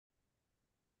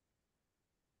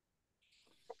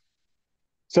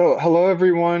Hello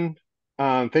everyone.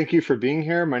 Thank you for being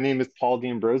here. My name is Paul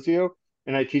D'Ambrosio,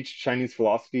 and I teach Chinese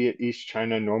philosophy at East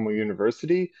China Normal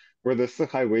University, where the 四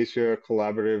海为学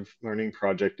collaborative learning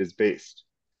project is based.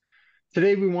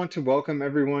 Today, we want to welcome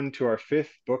everyone to our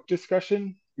fifth book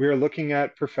discussion. We are looking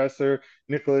at Professor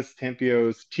Nicholas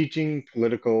Tampio's Teaching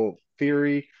Political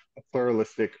Theory, a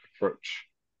Pluralistic Approach.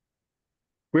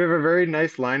 We have a very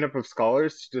nice lineup of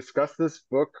scholars to discuss this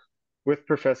book with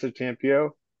Professor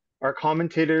Tampio. Our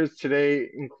commentators today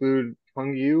include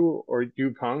Peng Yu or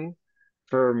Yu Peng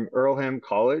from Earlham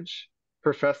College,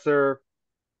 Professor,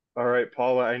 all right,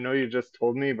 Paula, I know you just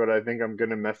told me, but I think I'm going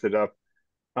to mess it up.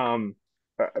 Um,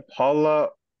 Paula,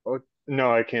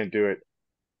 no, I can't do it.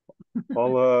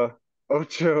 Paula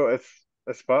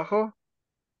Espejo?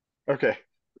 Okay,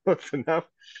 close enough.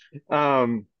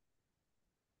 Um,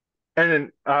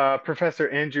 and then Professor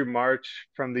Andrew March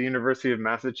from the University of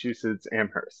Massachusetts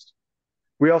Amherst.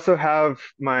 We also have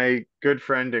my good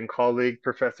friend and colleague,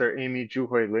 Professor Amy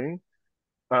Huiling,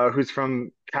 who's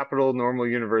from Capital Normal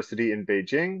University in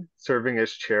Beijing, serving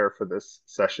as chair for this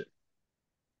session.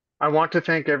 I want to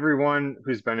thank everyone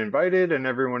who's been invited and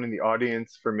everyone in the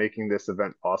audience for making this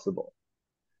event possible.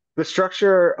 The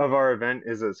structure of our event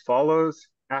is as follows.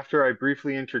 After I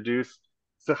briefly introduce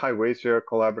四海为学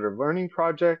Collaborative Learning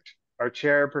Project, our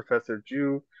chair, Professor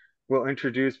Zhu, will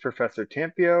introduce Professor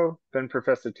Tampio. Then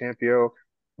Professor Tampio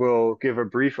will give a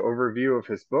brief overview of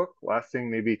his book,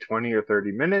 lasting maybe 20 or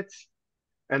 30 minutes.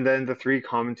 And then the three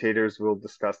commentators will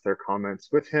discuss their comments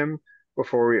with him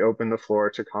before we open the floor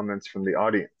to comments from the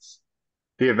audience.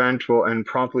 The event will end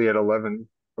promptly at 11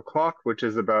 o'clock, which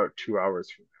is about 2 hours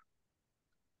from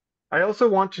now. I also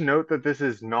want to note that this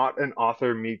is not an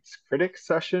author meets critic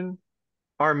session.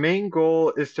 Our main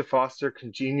goal is to foster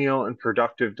congenial and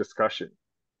productive discussion.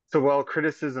 So while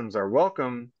criticisms are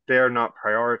welcome, they are not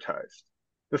prioritized.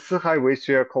 The 四海为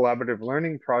学 Collaborative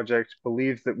Learning Project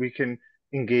believes that we can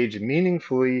engage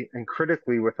meaningfully and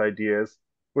critically with ideas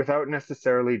without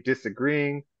necessarily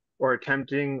disagreeing or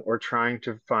attempting or trying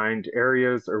to find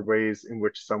areas or ways in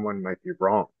which someone might be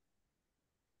wrong.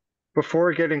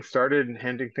 Before getting started and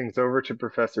handing things over to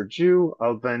Professor Zhu,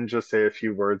 I'll then just say a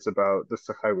few words about the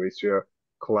四海为学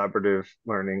Collaborative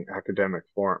Learning Academic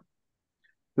Forum.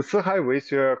 The 四海为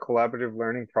学 Collaborative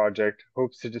Learning Project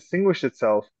hopes to distinguish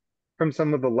itself from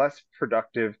some of the less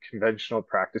productive conventional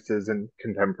practices in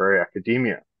contemporary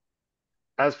academia.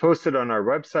 As posted on our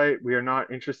website, we are not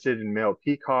interested in male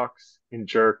peacocks, in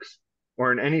jerks,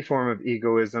 or in any form of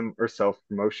egoism or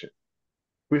self-promotion.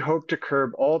 We hope to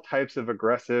curb all types of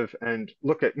aggressive and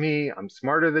look at me, I'm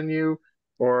smarter than you,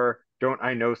 or don't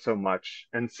I know so much,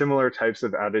 and similar types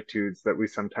of attitudes that we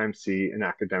sometimes see in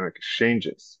academic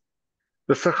exchanges.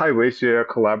 The 四海为学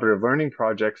Collaborative Learning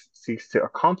Project seeks to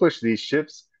accomplish these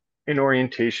shifts in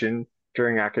orientation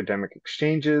during academic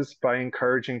exchanges by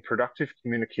encouraging productive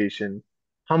communication,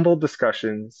 humble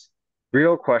discussions,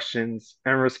 real questions,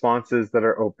 and responses that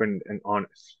are open and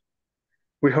honest.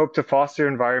 We hope to foster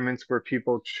environments where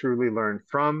people truly learn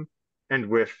from and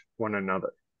with one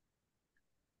another.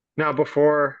 Now,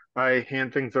 before I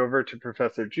hand things over to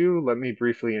Professor Zhu, let me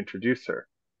briefly introduce her.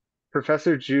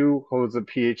 Professor Zhu holds a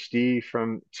PhD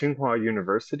from Tsinghua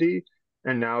University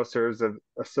and now serves as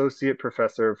Associate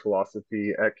Professor of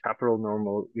Philosophy at Capital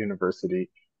Normal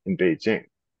University in Beijing.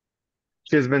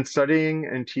 She has been studying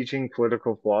and teaching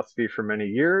political philosophy for many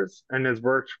years and has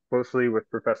worked closely with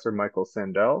Professor Michael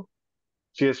Sandel.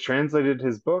 She has translated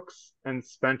his books and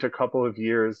spent a couple of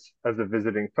years as a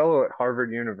visiting fellow at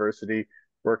Harvard University,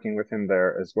 working with him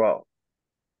there as well.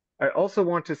 I also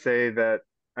want to say that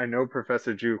I know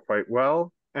Professor Zhu quite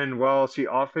well, and while she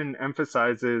often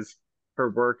emphasizes her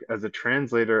work as a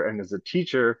translator and as a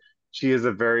teacher, she is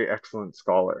a very excellent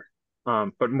scholar.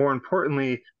 But more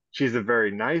importantly, she's a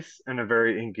very nice and a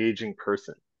very engaging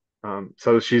person.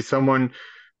 So she's someone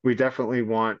we definitely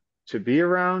want to be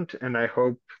around, and I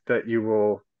hope that you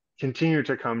will continue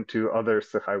to come to other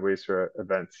四海为学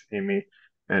events, Amy,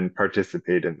 and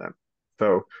participate in them.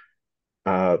 So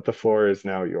the floor is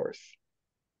now yours.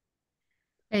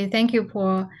 Hey, thank you,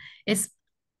 Paul. It's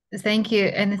thank you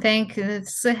and thank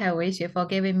四海为学 for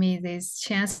giving me this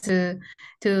chance to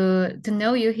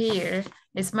know you here.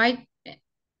 It's my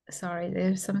sorry,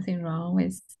 there's something wrong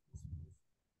with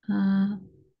uh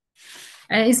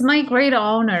it's my great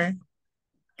honor.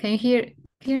 Can you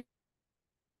hear?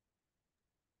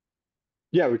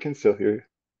 Yeah, we can still hear you.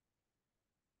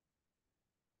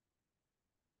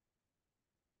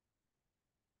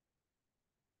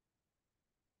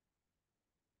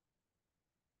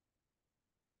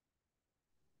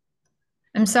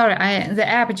 I'm sorry, I the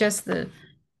app just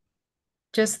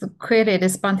just created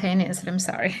spontaneously. I'm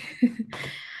sorry.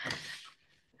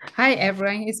 Hi,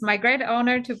 everyone. It's my great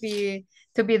honor to be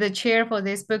the chair for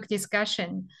this book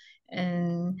discussion.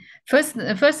 And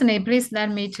firstly, please let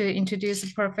me to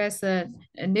introduce Professor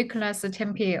Nicholas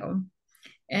Tampio.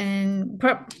 And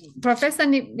Professor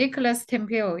Nicholas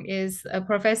Tampio is a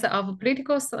professor of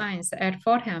political science at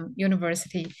Fordham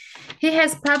University. He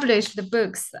has published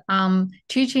books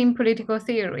teaching political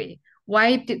theory,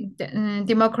 why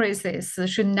democracies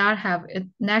should not have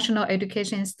national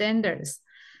education standards,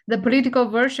 the political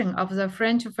version of the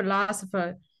French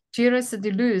philosopher Gilles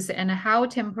Deleuze, and how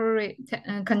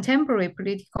contemporary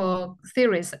political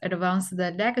theories advance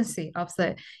the legacy of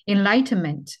the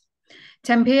Enlightenment.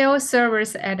 Tampio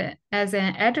serves as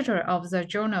an editor of the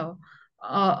journal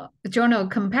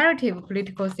Comparative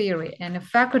Political Theory and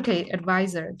faculty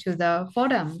advisor to the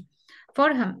Fordham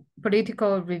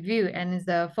Political Review and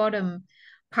the Fordham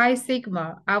Pi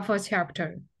Sigma Alpha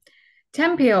chapter.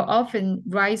 Tampio often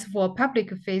writes for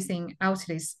public-facing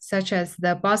outlets such as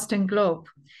the Boston Globe,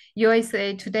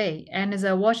 USA Today, and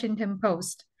the Washington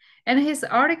Post, and his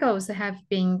articles have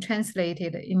been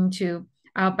translated into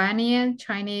Albanian,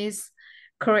 Chinese,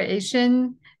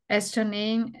 Croatian,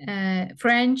 Estonian,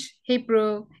 French,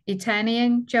 Hebrew,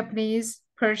 Italian, Japanese,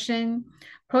 Persian,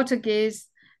 Portuguese,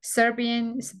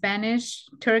 Serbian, Spanish,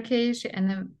 Turkish,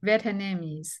 and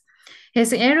Vietnamese.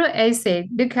 His annual essay,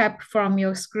 Look Up From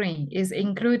Your Screen, is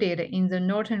included in the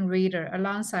Norton Reader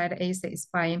alongside essays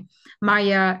by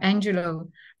Maya Angelou,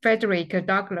 Frederick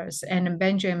Douglass, and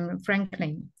Benjamin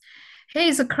Franklin. He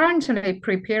is currently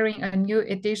preparing a new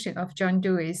edition of John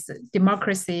Dewey's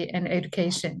Democracy and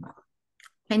Education.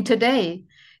 And today,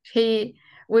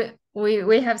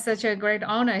 we have such a great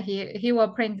honor. He will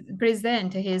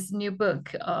present his new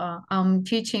book on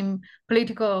teaching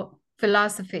political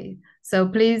philosophy. So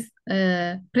please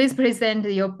present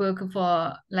your book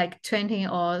for like 20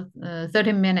 or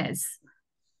 30 minutes.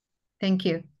 Thank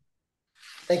you.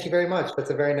 Thank you very much. That's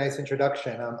a very nice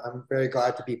introduction. I'm very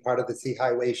glad to be part of the 四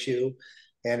海为学,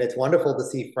 and it's wonderful to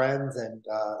see friends and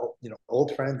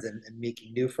old friends and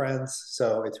making new friends.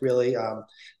 So it's really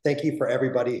thank you for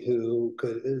everybody who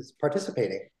is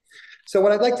participating. So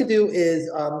what I'd like to do is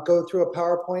go through a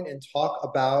PowerPoint and talk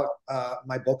about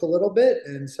my book a little bit.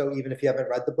 And so even if you haven't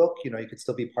read the book, you could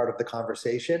still be part of the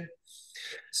conversation.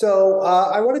 So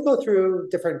I want to go through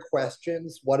different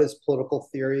questions. What is political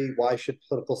theory? Why should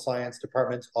political science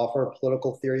departments offer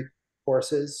political theory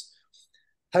courses?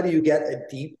 How do you get a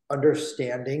deep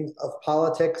understanding of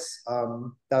politics?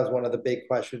 That was one of the big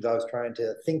questions I was trying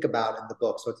to think about in the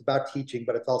book. So it's about teaching,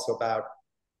 but it's also about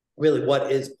really what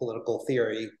is political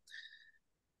theory.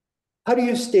 How do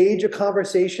you stage a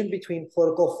conversation between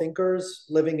political thinkers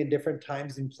living in different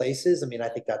times and places? I mean, I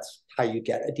think that's how you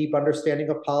get a deep understanding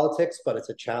of politics, but it's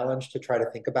a challenge to try to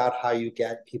think about how you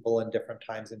get people in different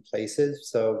times and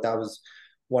places. So that was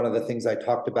one of the things I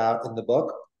talked about in the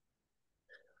book.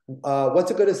 What's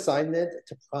a good assignment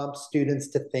to prompt students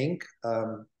to think?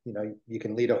 You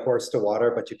can lead a horse to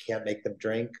water, but you can't make them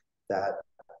drink. That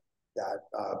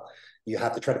you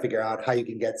have to try to figure out how you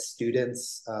can get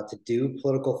students to do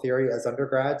political theory as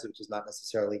undergrads, which is not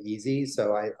necessarily easy.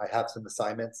 So I have some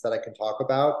assignments that I can talk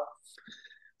about.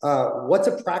 What's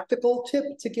a practical tip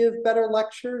to give better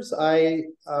lectures?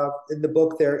 In the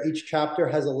book there, each chapter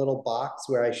has a little box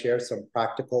where I share some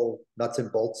practical nuts and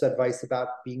bolts advice about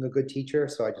being a good teacher.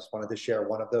 So I just wanted to share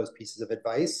one of those pieces of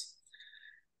advice.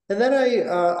 And then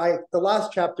the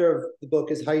last chapter of the book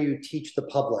is how you teach the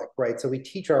public, right? So we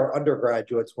teach our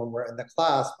undergraduates when we're in the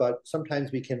class, but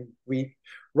sometimes we can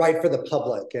write for the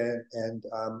public. And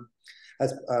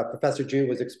as Professor Ju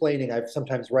was explaining, I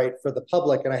sometimes write for the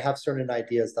public, and I have certain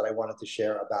ideas that I wanted to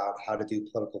share about how to do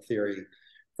political theory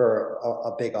for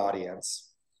a big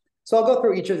audience. So I'll go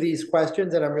through each of these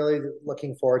questions, and I'm really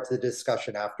looking forward to the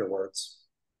discussion afterwards.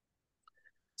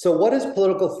 So what is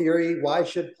political theory? Why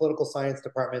should political science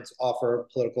departments offer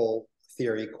political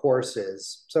theory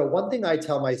courses? So one thing I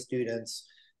tell my students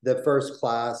the first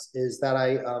class is that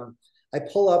I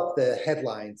pull up the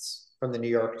headlines from the New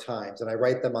York Times and I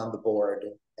write them on the board.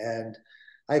 And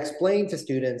I explain to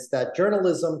students that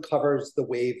journalism covers the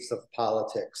waves of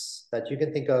politics, that you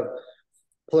can think of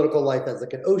political life as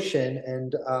like an ocean,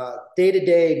 and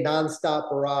day-to-day, nonstop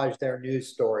barrage, there are news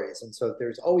stories. And so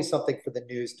there's always something for the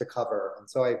news to cover. And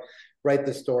so I write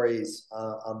the stories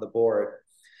on the board.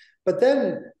 But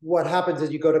then what happens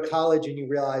is you go to college and you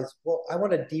realize, well, I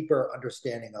want a deeper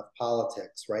understanding of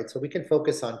politics, right? So we can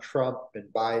focus on Trump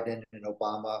and Biden and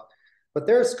Obama, but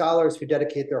there are scholars who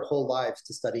dedicate their whole lives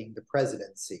to studying the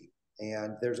presidency.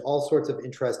 And there's all sorts of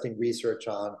interesting research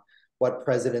on what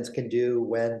presidents can do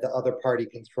when the other party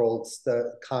controls the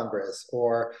Congress,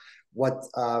 or what's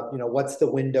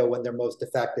the window when they're most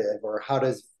effective, or how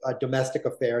does domestic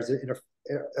affairs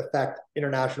affect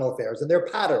international affairs, and their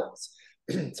patterns.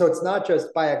 So it's not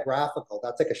just biographical.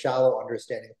 That's like a shallow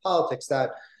understanding of politics,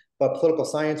 but political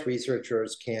science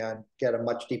researchers can get a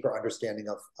much deeper understanding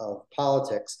of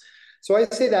politics. So I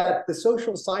say that the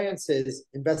social sciences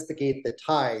investigate the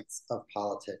tides of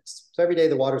politics. So every day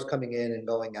the water's coming in and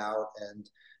going out,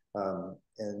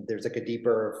 and there's like a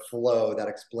deeper flow that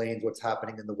explains what's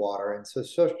happening in the water. And so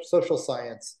social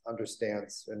science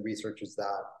understands and researches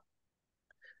that.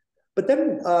 But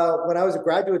then when I was a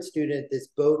graduate student, this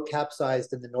boat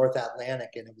capsized in the North Atlantic,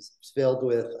 and it was filled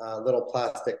with little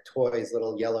plastic toys,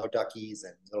 little yellow duckies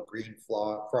and little green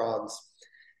frogs.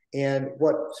 And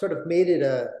what sort of made it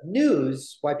a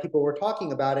news, why people were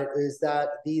talking about it, is that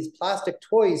these plastic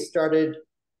toys started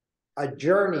a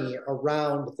journey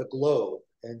around the globe.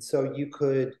 And so you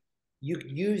could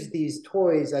use these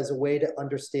toys as a way to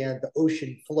understand the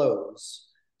ocean flows.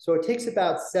 So it takes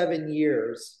about 7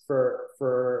 years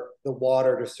for the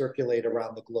water to circulate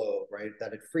around the globe, right?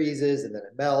 That it freezes and then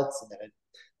it melts, and then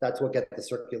that's what gets the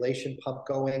circulation pump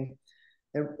going.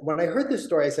 And when I heard this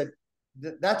story, I said,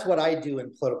 that's what I do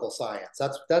in political science.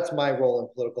 That's my role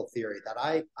in political theory, that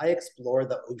I explore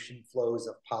the ocean flows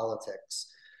of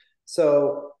politics.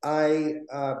 So I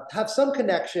have some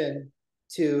connection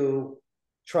to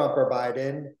Trump or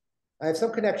Biden. I have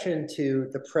some connection to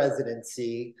the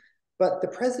presidency, but the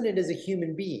president is a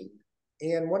human being.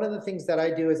 And one of the things that I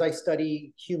do is I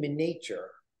study human nature.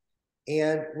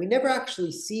 And we never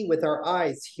actually see with our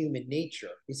eyes human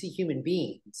nature. We see human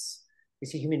beings. We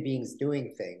see human beings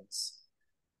doing things,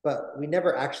 but we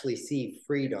never actually see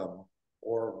freedom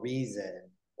or reason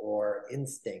or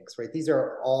instincts, right? These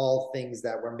are all things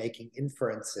that we're making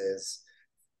inferences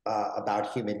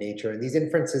about human nature, and these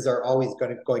inferences are always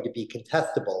going to be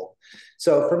contestable.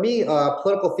 So for me,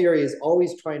 political theory is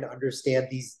always trying to understand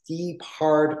these deep,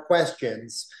 hard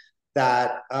questions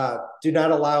that do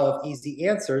not allow of easy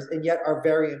answers, and yet are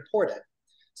very important.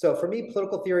 So for me,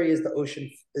 political theory is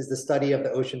the study of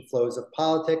the ocean flows of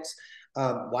politics.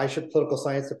 Why should political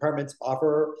science departments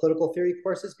offer political theory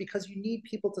courses? Because you need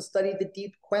people to study the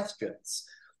deep questions,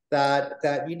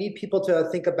 that you need people to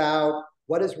think about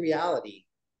what is reality,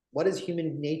 what is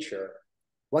human nature,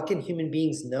 what can human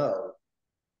beings know,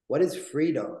 what is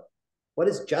freedom, what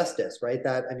is justice, right?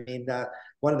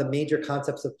 One of the major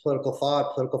concepts of political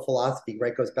thought, political philosophy,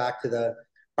 right, goes back to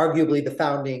arguably the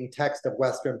founding text of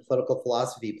Western political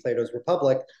philosophy, Plato's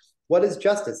Republic. What is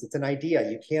justice? It's an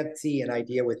idea. You can't see an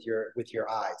idea with your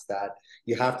eyes. That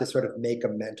you have to sort of make a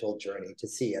mental journey to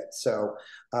see it. So,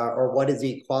 or what is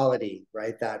equality,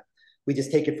 right? That we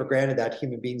just take it for granted that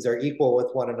human beings are equal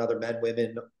with one another, men,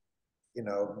 women,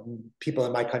 people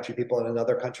in my country, people in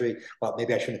another country. Well,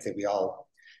 maybe I shouldn't say we all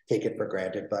take it for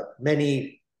granted, but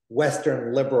many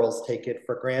Western liberals take it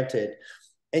for granted.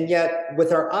 And yet,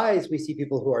 with our eyes, we see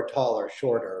people who are taller,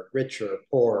 shorter, richer,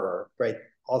 poorer, right?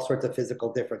 All sorts of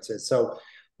physical differences. So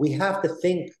we have to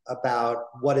think about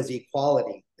what is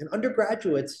equality. And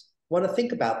undergraduates want to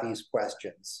think about these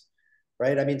questions,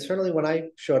 right? I mean, certainly when I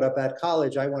showed up at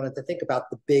college, I wanted to think about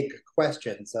the big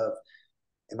questions of,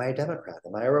 am I a Democrat?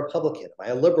 Am I a Republican? Am I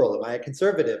a liberal? Am I a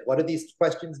conservative? What do these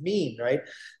questions mean, right?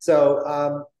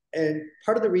 So, and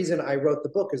part of the reason I wrote the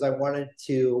book is I wanted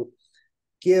to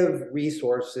give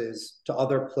resources to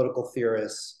other political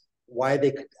theorists,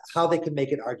 how they could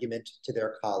make an argument to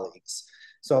their colleagues.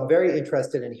 So I'm very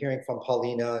interested in hearing from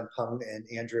Paulina and Peng and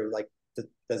Andrew, like,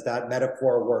 does that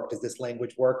metaphor work? Does this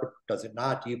language work or does it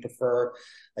not? Do you prefer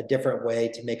a different way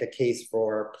to make a case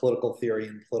for political theory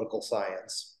and political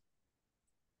science?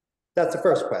 That's the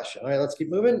first question. All right, let's keep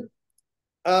moving.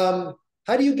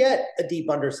 How do you get a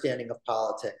deep understanding of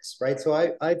politics, right? So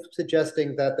I'm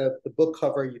suggesting that the book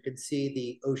cover, you can see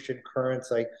the ocean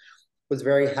currents. I was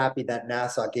very happy that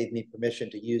NASA gave me permission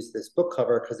to use this book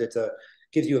cover because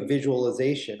gives you a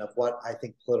visualization of what I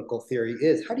think political theory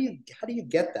is. How do you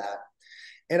get that?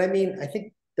 And I mean, I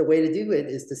think the way to do it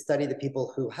is to study the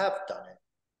people who have done it,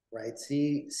 right?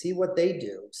 See what they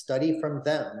do, study from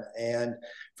them. And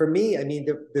for me, I mean,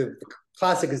 the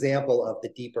classic example of the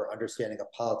deeper understanding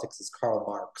of politics is Karl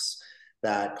Marx.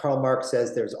 That Karl Marx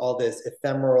says there's all this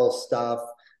ephemeral stuff,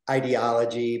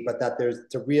 ideology, but that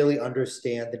to really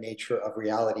understand the nature of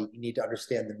reality, you need to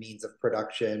understand the means of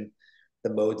production, the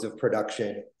modes of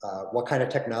production, what kind of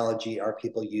technology are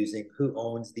people using, who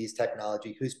owns these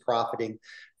technology, who's profiting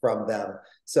from them.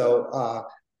 So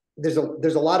there's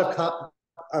a lot of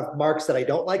of Marx that I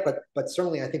don't like, but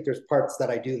certainly I think there's parts that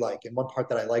I do like. And one part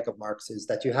that I like of Marx is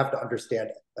that you have to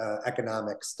understand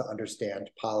economics to understand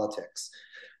politics.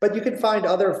 But you can find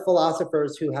other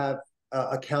philosophers who have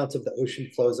accounts of the ocean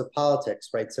flows of politics,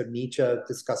 right? So Nietzsche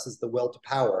discusses the will to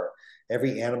power.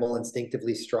 Every animal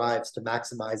instinctively strives to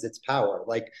maximize its power.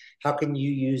 Like, how can you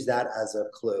use that as a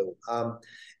clue?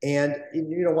 And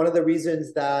one of the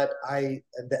reasons that I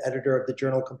am the editor of the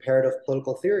journal Comparative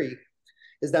Political Theory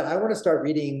is that I want to start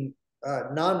reading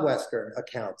non-Western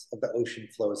accounts of the ocean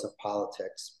flows of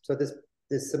politics. So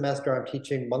this semester I'm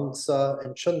teaching Mengsa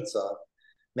and Shunsa,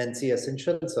 Mencius and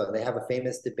Shunsa, and they have a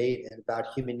famous debate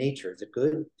about human nature. Is it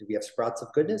good? Do we have sprouts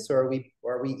of goodness, or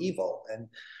are we evil? And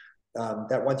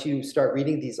that once you start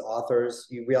reading these authors,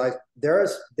 you realize they're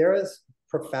as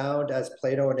profound as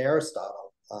Plato and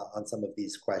Aristotle on some of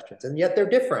these questions, and yet they're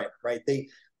different, right?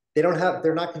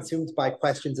 They're not consumed by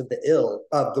questions of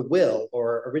the will,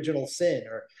 or original sin,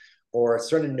 or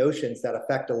certain notions that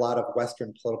affect a lot of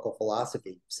Western political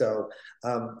philosophy. So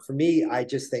for me, I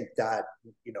just think that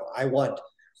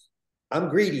I'm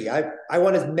greedy. I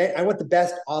want the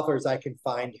best authors I can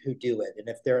find who do it. And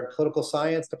if they're in political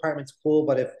science departments, cool.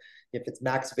 But if it's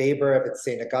Max Weber, if it's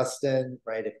St. Augustine,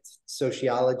 right? If it's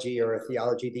sociology or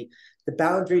theology, the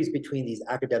boundaries between these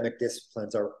academic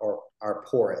disciplines are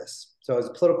porous. So as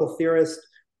a political theorist,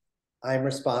 I'm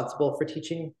responsible for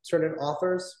teaching certain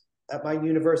authors at my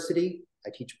university.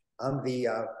 I'm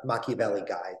the Machiavelli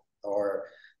guy, or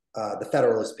the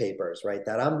Federalist Papers, right?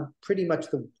 That I'm pretty much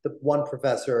the one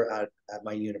professor at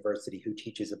my university who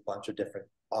teaches a bunch of different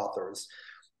authors.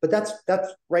 But that's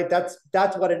right.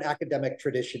 That's what an academic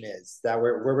tradition is. That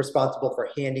we're responsible for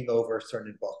handing over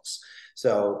certain books.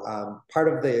 So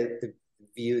part of the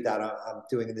view that I'm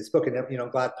doing in this book, and I'm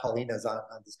glad Paulina's on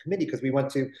this committee, because we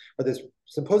went to this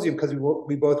symposium because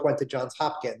we both went to Johns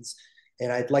Hopkins,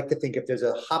 and I'd like to think if there's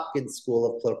a Hopkins School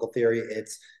of Political Theory,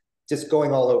 it's just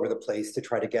going all over the place to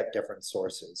try to get different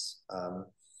sources.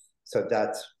 So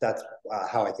that's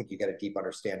how I think you get a deep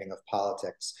understanding of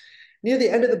politics. Near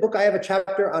the end of the book, I have a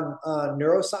chapter on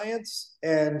neuroscience,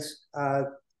 and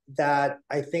that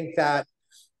I think that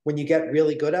when you get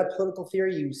really good at political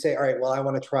theory, you say, all right, well, I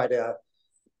want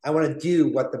to do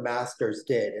what the masters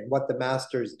did. And what the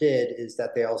masters did is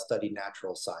that they all studied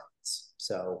natural science.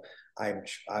 So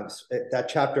that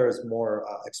chapter is more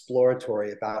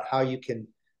exploratory about how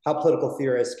political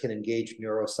theorists can engage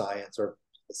neuroscience or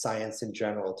science in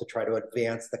general to try to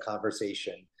advance the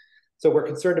conversation. So we're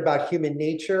concerned about human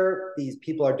nature. These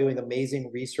people are doing amazing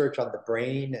research on the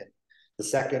brain and the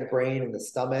second brain and the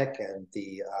stomach and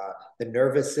the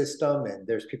nervous system. And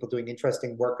there's people doing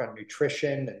interesting work on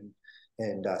nutrition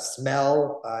and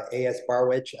smell. A.S.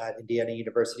 Barwich at Indiana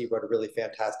University wrote a really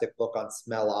fantastic book on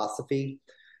smellosophy.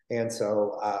 And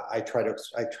so I try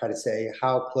to say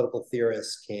how political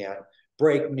theorists can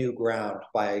break new ground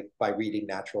by reading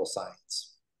natural science.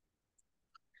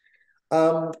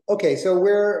 Okay, so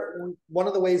one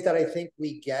of the ways that I think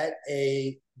we get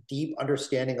a deep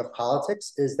understanding of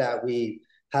politics is that we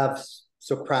have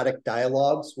Socratic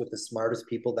dialogues with the smartest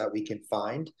people that we can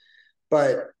find.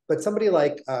 But somebody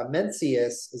like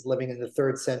Mencius is living in the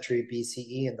 3rd century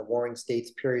BCE in the Warring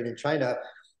States period in China.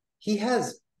 He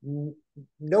has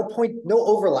no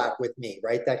overlap with me,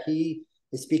 right? That he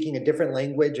is speaking a different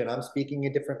language and I'm speaking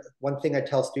a different. One thing I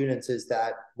tell students is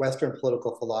that Western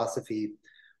political philosophy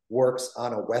works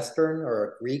on a Western or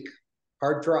a Greek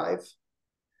hard drive,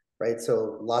 right?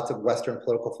 So lots of Western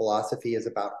political philosophy is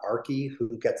about archy,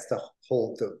 who gets to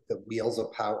hold the wheels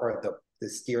of power, the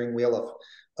steering wheel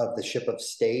of the ship of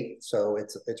state. So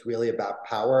it's really about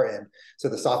power. And so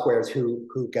the software is who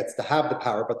gets to have the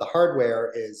power, but the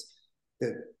hardware is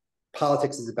the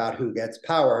politics is about who gets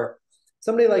power.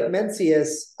 Somebody like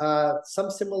Mencius, some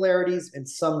similarities and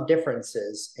some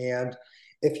differences. And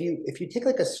if you take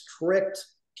like a strict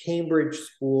Cambridge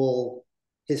School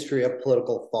history of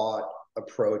political thought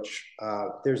approach,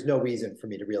 there's no reason for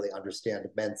me to really understand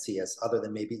Mencius other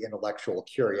than maybe intellectual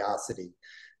curiosity,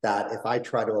 that if I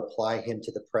try to apply him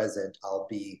to the present, I'll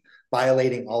be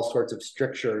violating all sorts of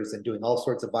strictures and doing all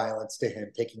sorts of violence to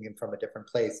him, taking him from a different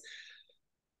place.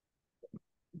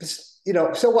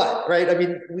 So what, right? I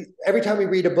mean, every time we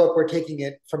read a book, we're taking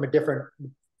it from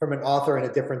an author in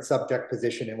a different subject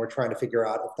position, and we're trying to figure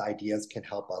out if the ideas can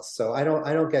help us. So I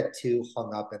don't get too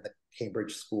hung up in the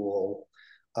Cambridge School.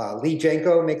 Lee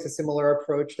Janko makes a similar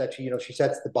approach, that she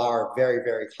sets the bar very,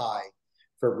 very high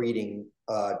for reading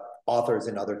authors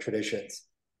in other traditions.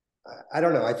 I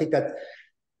don't know. I think that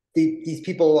these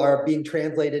people are being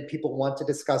translated. People want to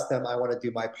discuss them. I want to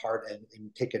do my part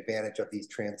and take advantage of these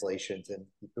translations and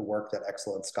the work that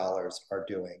excellent scholars are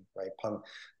doing. Right,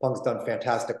 Peng's done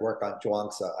fantastic work on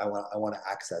Zhuangzi. I want to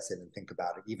access it and think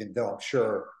about it, even though I'm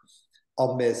sure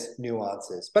I'll miss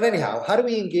nuances. But anyhow, how do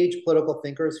we engage political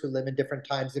thinkers who live in different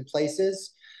times and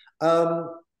places? The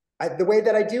way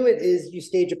that I do it is you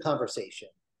stage a conversation.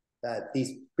 That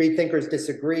these great thinkers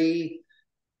disagree.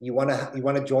 You want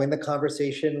to join the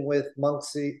conversation with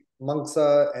Mengzi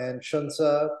and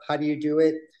Shunzi. How do you do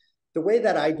it? The way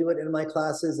that I do it in my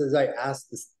classes is I ask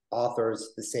the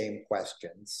authors the same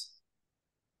questions.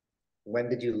 When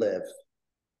did you live?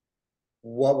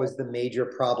 What was the major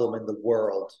problem in the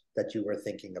world that you were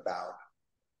thinking about?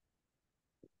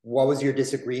 What was your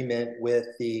disagreement with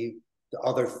the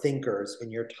other thinkers in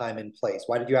your time and place?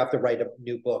 Why did you have to write a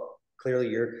new book? Clearly,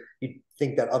 you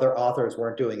think that other authors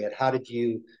weren't doing it. How did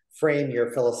you frame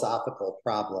your philosophical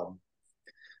problem?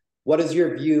 What is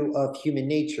your view of human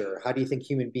nature? How do you think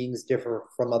human beings differ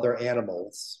from other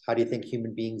animals? How do you think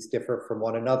human beings differ from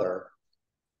one another?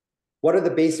 What are the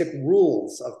basic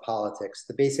rules of politics,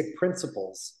 the basic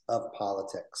principles of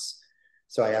politics?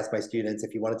 So I asked my students,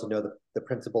 if you wanted to know the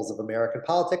principles of American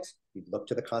politics, you'd look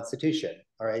to the Constitution.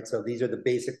 All right, so these are the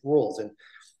basic rules. And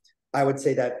I would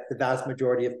say that the vast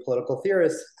majority of political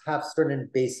theorists have certain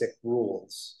basic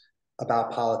rules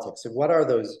about politics. And what are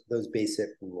those basic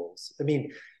rules? I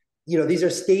mean, these are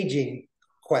staging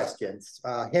questions.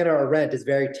 Hannah Arendt is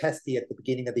very testy at the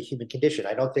beginning of The Human Condition.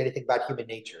 I don't say anything about human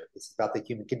nature. This is about the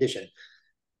human condition.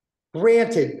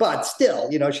 Granted, but still,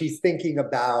 she's thinking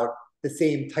about the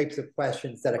same types of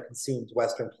questions that have consumed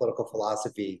Western political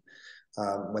philosophy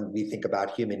when we think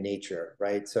about human nature,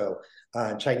 right? So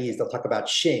in Chinese, they'll talk about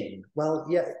Xing. Well,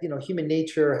 yeah, human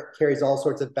nature carries all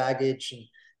sorts of baggage, and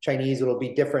Chinese, it'll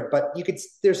be different, but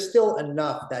there's still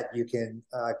enough that you can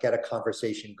get a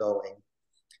conversation going.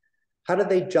 How do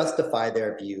they justify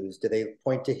their views? Do they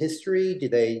point to history? Do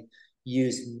they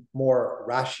use more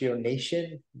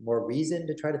ratiocination, more reason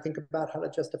to try to think about how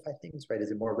to justify things, right? Is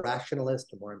it more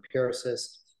rationalist or more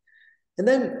empiricist? And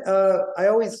then I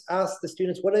always ask the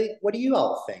students, what do you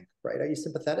all think, right? Are you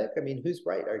sympathetic? I mean, who's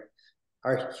right?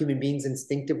 Are human beings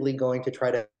instinctively going to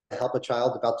try to help a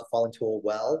child about to fall into a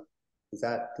well?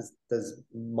 Does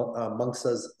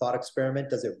Mengzi's thought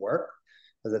experiment, does it work?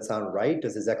 Does it sound right?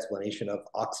 Does his explanation of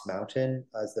Ox Mountain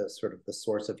as the sort of the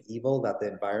source of evil, that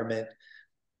the environment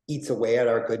eats away at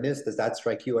our goodness, does that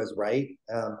strike you as right?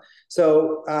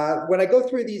 So when I go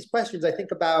through these questions, I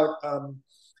think about, and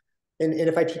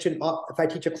if I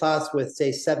teach a class with,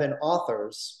 say, 7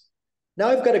 authors, now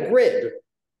I've got a grid,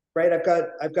 right?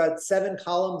 I've got 7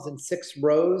 columns and 6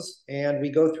 rows, and we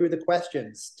go through the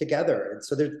questions together. And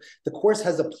so the course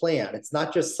has a plan. It's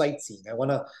not just sightseeing. I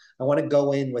want to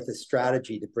go in with a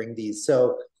strategy to bring these.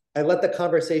 So I let the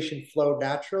conversation flow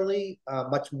naturally,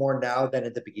 much more now than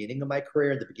at the beginning of my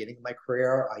career. At the beginning of my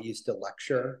career, I used to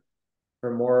lecture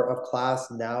for more of class.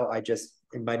 Now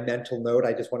in my mental note,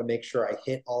 I just want to make sure I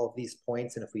hit all of these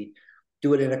points. And if we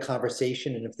do it in a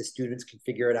conversation, and if the students can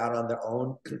figure it out on their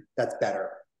own, that's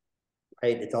better.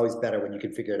 Right? It's always better when you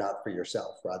can figure it out for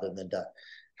yourself rather than to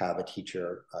have a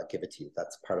teacher give it to you.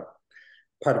 That's part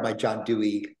of my John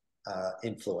Dewey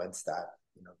influence, that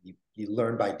you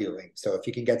learn by doing. So if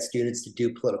you can get students to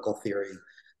do political theory,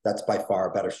 that's by far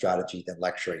a better strategy than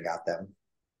lecturing at them.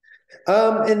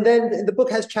 And then the book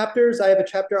has chapters. I have a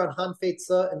chapter on Han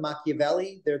Fei-tse and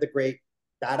Machiavelli. They're the great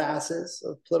badasses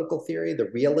of political theory, the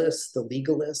realists, the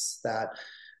legalists, that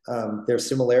there are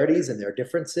similarities and there are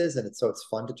differences. And so it's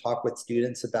fun to talk with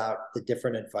students about the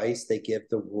different advice they give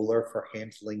the ruler for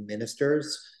handling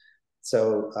ministers.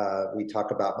 So we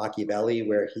talk about Machiavelli,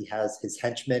 where he has his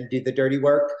henchmen do the dirty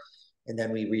work. And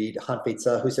then we read Han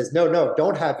Fei-tse, who says, no,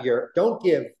 don't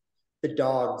give the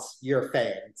dogs your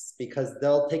fangs, because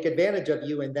they'll take advantage of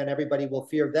you, and then everybody will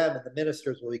fear them and the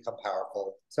ministers will become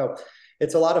powerful. So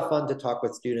it's a lot of fun to talk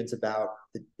with students about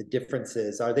the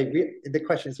differences. The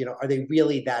question is, are they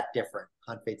really that different,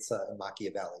 Han Fei-tse and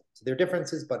Machiavelli? So there are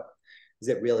differences, but is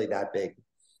it really that big?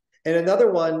 And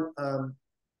another one,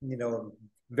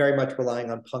 very much relying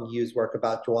on Peng Yu's work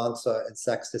about Zhuangzi and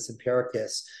Sextus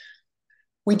Empiricus.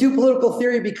 We do political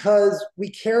theory because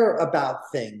we care about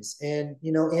things. And,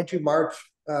 Andrew March,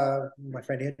 my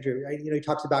friend Andrew, he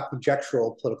talks about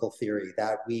conjectural political theory,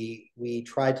 that we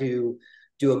try to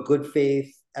do a good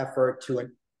faith effort to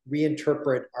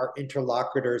reinterpret our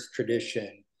interlocutor's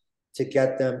tradition to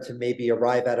get them to maybe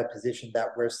arrive at a position that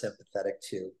we're sympathetic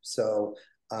to. So,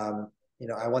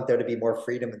 I want there to be more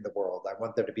freedom in the world. I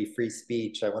want there to be free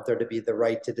speech. I want there to be the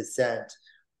right to dissent.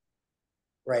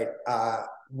 right?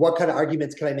 What kind of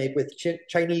arguments can I make with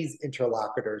Chinese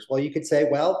interlocutors? Well, you could say,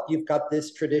 well, you've got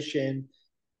this tradition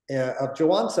of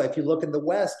Zhuangzi. If you look in the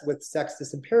West with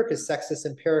Sextus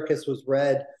Empiricus was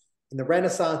read in the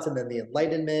Renaissance and then the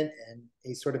Enlightenment, and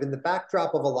he's sort of in the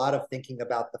backdrop of a lot of thinking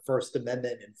about the First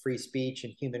Amendment and free speech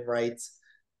and human rights.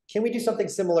 Can we do something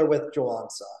similar with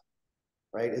Zhuangzi?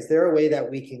 Right? Is there a way that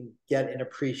we can get an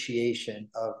appreciation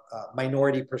of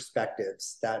minority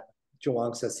perspectives that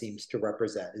Zhuangzi seems to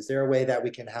represent? Is there a way that we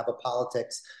can have a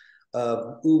politics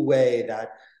of wu wei,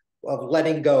 of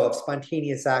letting go, of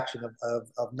spontaneous action,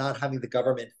 of not having the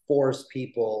government force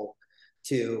people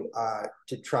to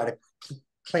try to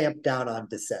clamp down on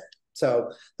dissent? So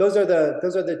those are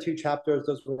the two chapters.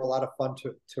 Those were a lot of fun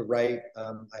to write.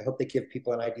 I hope they give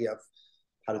people an idea of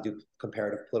how to do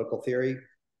comparative political theory.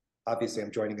 Obviously, I'm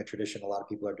joining a tradition. A lot of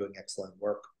people are doing excellent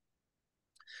work.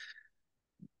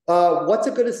 What's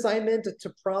a good assignment to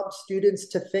prompt students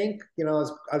to think? You know,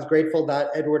 I was grateful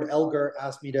that Edward Elgar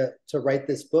asked me to write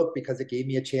this book because it gave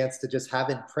me a chance to just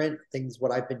have in print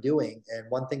what I've been doing. And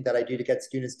one thing that I do to get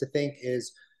students to think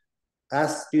is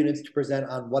ask students to present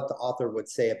on what the author would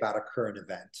say about a current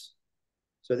event.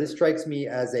 So this strikes me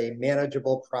as a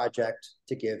manageable project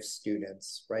to give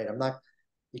students, right?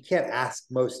 You can't ask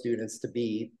most students to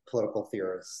be political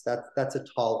theorists. That's a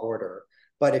tall order.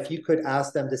 But if you could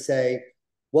ask them to say,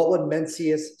 what would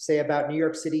Mencius say about New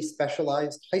York City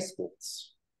specialized high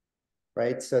schools,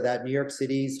 right? So that New York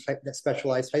City's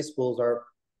specialized high schools are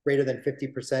greater than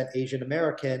 50% Asian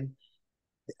American.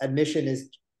 Admission is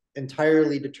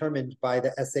entirely determined by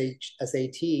the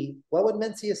SAT. What would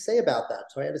Mencius say about that?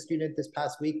 So I had a student this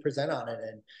past week present on it,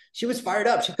 and she was fired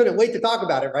up. She couldn't wait to talk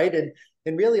about it, right? And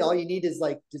really all you need is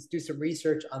like just do some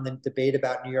research on the debate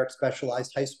about New York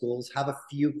specialized high schools, have a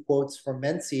few quotes from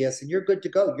Mencius, and you're good to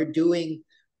go. You're doing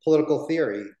political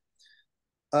theory.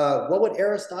 What would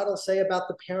Aristotle say about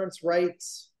the parents'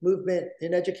 rights movement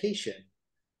in education?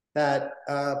 That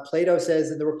Plato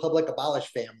says in the Republic, abolish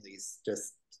families,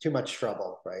 just too much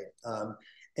trouble, right?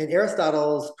 And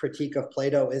Aristotle's critique of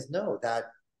Plato is no, that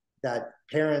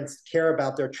parents care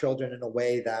about their children in a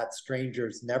way that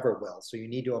strangers never will. So you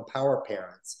need to empower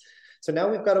parents. So now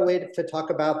we've got a way to talk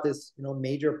about this,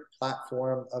 major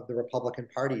platform of the Republican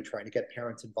Party trying to get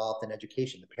parents involved in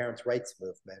education, the parents' rights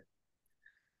movement.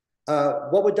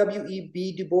 What would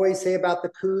W.E.B. Du Bois say about the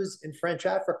coups in French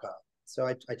Africa? So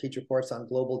I teach a course on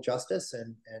global justice,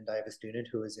 and I have a student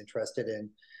who is interested in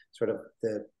sort of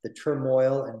the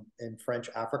turmoil in French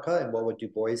Africa, and what would Du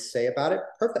Bois say about it?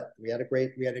 Perfect. We had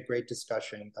a great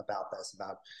discussion about this,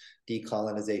 about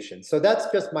decolonization. So that's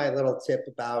just my little tip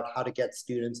about how to get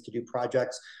students to do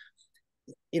projects.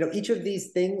 Each of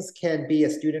these things can be a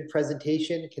student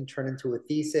presentation, can turn into a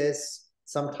thesis.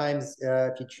 Sometimes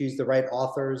if you choose the right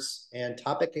authors and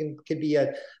topic, it could be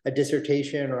a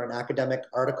dissertation or an academic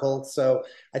article. So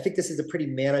I think this is a pretty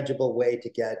manageable way to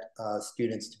get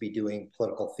students to be doing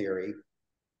political theory.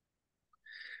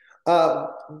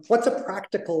 What's a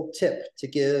practical tip to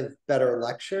give better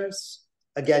lectures?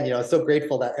 Again, I'm so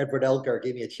grateful that Edward Elgar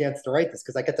gave me a chance to write this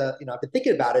because I get to, I've been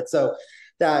thinking about it. So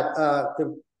that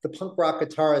the punk rock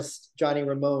guitarist Johnny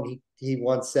Ramone, he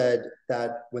once said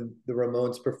that when the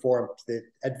Ramones performed, the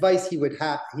advice he would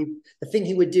have, the thing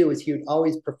he would do is he would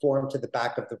always perform to the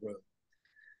back of the room.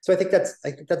 So I think that's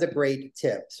a great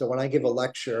tip. So when I give a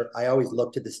lecture, I always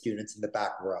look to the students in the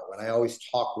back row, and I always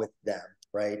talk with them,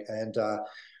 right? And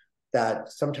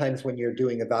that sometimes when you're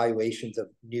doing evaluations of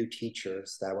new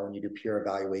teachers, that when you do peer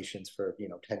evaluations for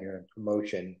tenure and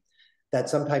promotion, that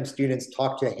sometimes students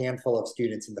talk to a handful of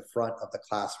students in the front of the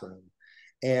classroom.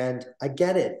 And I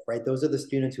get it, right? Those are the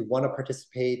students who want to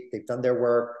participate. They've done their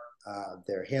work.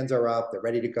 Their hands are up. They're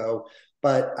ready to go.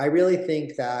 But I really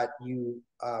think that you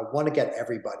want to get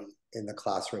everybody in the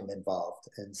classroom involved.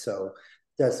 And so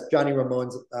this Johnny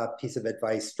Ramone's piece of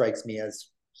advice strikes me as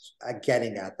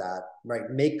getting at that, right?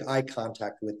 Make eye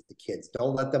contact with the kids.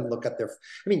 Don't let them look at their,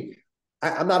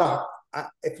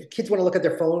 if kids want to look at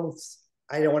their phones,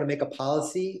 I don't want to make a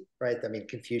policy, right? I mean,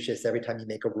 Confucius, every time you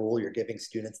make a rule, you're giving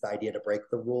students the idea to break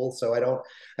the rule. So I don't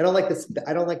like this.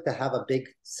 I don't like to have a big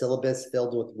syllabus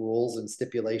filled with rules and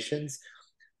stipulations.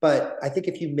 But I think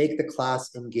if you make the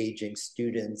class engaging,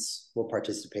 students will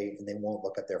participate and they won't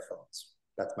look at their phones.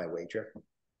 That's my wager.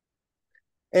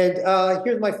 And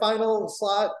here's my final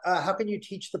slot. How can you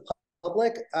teach the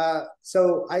public?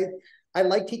 So I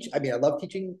like teaching. I mean, I love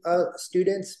teaching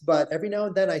students, but every now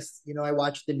and then I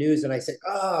watch the news and I say,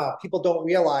 people don't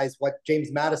realize what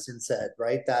James Madison said,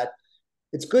 right? That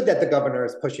it's good that the governor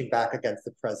is pushing back against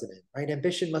the president, right?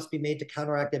 Ambition must be made to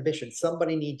counteract ambition.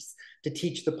 Somebody needs to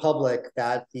teach the public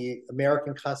that the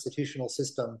American constitutional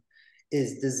system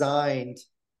is designed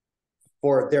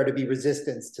for there to be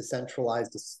resistance to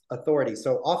centralized authority.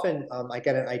 So often I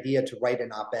get an idea to write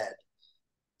an op-ed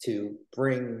to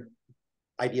bring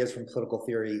ideas from political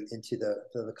theory into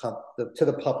to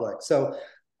the public. So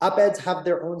op-eds have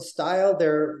their own style.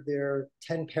 They're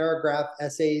 10-paragraph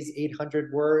essays,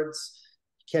 800 words.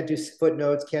 Can't do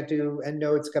footnotes, can't do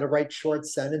endnotes. Got to write short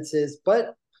sentences.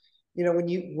 But when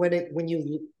you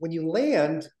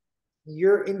land,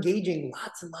 you're engaging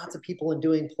lots and lots of people in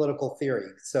doing political theory.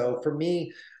 So for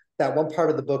me, that one part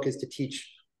of the book is to teach,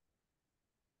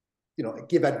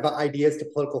 give ideas to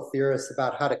political theorists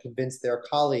about how to convince their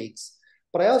colleagues.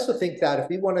 But I also think that if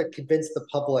we want to convince the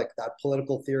public that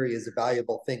political theory is a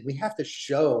valuable thing, we have to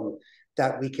show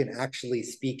that we can actually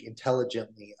speak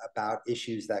intelligently about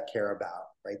issues that care about,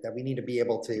 right? That we need to be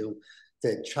able to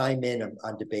chime in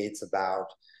on debates about,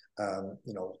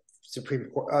 Supreme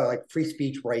Court, like free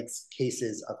speech rights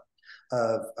cases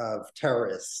of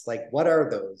terrorists. Like, what are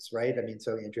those, right? I mean,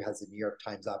 so Andrew has the New York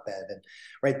Times op-ed, and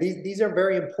right, these are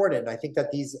very important. I think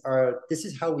that this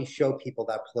is how we show people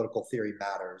that political theory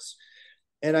matters.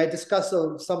 And I discussed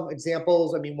some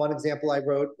examples. I mean, one example I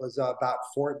wrote was about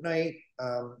Fortnite,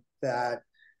 that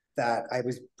I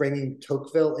was bringing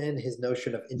Tocqueville in, his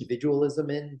notion of individualism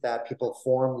in, that people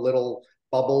form little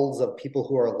bubbles of people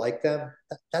who are like them.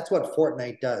 That's what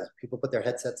Fortnite does. People put their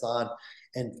headsets on,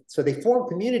 and so they form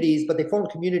communities, but they form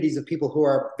communities of people who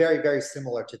are very, very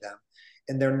similar to them.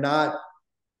 And they're not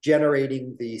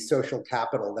generating the social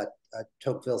capital that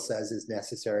Tocqueville says is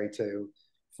necessary to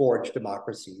forge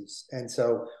democracies. And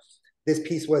so this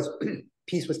piece was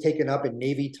taken up in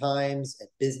Navy Times and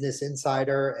Business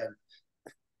Insider,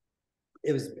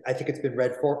 and I think it's been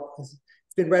read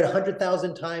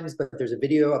 100,000 times, but there's a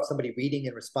video of somebody reading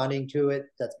and responding to it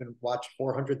that's been watched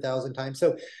 400,000 times.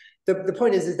 So the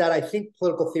point is that I think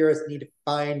political theorists need to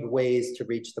find ways to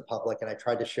reach the public, and I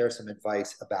tried to share some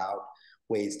advice about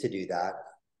ways to do that.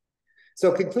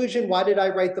 So conclusion, why did I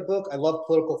write the book? I love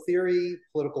political theory.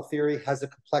 Political theory has a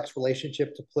complex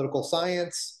relationship to political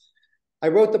science. I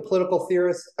wrote the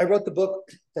book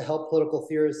to help political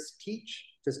theorists teach,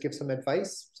 just give some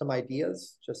advice, some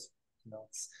ideas,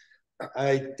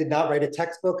 I did not write a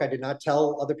textbook. I did not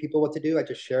tell other people what to do. I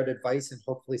just shared advice, and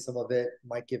hopefully some of it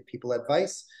might give people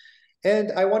advice.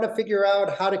 And I want to figure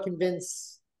out how to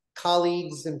convince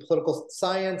colleagues in political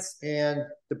science and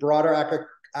the broader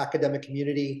academic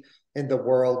community in the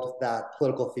world that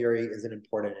political theory is an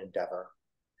important endeavor.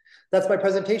 That's my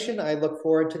presentation. I look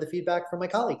forward to the feedback from my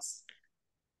colleagues.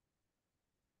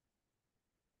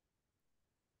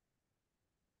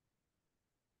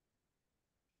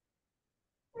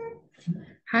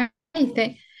 Hi,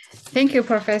 thank you,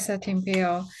 Professor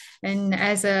Tampio. And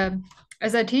as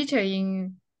a teacher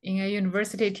in a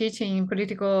university teaching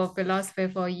political philosophy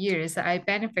for years, I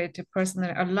benefit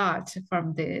personally a lot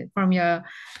from your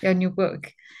new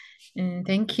book. And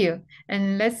thank you.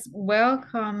 And let's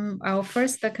welcome our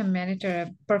first commentator,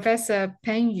 Professor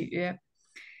Peng Yu.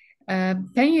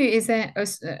 Peng Yu is an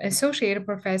associate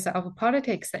professor of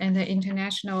politics and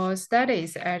international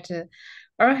studies at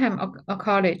Earlham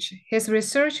College. His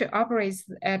research operates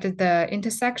at the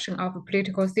intersection of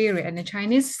political theory and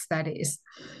Chinese studies.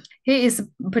 He is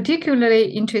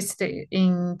particularly interested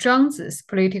in Zhuangzi's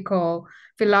political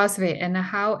philosophy and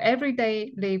how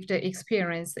everyday lived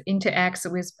experience interacts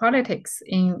with politics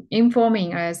in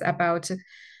informing us about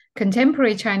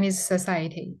contemporary Chinese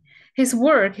society. His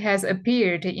work has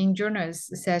appeared in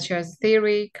journals such as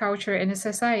Theory, Culture and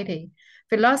Society,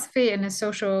 Philosophy and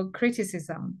Social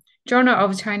Criticism, Journal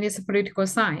of Chinese Political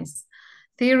Science,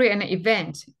 Theory and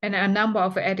Event, and a number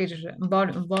of edited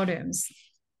volumes.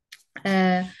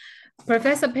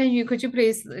 Professor Peng Yu, could you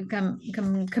please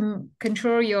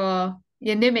control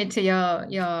limit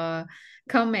your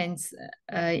comments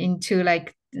into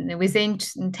like within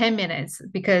 10 minutes,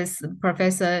 because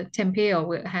Professor Tampio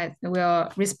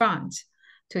will respond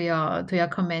to your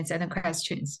comments and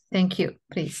questions. Thank you,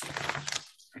 please.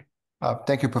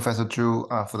 Thank you, Professor Zhu,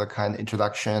 for the kind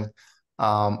introduction.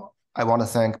 I want to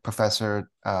thank Professor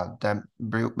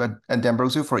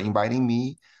D'Ambrosio for inviting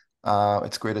me.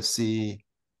 It's great to see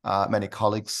many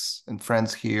colleagues and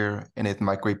friends here, and it's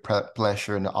my great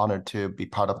pleasure and honor to be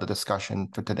part of the discussion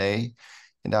for today.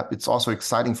 And it's also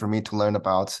exciting for me to learn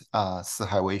about 四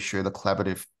海为学, the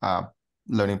collaborative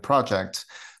learning project.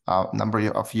 A number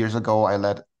of years ago, I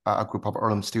led a group of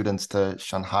Earlham students to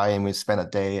Shanghai, and we spent a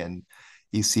day in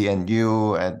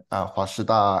ECNU at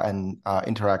Huashida and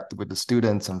interact with the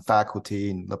students and faculty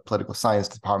in the political science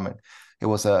department. It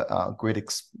was a great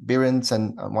experience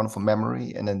and a wonderful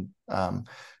memory, and then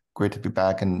great to be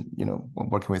back and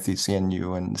working with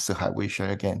ECNU and 四海为学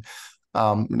again.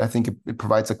 And I think it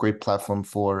provides a great platform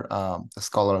for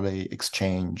scholarly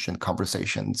exchange and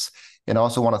conversations. And I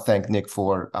also want to thank Nick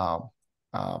for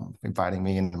inviting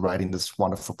me and writing this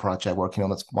wonderful project, working on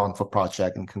this wonderful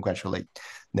project, and congratulate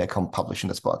Nick on publishing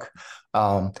this book.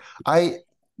 I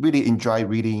really enjoy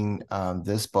reading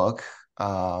this book.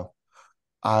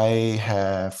 I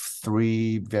have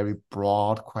three very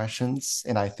broad questions,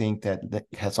 and I think that Nick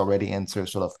has already answered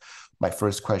sort of my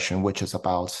first question, which is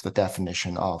about the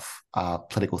definition of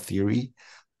political theory,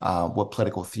 what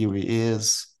political theory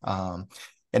is. And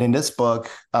in this book,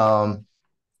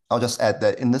 I'll just add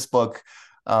that in this book,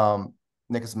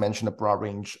 Nick has mentioned a broad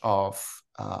range of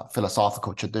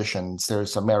philosophical traditions.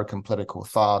 There's American political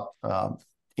thought,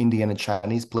 Indian and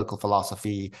Chinese political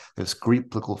philosophy, there's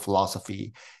Greek political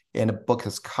philosophy, and the book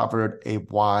has covered a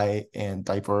wide and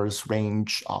diverse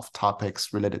range of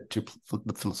topics related to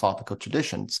the philosophical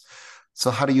traditions.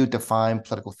 So how do you define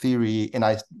political theory? And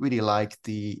I really like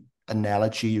the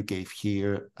analogy you gave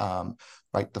here,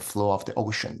 right? The flow of the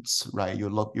oceans, right? You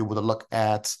would look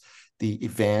at the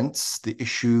events, the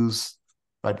issues,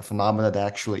 right? The phenomena that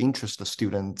actually interest the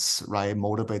students, right?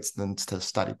 Motivates them to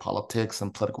study politics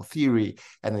and political theory.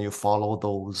 And then you follow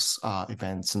those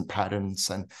events and patterns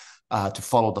and to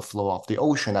follow the flow of the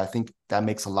ocean. I think that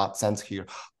makes a lot of sense here.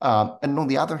 And on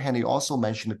the other hand, you also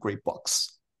mentioned the great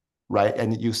books, right?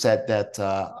 And you said that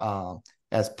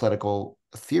as political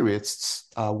theorists,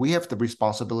 we have the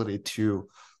responsibility to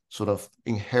sort of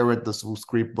inherit those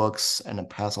great books and then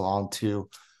pass along to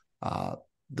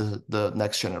the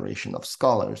next generation of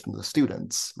scholars and the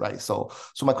students, right? So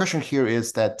my question here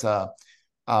is that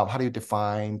how do you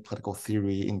define political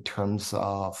theory in terms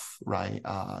of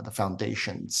the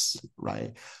foundations,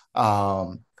 right?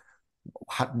 How,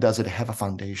 does it have a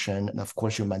foundation? And of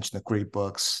course, you mentioned the great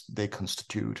books; they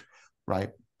constitute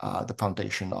the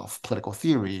foundation of political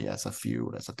theory as a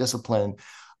field, as a discipline.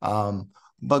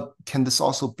 But can this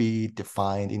also be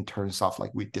defined in terms of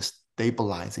we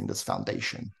destabilizing this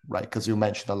foundation, right? Because you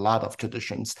mentioned a lot of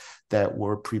traditions that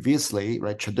were previously,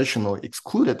 traditionally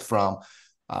excluded from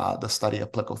the study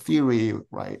of political theory,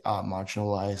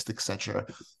 marginalized, etc.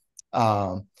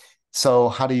 So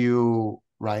how do you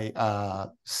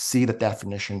see the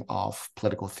definition of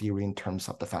political theory in terms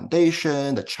of the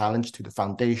foundation, the challenge to the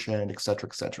foundation,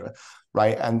 etc.,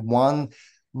 right? And one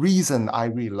reason I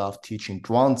really love teaching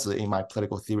Zhuangzi in my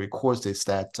political theory course is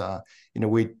that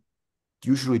we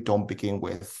usually don't begin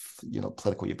with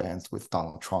political events with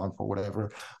Donald Trump or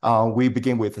whatever. We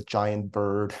begin with a giant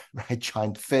bird, right,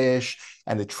 giant fish,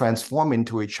 and they transform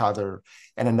into each other.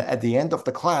 And then at the end of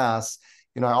the class,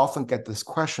 I often get these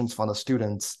questions from the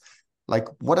students, like,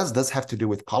 what does this have to do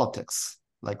with politics?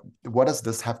 Like, what does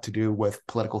this have to do with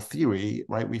political theory,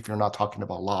 right? If you're not talking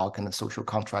about law and the social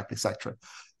contract, etc.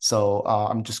 So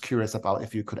I'm just curious about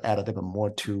if you could add a little bit more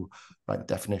to the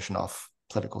definition of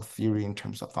political theory in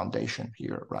terms of foundation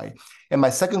here, right? And my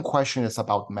second question is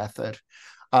about method.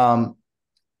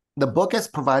 The book has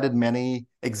provided many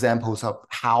examples of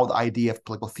how the idea of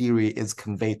political theory is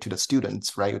conveyed to the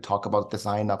students, right? You talk about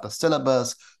design of the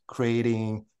syllabus,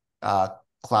 creating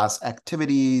class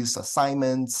activities,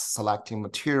 assignments, selecting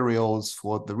materials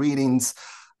for the readings.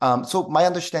 So my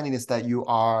understanding is that you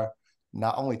are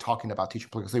not only talking about teaching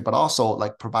political theory, but also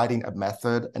providing a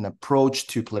method, an approach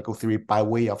to political theory by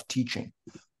way of teaching,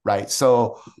 right?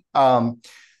 So, and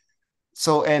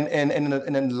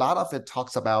a lot of it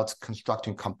talks about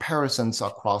constructing comparisons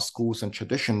across schools and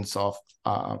traditions of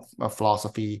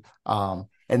philosophy,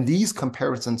 and these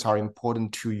comparisons are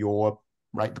important to your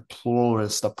the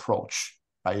pluralist approach,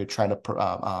 right? You're trying to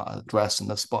address in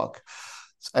this book,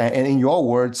 and in your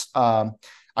words,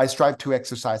 I strive to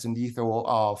exercise an ethos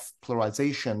of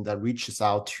pluralization that reaches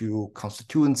out to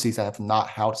constituencies that have not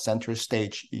held center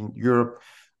stage in Europe,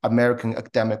 American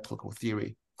academic political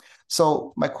theory.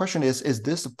 So my question is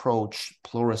this approach,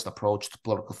 pluralist approach to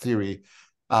political theory,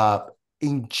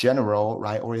 in general,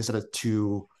 right? Or is it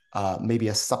to maybe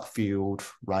a subfield,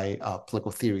 right,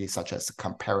 political theory, such as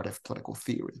comparative political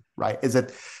theory, right?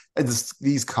 Is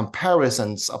these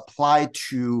comparisons apply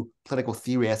to political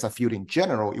theory as a field in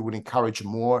general? It would encourage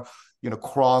more,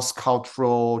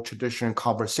 cross-cultural tradition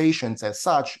conversations as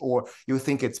such, or you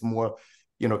think it's more,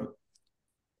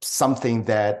 something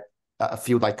that a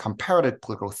field like comparative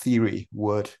political theory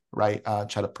would, try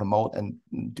to promote and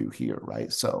do here,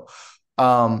 right? So,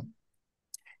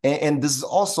 and this is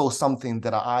also something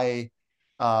that I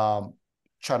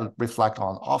try to reflect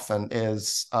on often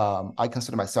is I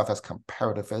consider myself as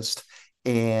comparativist.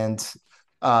 And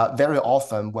very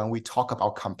often when we talk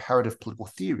about comparative political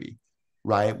theory,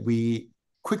 right, we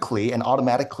quickly and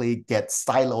automatically get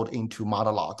siloed into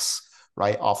monologues,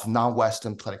 right, of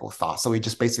non-Western political thought. So we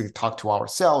just basically talk to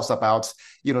ourselves about,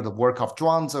 the work of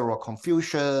Zhuangzi or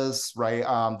Confucius, right,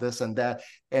 this and that,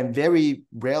 and very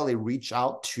rarely reach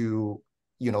out to,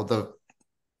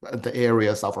 the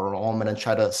areas of our own and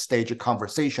try to stage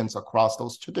conversations across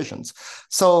those traditions.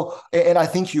 So, and I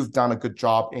think you've done a good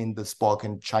job in this book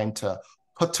in trying to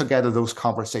put together those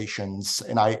conversations.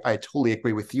 And I totally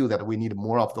agree with you that we need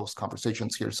more of those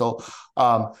conversations here. So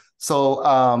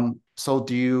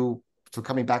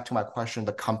coming back to my question,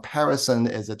 the comparison,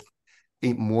 is it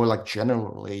more like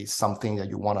generally something that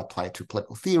you want to apply to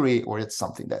political theory, or it's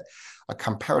something that a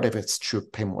comparative is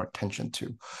should pay more attention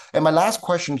to? And my last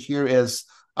question here is,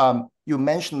 you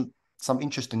mentioned some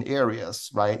interesting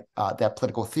areas, right, that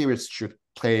political theorists should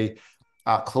pay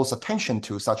close attention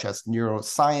to, such as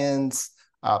neuroscience,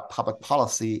 public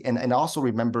policy. And also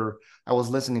remember, I was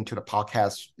listening to the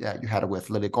podcast you had with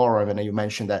Lily Gorham, and you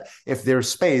mentioned that if there's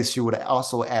space, you would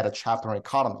also add a chapter on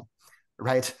economy,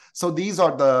 right? So these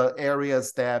are the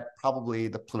areas that probably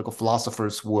the political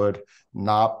philosophers would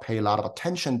not pay a lot of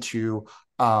attention to.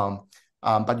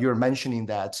 But you're mentioning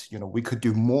that, we could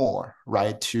do more,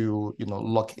 right, to,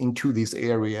 look into these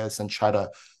areas and try to,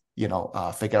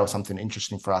 figure out something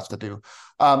interesting for us to do.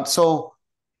 So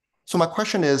my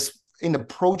question is, in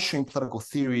approaching political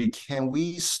theory, can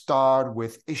we start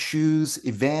with issues,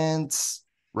 events,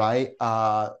 right,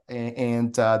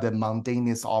 and the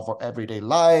mundaneness of our everyday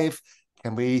life?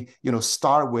 Can we,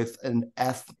 start with an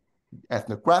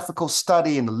ethnographical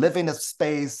study and living in a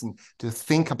space and to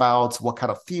think about what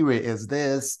kind of theory is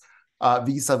this,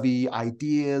 vis-a-vis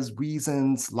ideas,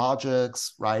 reasons,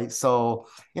 logics, right? So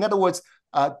in other words,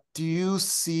 do you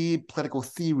see political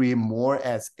theory more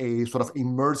as a sort of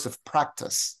immersive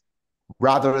practice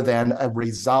rather than a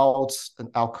result, an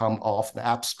outcome of the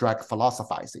abstract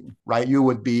philosophizing, right? You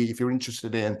would be, if you're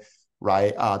interested in,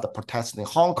 right, the protest in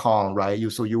Hong Kong, right?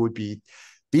 You would be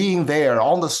being there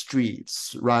on the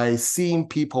streets, right, seeing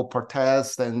people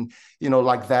protest and,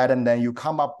 like that, and then you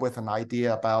come up with an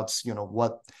idea about,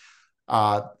 what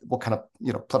kind of,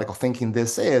 political thinking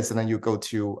this is, and then you go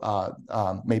to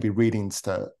maybe readings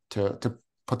to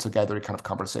put together a kind of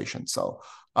conversation. So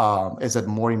is it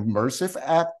more immersive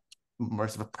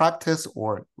practice,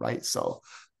 or right? So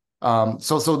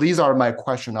these are my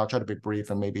questions. I'll try to be brief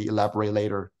and maybe elaborate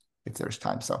later if there's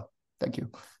time. So thank you.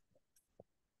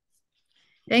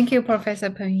 Thank you, Professor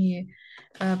Peng.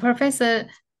 Professor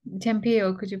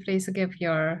Tampio, could you please give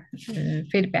your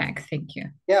feedback? Thank you.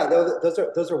 Yeah,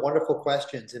 those are wonderful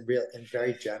questions and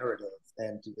very generative,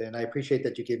 and I appreciate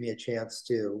that you give me a chance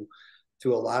to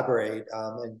elaborate.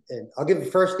 And I'll give the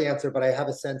first answer, but I have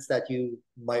a sense that you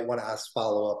might want to ask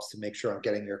follow-ups to make sure I'm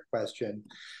getting your question.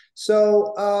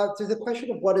 So to the question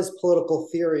of what is political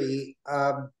theory,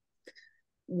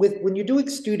 when you're doing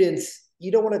students,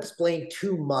 you don't want to explain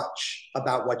too much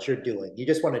about what you're doing. You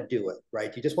just want to do it,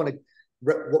 right? You just want to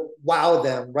wow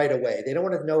them right away. They don't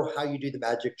want to know how you do the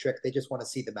magic trick. They just want to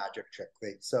see the magic trick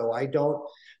thing. So I don't,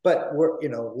 but we're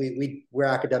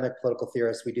academic political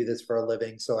theorists. We do this for a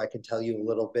living. So I can tell you a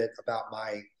little bit about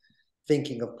my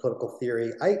thinking of political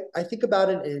theory. I think about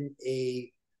it in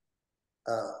a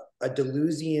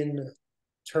Deleuzian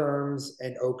terms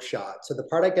and Oakeshott. So the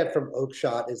part I get from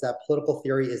Oakeshott is that political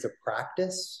theory is a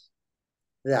practice,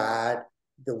 that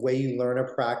the way you learn a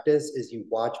practice is you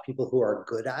watch people who are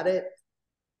good at it.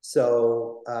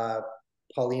 So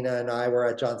Paulina and I were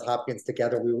at Johns Hopkins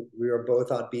together. We were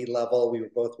both on B level. We were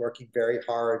both working very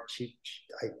hard. She's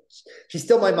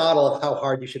still my model of how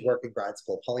hard you should work in grad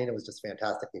school. Paulina was just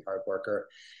fantastically hard worker.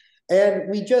 And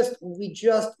we just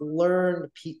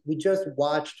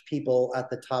watched people at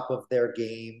the top of their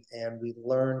game, and we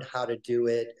learned how to do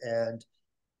it. And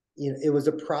it was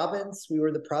a province. We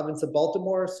were the province of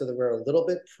Baltimore, so that we're a little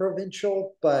bit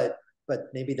provincial, but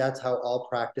maybe that's how all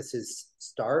practices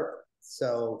start.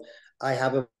 So I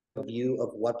have a view of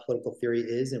what political theory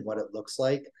is and what it looks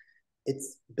like.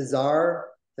 It's bizarre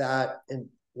that in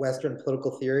Western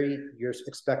political theory, you're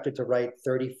expected to write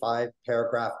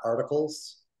 35-paragraph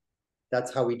articles.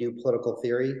 That's how we do political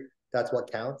theory. That's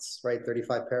what counts, right?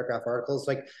 35-paragraph articles.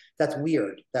 Like, that's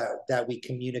weird that we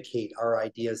communicate our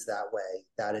ideas that way,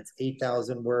 that it's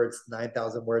 8,000 words,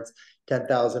 9,000 words,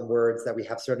 10,000 words, that we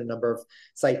have a certain number of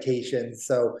citations.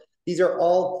 So these are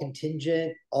all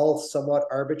contingent, all somewhat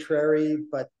arbitrary,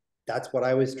 but that's what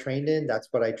I was trained in. That's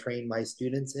what I train my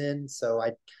students in. So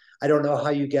I don't know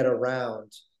how you get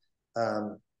around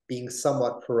being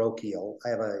somewhat parochial.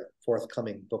 I have a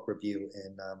forthcoming book review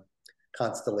in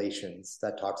Constellations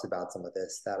that talks about some of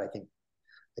this, that I think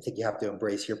you have to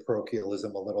embrace your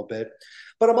parochialism a little bit.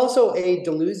 But I'm also a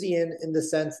Deleuzian in the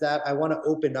sense that I want to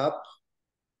open up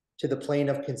to the plane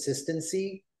of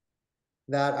consistency,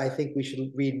 that I think we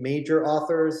should read major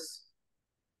authors,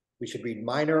 we should read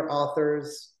minor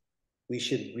authors, we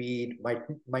should read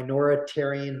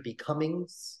minoritarian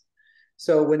becomings.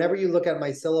 So whenever you look at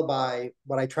my syllabi,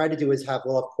 what I try to do is have,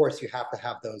 well, of course you have to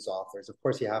have those authors. Of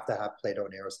course you have to have Plato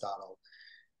and Aristotle.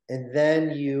 And then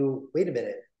you, wait a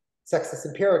minute, Sextus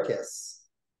Empiricus,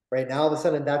 right? Now all of a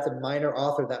sudden that's a minor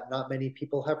author that not many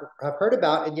people have heard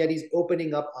about, and yet he's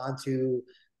opening up onto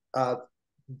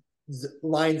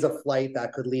lines of flight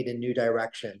that could lead in new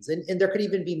directions. And there could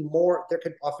even be more, there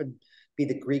could often be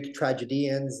the Greek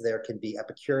tragedians, there can be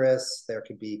Epicurus, there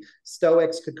could be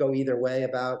Stoics, could go either way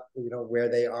about, you know, where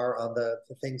they are on the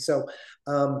thing. So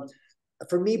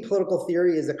for me, political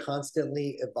theory is a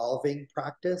constantly evolving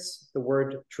practice. The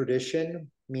word tradition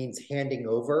means handing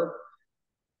over.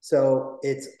 So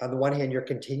it's, on the one hand, you're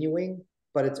continuing,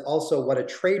 but it's also what a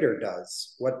traitor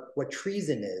does, what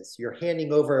treason is. You're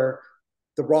handing over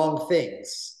the wrong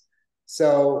things.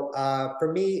 So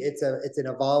for me, it's an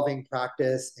evolving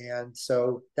practice. And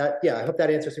so that, yeah, I hope that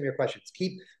answers some of your questions.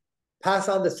 Pass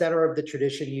on the center of the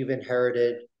tradition you've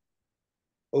inherited,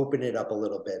 open it up a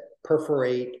little bit,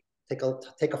 perforate,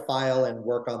 take a file and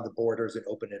work on the borders and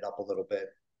open it up a little bit.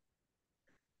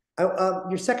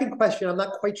 Your second question, I'm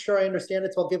not quite sure I understand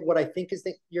it, so I'll give what I think is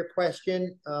your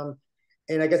question.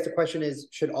 And I guess the question is,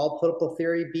 should all political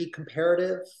theory be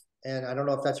comparative? And I don't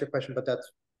know if that's your question, but that's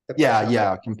the question.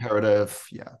 Yeah, comparative,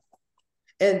 yeah.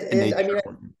 And I mean,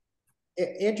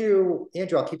 Andrew,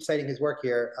 I'll keep citing his work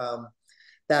here,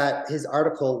 that his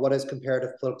article, What is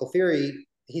Comparative Political Theory?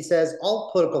 He says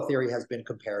all political theory has been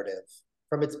comparative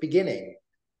from its beginning.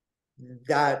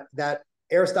 That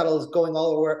Aristotle is going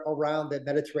all around the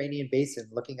Mediterranean basin,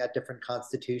 looking at different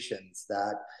constitutions,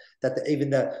 even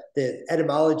the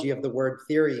etymology of the word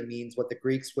theory means what the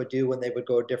Greeks would do when they would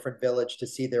go to a different village to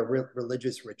see their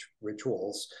religious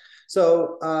rituals.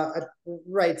 So,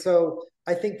 right, so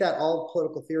I think that all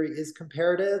political theory is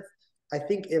comparative. I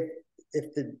think if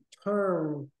the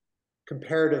term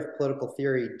comparative political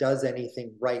theory does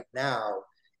anything right now,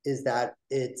 is that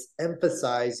it's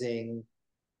emphasizing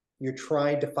you're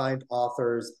trying to find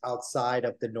authors outside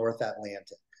of the North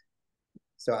Atlantic.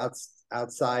 So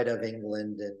outside of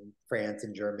England and France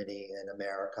and Germany and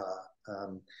America.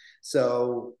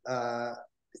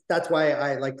 That's why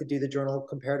I like to do the journal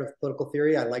Comparative Political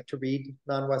Theory. I like to read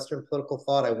non-Western political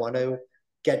thought. I want to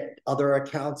get other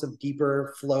accounts of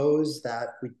deeper flows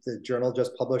the journal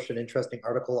just published an interesting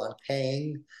article on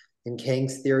Peng and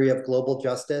Kang's theory of global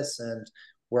justice. And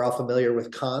we're all familiar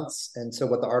with Kant's. And so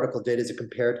what the article did is it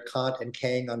compared Kant and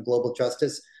Kang on global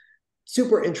justice.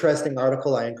 Super interesting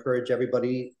article. I encourage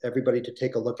everybody to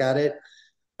take a look at it.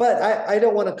 But I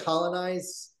don't want to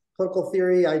colonize political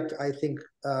theory. I think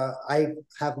I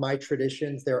have my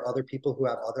traditions. There are other people who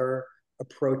have other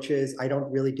approaches. I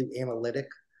don't really do analytic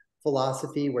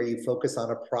philosophy where you focus on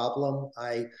a problem.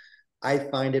 I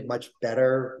find it much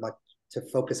better to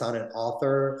focus on an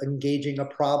author engaging a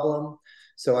problem.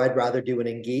 So I'd rather do a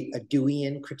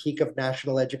Deweyan critique of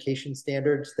national education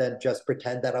standards than just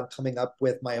pretend that I'm coming up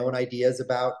with my own ideas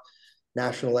about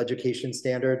national education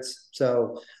standards.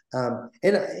 So,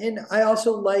 and I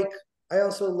also like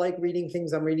reading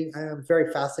things. I'm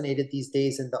very fascinated these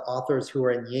days in the authors who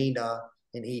are in Jena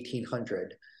in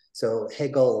 1800. So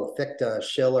Hegel, Fichte,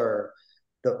 Schiller,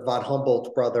 the von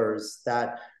Humboldt brothers,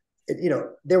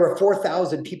 there were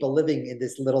 4,000 people living in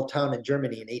this little town in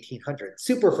Germany in 1800,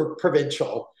 super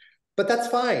provincial, but that's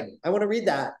fine. I want to read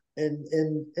that.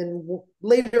 And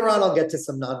later on, I'll get to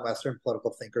some non-Western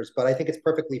political thinkers, but I think it's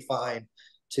perfectly fine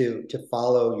to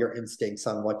follow your instincts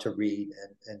on what to read.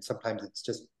 And sometimes it's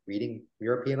just reading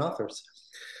European authors.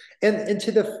 And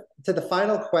to the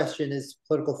final question, is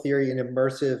political theory an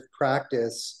immersive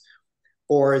practice,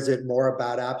 or is it more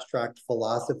about abstract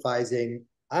philosophizing?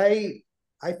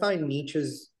 I find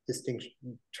Nietzsche's distinction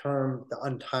term, the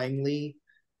untimely,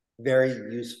 very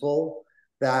useful.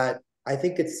 That I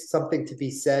think it's something to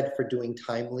be said for doing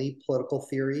timely political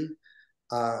theory.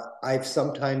 I've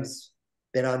sometimes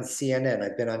been on CNN,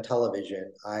 I've been on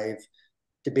television, I've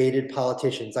debated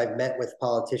politicians, I've met with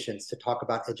politicians to talk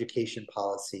about education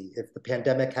policy. If the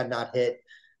pandemic had not hit,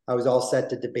 I was all set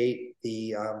to debate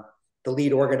the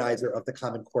lead organizer of the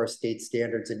Common Core State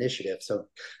Standards Initiative. So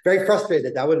very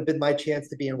frustrated. That would have been my chance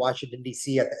to be in Washington,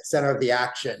 D.C. at the center of the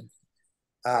action.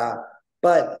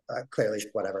 But clearly,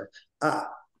 whatever.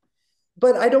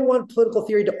 But I don't want political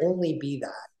theory to only be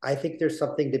that. I think there's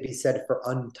something to be said for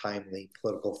untimely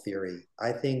political theory.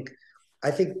 I think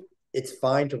it's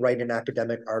fine to write an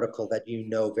academic article that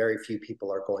very few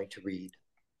people are going to read,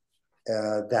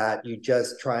 that you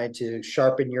just try to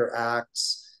sharpen your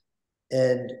axe.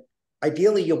 And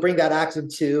ideally you'll bring that axe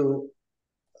into,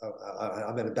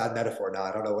 I'm in a bad metaphor now.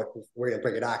 I don't know where you'll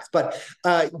bring an axe, but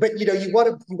you know, you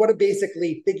want to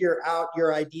basically figure out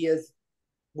your ideas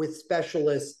with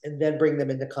specialists and then bring them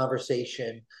into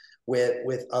conversation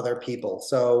with other people.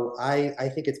 So I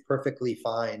think it's perfectly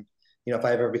fine. You know, if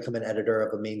I ever become an editor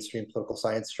of a mainstream political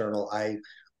science journal, I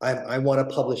want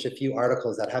to publish a few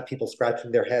articles that have people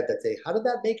scratching their head that say, how did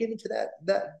that make it into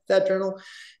that journal?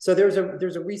 So there's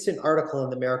a recent article in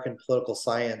the American Political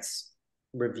Science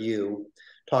Review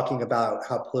talking about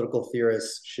how political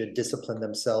theorists should discipline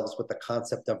themselves with the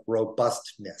concept of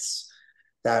robustness,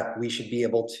 that we should be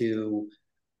able to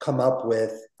come up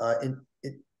with, I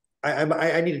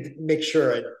need to make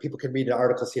sure, and people can read an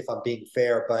article, see if I'm being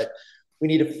fair, but we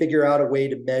need to figure out a way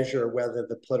to measure whether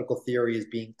the political theory is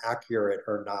being accurate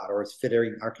or not, or is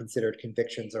fitting our considered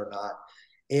convictions or not.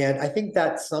 And I think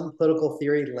that some political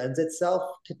theory lends itself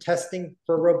to testing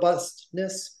for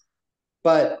robustness,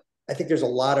 but I think there's a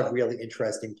lot of really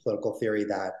interesting political theory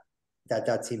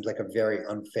that seems like a very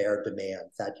unfair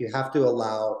demand, that you have to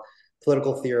allow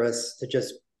political theorists to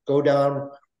just go down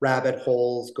rabbit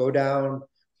holes, go down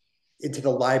into the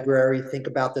library, think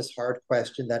about this hard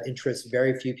question that interests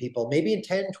very few people. Maybe in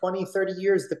 10, 20, 30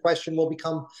 years, the question will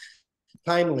become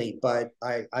timely, but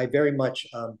I very much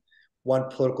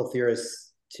want political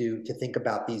theorists to think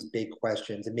about these big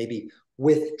questions and maybe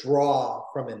withdraw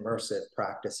from immersive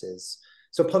practices.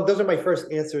 So Peng, those are my first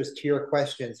answers to your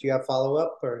questions. Do you have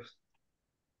follow-up or?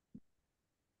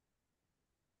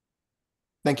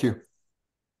 Thank you.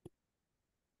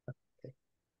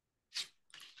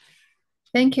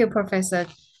 Thank you, Professor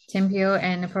Tampio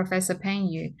and Professor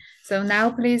Peng. So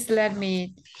now please let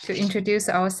me to introduce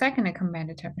our second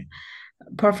commentator,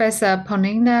 Professor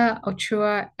Paulina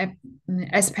Ochoa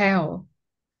Espejo.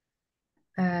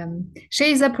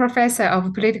 She is a professor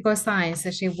of political science.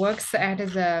 She works at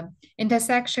the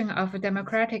intersection of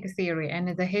democratic theory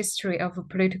and the history of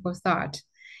political thought.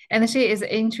 And she is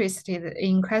interested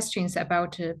in questions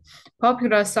about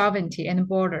popular sovereignty and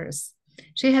borders.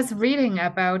 She has written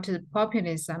about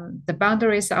populism, the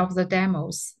boundaries of the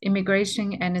demos,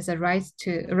 immigration, and the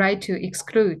right to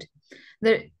exclude,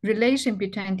 the relation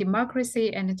between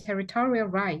democracy and territorial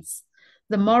rights,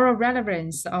 the moral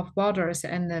relevance of borders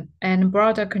and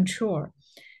border control.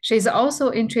 She is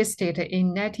also interested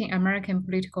in Latin American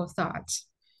political thought.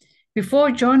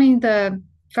 Before joining the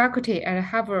faculty at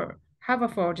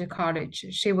Haverford College,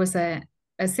 she was an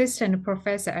assistant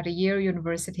professor at Yale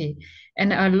University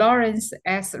and a Lawrence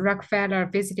S. Rockefeller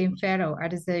Visiting Fellow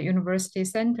at the University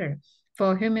Center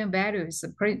for Human Values,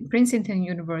 Princeton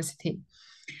University.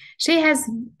 She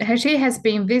has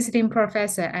been visiting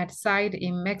professor at SIDE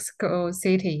in Mexico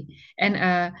City and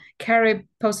a Carey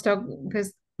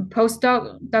postdoctoral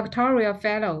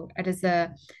fellow at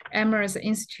the Amherst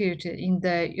Institute in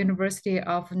the University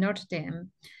of Notre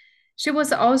Dame. She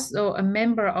was also a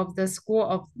member of the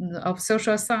School of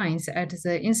Social Science at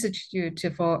the Institute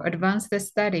for Advanced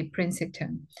Study,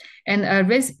 Princeton, and a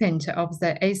recipient of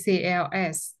the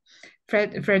ACLS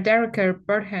Frederica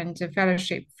Bertrand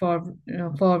Fellowship for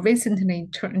recently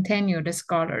tenured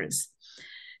scholars.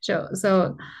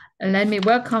 So let me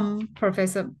welcome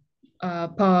Professor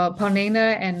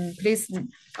Paulina, and please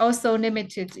also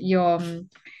limit your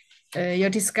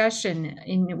discussion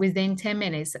within 10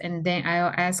 minutes, and then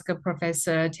I'll ask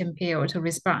Professor Tampio to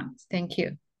respond. Thank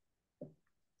you.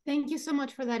 Thank you so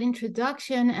much for that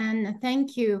introduction, and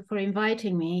thank you for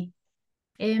inviting me.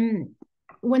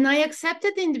 When I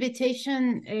accepted the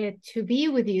invitation to be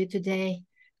with you today,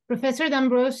 Professor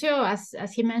D'Ambrosio,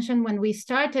 as he mentioned when we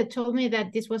started, told me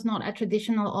that this was not a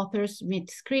traditional authors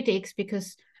meets critics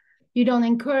because you don't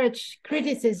encourage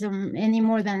criticism any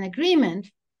more than agreement.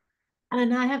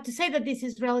 And I have to say that this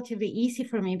is relatively easy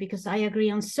for me because I agree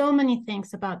on so many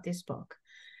things about this book.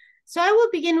 So I will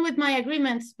begin with my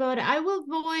agreements, but I will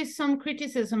voice some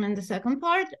criticism in the second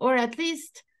part, or at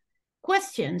least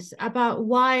questions about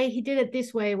why he did it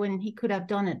this way when he could have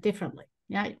done it differently.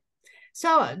 Yeah.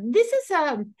 So this is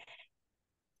a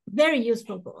very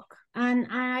useful book, and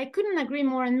I couldn't agree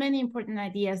more on many important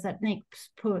ideas that Nick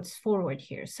puts forward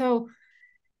here. So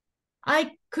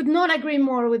I could not agree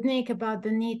more with Nick about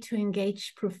the need to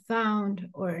engage profound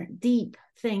or deep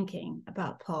thinking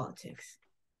about politics.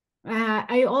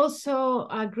 I also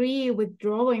agree with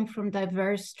drawing from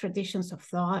diverse traditions of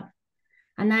thought.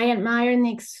 And I admire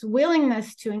Nick's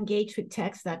willingness to engage with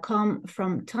texts that come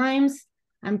from times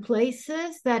and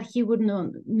places that he would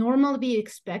not normally be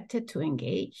expected to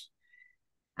engage.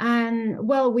 And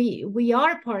well, we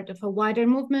are part of a wider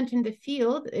movement in the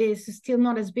field. It's still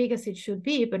not as big as it should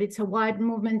be, but it's a wide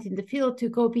movement in the field to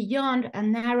go beyond a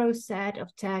narrow set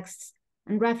of texts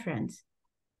and reference.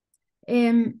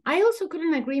 I also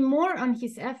couldn't agree more on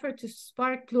his effort to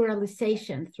spark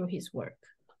pluralization through his work.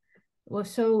 Well,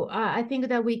 so I think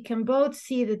that we can both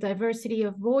see the diversity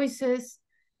of voices,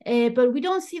 but we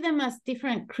don't see them as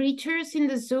different creatures in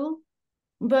the zoo,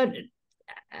 but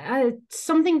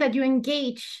something that you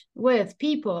engage with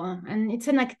people, and it's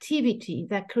an activity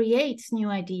that creates new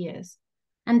ideas,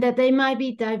 and that they might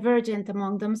be divergent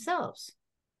among themselves.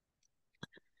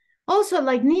 Also,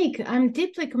 like Nick, I'm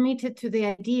deeply committed to the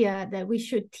idea that we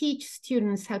should teach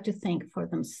students how to think for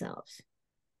themselves.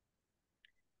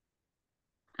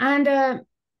 And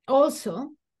also,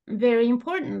 very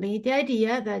importantly, the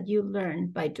idea that you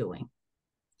learn by doing.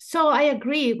 So I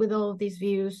agree with all of these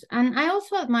views, and I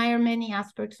also admire many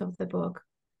aspects of the book.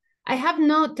 I have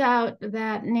no doubt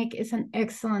that Nick is an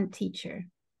excellent teacher.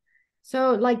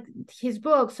 So like his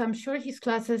books, I'm sure his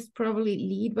classes probably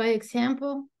lead by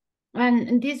example.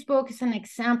 And this book is an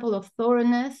example of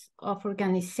thoroughness, of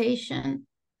organization.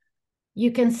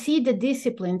 You can see the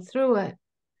discipline through it.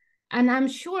 And I'm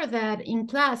sure that in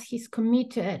class, he's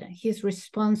committed, he's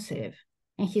responsive,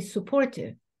 and he's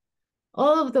supportive.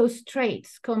 All of those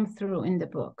traits come through in the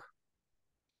book.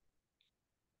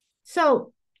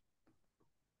 So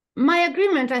my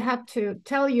agreement, I have to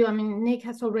tell you, I mean, Nick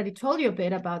has already told you a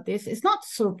bit about this. It's not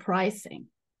surprising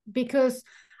because,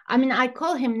 I mean, I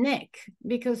call him Nick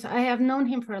because I have known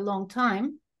him for a long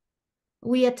time.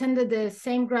 We attended the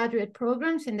same graduate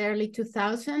programs in the early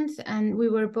 2000s, and we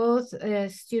were both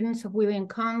students of William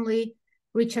Conley,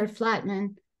 Richard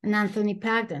Flatman, and Anthony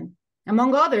Pagden,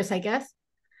 among others, I guess.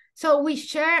 So we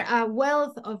share a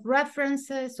wealth of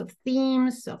references, of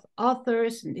themes, of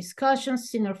authors, and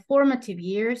discussions in our formative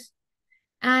years.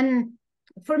 And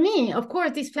for me, of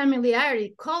course, this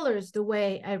familiarity colors the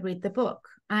way I read the book.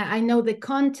 I know the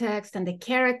context and the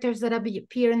characters that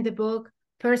appear in the book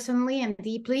personally and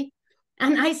deeply.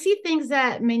 And I see things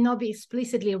that may not be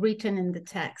explicitly written in the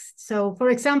text. So, for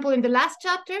example, in the last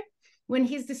chapter, when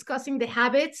he's discussing the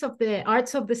habits of the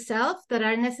arts of the self that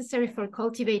are necessary for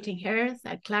cultivating health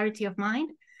and clarity of mind,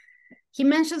 he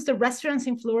mentions the restaurants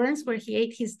in Florence where he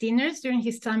ate his dinners during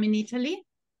his time in Italy.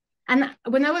 And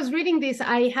when I was reading this,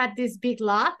 I had this big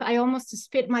laugh. I almost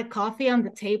spit my coffee on the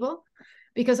table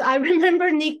because I remember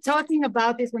Nick talking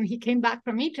about this when he came back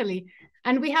from Italy.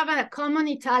 And we have a common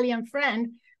Italian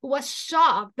friend who was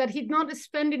shocked that he'd not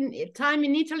spent time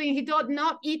in Italy and he did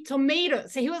not eat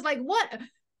tomatoes. So he was like, what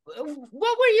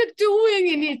were you doing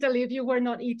in Italy if you were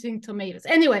not eating tomatoes?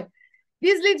 Anyway,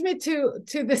 this leads me to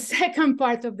the second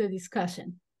part of the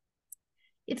discussion.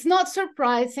 It's not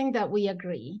surprising that we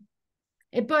agree,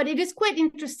 but it is quite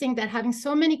interesting that having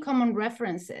so many common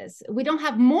references, we don't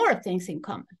have more things in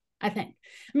common, I think.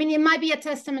 I mean, it might be a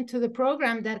testament to the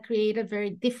program that created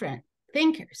very different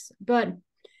thinkers, but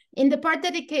in the part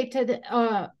dedicated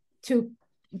to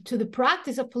the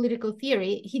practice of political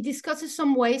theory, he discusses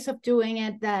some ways of doing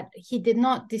it that he did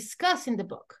not discuss in the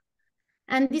book.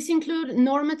 And these include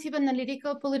normative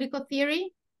analytical political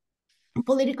theory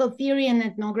and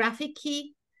ethnographic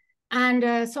key,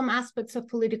 and some aspects of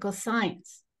political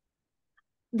science.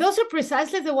 Those are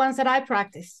precisely the ones that I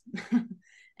practice.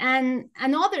 and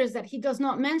others that he does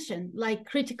not mention, like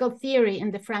critical theory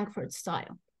in the Frankfurt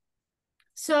style.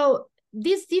 So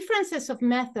these differences of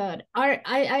method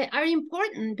are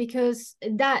important because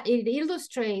that it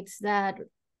illustrates that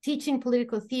teaching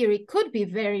political theory could be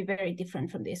very, very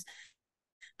different from this.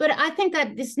 But I think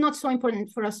that it's not so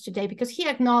important for us today because he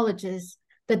acknowledges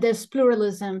that there's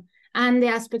pluralism and the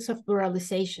aspects of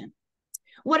pluralization.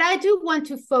 What I do want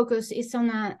to focus is on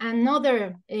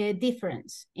another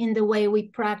difference in the way we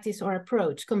practice or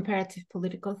approach comparative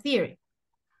political theory.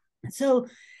 So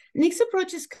Nick's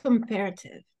approach is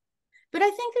comparative. But I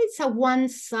think it's a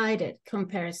one-sided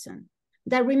comparison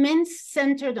that remains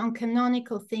centered on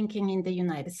canonical thinking in the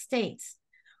United States,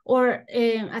 or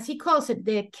as he calls it,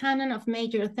 the canon of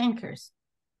major thinkers.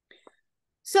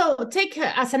 So take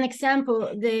as an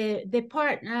example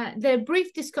the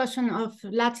brief discussion of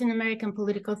Latin American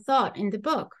political thought in the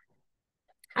book.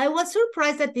 I was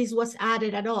surprised that this was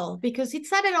added at all because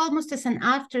it's added almost as an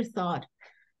afterthought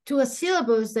to a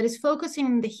syllabus that is focusing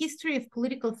on the history of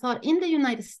political thought in the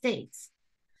United States.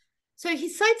 So he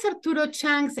cites Arturo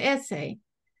Chang's essay,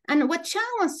 and what Chang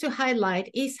wants to highlight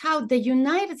is how the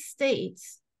United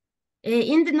States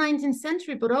in the 19th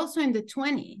century, but also in the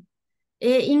 20th,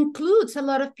 includes a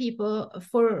lot of people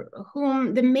for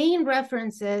whom the main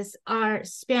references are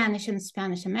Spanish and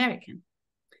Spanish American.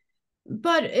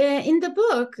 But in the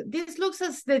book, this looks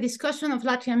as the discussion of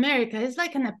Latin America is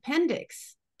like an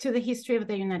appendix to the history of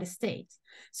the United States.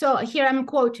 So here I'm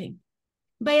quoting.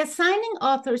 by assigning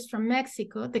authors from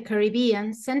Mexico, the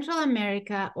Caribbean, Central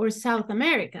America, or South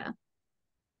America,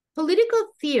 political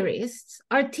theorists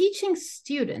are teaching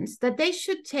students that they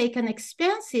should take an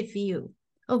expansive view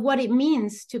of what it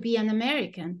means to be an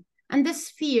American and the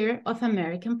sphere of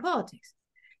American politics.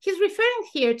 He's referring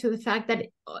here to the fact that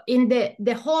in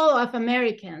the whole of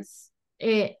Americans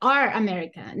are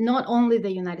America, not only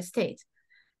the United States.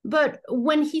 But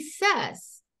when he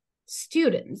says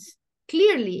students,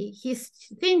 clearly he's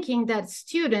thinking that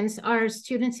students are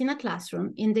students in a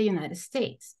classroom in the United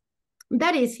States.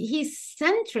 That is, he's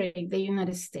centering the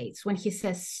United States when he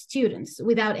says students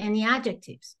without any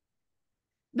adjectives.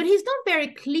 But he's not very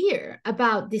clear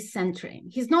about this centering.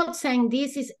 He's not saying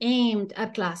this is aimed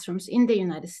at classrooms in the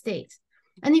United States.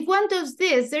 And if one does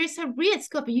this, there is a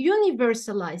risk of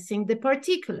universalizing the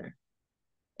particular.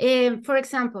 For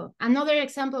example, another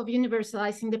example of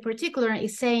universalizing the particular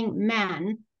is saying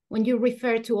man when you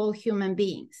refer to all human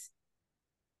beings.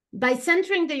 By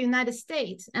centering the United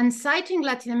States and citing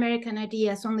Latin American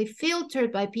ideas only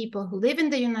filtered by people who live in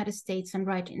the United States and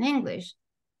write in English,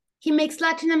 he makes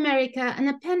Latin America an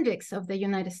appendix of the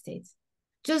United States.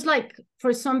 Just like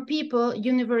for some people,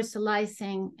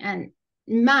 universalizing and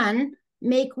man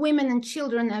make women and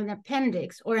children an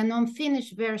appendix or an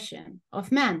unfinished version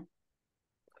of man.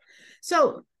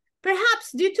 So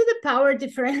perhaps due to the power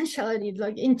differentiality,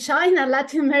 like in China,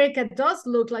 Latin America does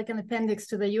look like an appendix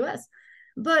to the US,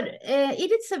 but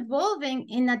it is evolving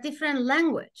in a different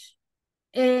language,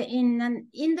 in an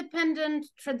independent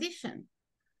tradition,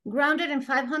 grounded in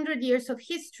 500 years of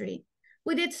history,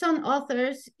 with its own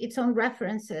authors, its own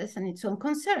references, and its own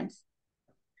concerns.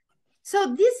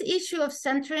 So this issue of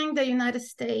centering the United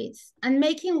States and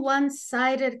making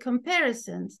one-sided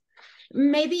comparisons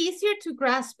may be easier to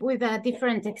grasp with a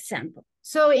different example.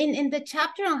 So in the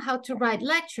chapter on how to write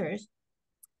lectures,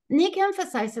 Nick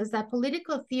emphasizes that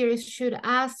political theorists should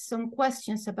ask some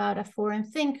questions about a foreign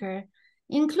thinker,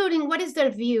 including what is their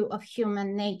view of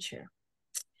human nature.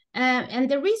 And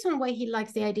the reason why he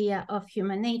likes the idea of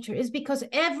human nature is because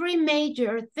every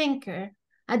major thinker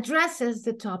addresses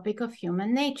the topic of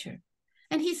human nature.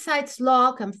 And he cites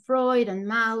Locke and Freud and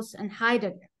Mauss and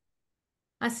Heidegger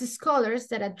as scholars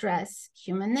that address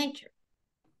human nature.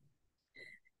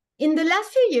 In the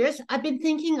last few years, I've been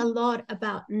thinking a lot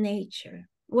about nature.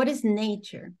 What is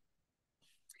nature?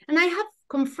 And I have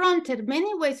confronted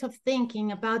many ways of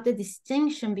thinking about the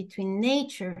distinction between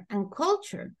nature and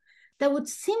culture that would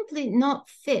simply not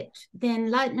fit the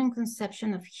Enlightenment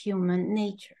conception of human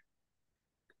nature.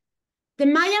 The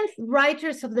Mayan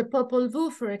writers of the Popol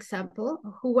Vuh, for example,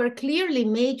 who were clearly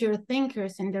major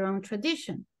thinkers in their own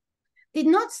tradition, did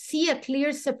not see a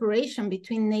clear separation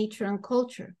between nature and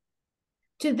culture.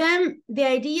 To them, the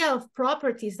idea of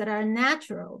properties that are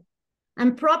natural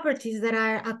and properties that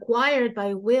are acquired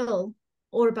by will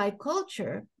or by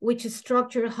culture, which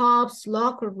structure Hobbes,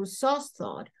 Locke, or Rousseau's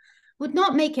thought, would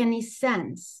not make any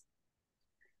sense.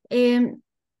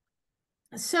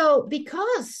 So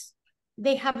because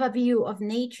they have a view of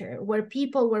nature where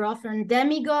people were often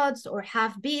demigods or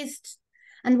half-beasts,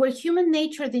 and where human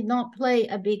nature did not play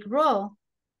a big role,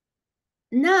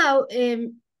 now,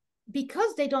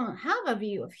 because they don't have a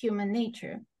view of human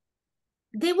nature,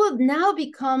 they will now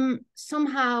become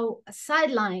somehow a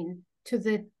sideline to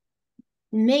the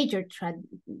major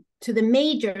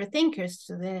thinkers,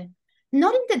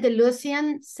 not in the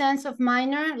Deleuzian sense of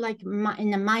minor, like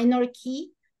in a minor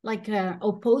key, like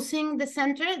opposing the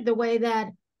center, the way that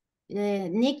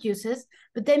Nick uses,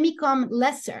 but they become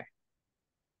lesser.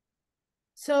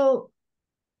 So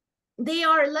they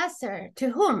are lesser to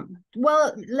whom?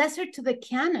 Well, lesser to the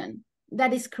canon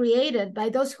that is created by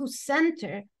those who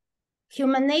center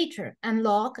human nature, and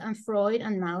Locke and Freud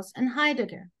and Mauss and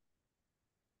Heidegger.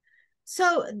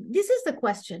 So this is the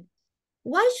question.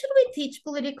 Why should we teach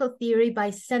political theory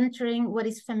by centering what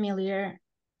is familiar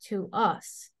to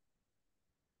us?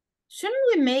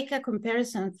 Shouldn't we make a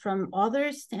comparison from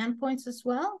other standpoints as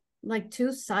well, like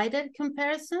two-sided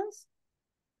comparisons?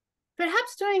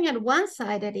 Perhaps doing it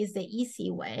one-sided is the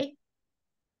easy way,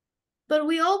 but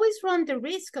we always run the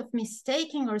risk of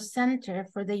mistaking our center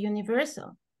for the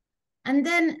universal. And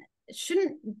then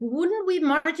wouldn't we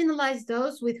marginalize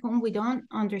those with whom we don't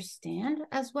understand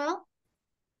as well?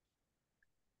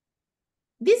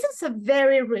 This is a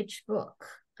very rich book.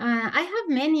 I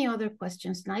have many other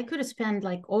questions, and I could spend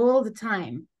like all the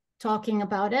time talking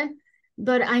about it,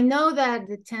 but I know that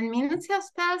the 10 minutes has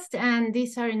passed, and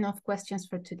these are enough questions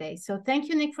for today. So thank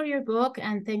you, Nick, for your book,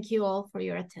 and thank you all for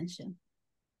your attention.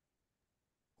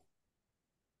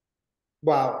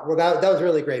 Wow. Well, that was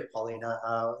really great, Paulina.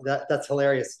 That's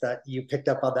hilarious that you picked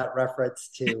up on that reference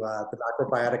to the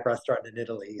macrobiotic restaurant in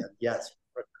Italy. And yes,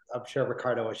 I'm sure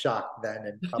Ricardo was shocked then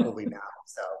and probably now.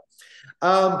 So,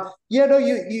 yeah, no,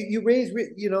 you raised,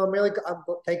 I'm really,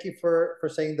 thank you for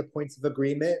saying the points of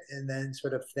agreement, and then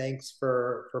sort of thanks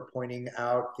for pointing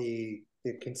out the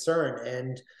concern.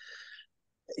 And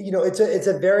it's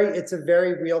a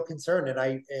very real concern, and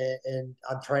I'm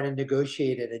trying to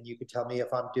negotiate it. And you can tell me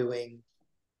if I'm doing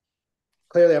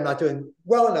clearly I'm not doing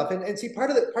well enough. And see,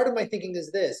 part of my thinking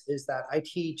is that I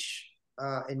teach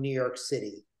in New York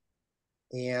City,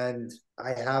 and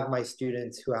I have my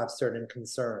students who have certain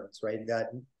concerns, right?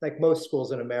 That, like most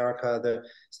schools in America, the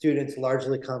students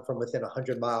largely come from within a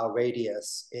 100-mile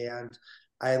radius. And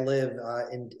I live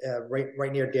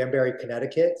right near Danbury,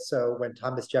 Connecticut. So when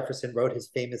Thomas Jefferson wrote his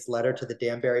famous letter to the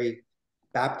Danbury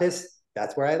Baptists,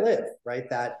 that's where I live, right?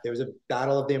 That there was a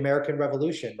battle of the American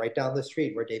Revolution right down the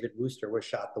street where David Wooster was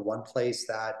shot, the one place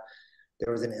that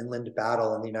there was an inland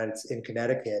battle in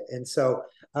Connecticut. And so,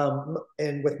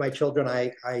 and with my children,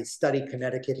 I study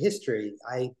Connecticut history.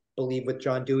 I believe with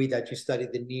John Dewey that you study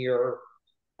the near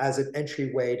as an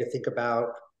entryway to think about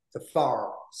the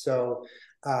far. So,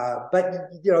 but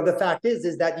the fact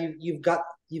is that you've got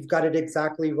it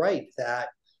exactly right, that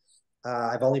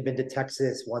I've only been to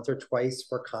Texas once or twice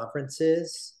for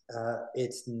conferences.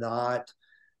 It's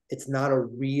not a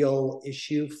real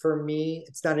issue for me.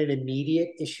 It's not an immediate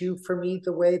issue for me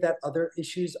the way that other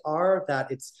issues are,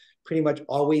 that it's pretty much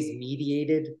always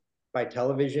mediated by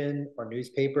television or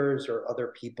newspapers or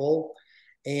other people.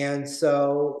 And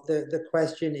so the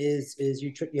question is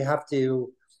you have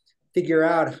to figure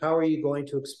out, how are you going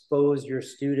to expose your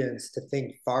students to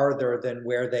think farther than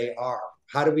where they are?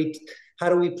 How do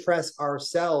we press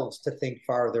ourselves to think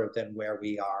farther than where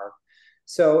we are?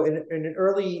 So in an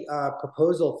early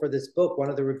proposal for this book, one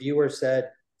of the reviewers said,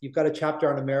 you've got a chapter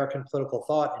on American political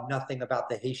thought and nothing about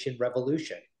the Haitian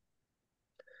Revolution.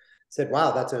 I said,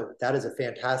 wow, that is a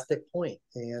fantastic point.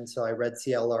 And so I read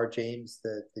C.L.R. James,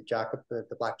 the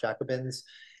Black Jacobins,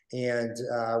 and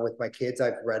with my kids,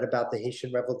 I've read about the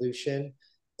Haitian Revolution.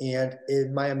 And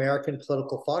in my American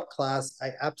political thought class,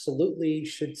 I absolutely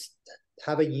should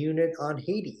have a unit on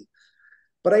Haiti,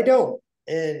 but I don't.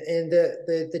 And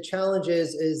the challenge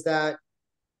is that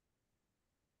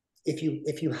if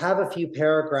you have a few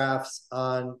paragraphs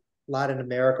on Latin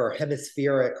America or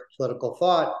hemispheric political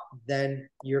thought, then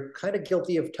you're kind of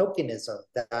guilty of tokenism.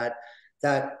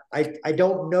 That I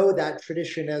don't know that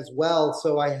tradition as well,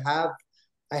 so I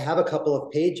have a couple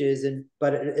of pages,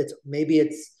 but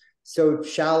it's so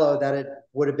shallow that it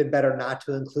would have been better not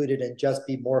to include it and just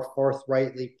be more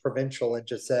forthrightly provincial and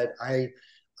just said, I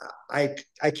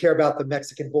care about the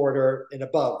Mexican border and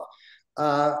above.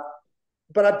 But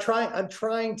I'm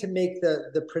trying to make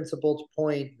the principled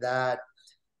point that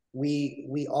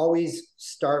we always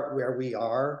start where we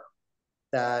are,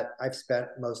 that I've spent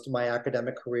most of my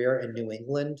academic career in New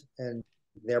England, and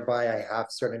thereby I have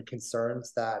certain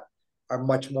concerns that are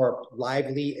much more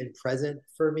lively and present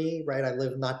for me, right? I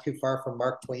live not too far from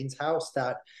Mark Twain's house.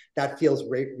 That feels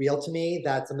real to me,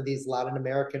 that some of these Latin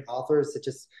American authors, it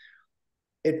just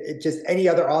any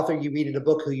other author you read in a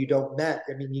book who you don't met,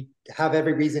 I mean, you have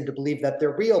every reason to believe that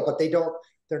they're real, but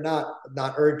they're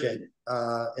not urgent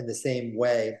in the same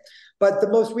way. But the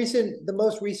most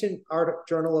recent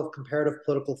Journal of Comparative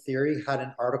Political Theory had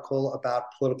an article about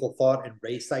political thought and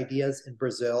race ideas in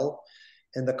Brazil,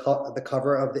 and the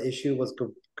cover of the issue was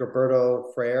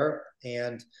Gilberto Freire,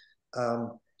 and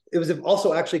it was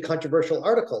also actually a controversial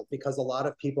article because a lot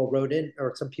of people wrote in,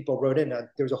 or some people wrote in. There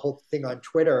was a whole thing on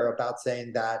Twitter about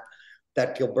saying that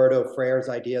Gilberto Freire's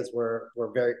ideas were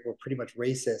pretty much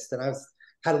racist, and I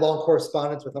had a long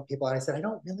correspondence with people, and I said, I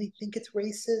don't really think it's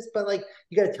racist, but like,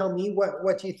 you got to tell me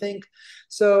what you think.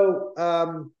 So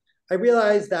I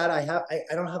realized that I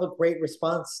don't have a great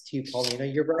response to you, Paulina.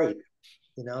 You're right.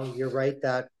 You're right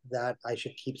that I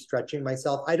should keep stretching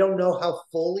myself. I don't know how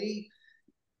fully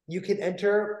you can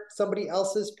enter somebody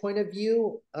else's point of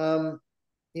view. I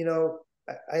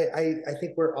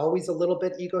think we're always a little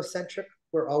bit egocentric.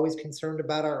 We're always concerned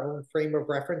about our own frame of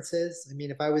references. I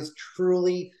mean, if I was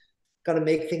truly going to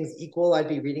make things equal, I'd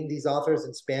be reading these authors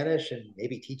in Spanish and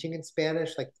maybe teaching in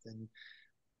Spanish.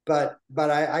 But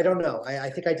I don't know. I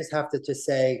think I just have to just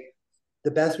say, the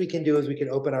best we can do is we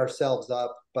can open ourselves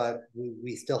up, but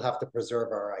we still have to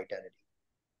preserve our identity.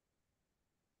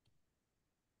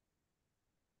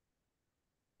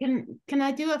 Can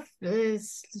I do a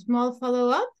small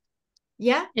follow-up?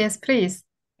 Yeah? Yes, please.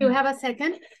 You have a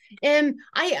second?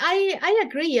 I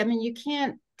agree. I mean, you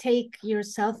can't take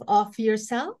yourself off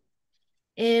yourself.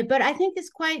 But I think it's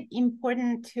quite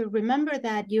important to remember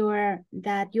that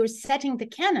you're setting the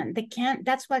canon.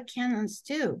 That's what canons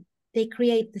do. They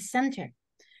create the center.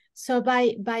 So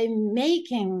by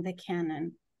making the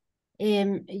canon,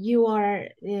 you are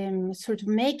sort of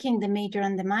making the major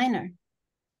and the minor.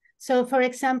 So, for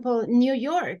example, New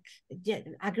York,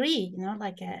 agree,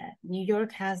 like New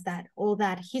York has all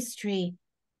that history.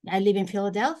 I live in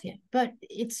Philadelphia, but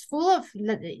it's full of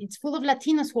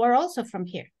Latinos who are also from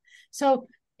here. So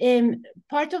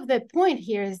part of the point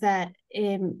here is that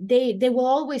they will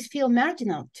always feel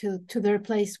marginal to their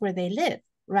place where they live,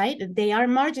 right? They are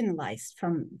marginalized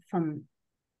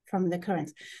from the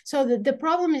currents. So the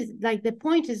problem is, like, the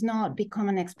point is not become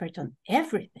an expert on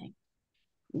everything.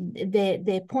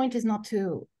 The point is not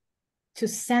to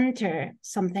center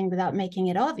something without making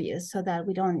it obvious, so that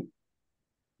we don't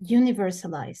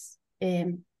universalize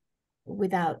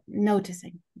without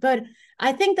noticing. But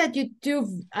I think that you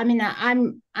do. I mean,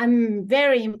 I'm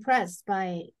very impressed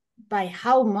by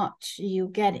how much you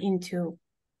get into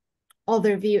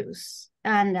other views,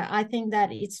 and I think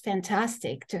that it's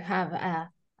fantastic to have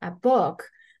a book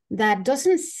that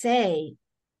doesn't say,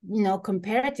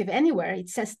 comparative anywhere. It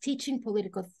says teaching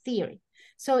political theory.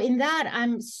 So in that,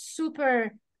 I'm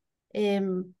super.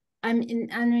 I'm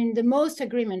in the most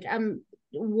agreement. I'm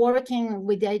working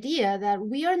with the idea that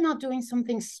we are not doing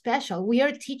something special. We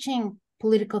are teaching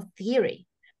political theory.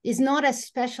 It's not a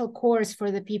special course for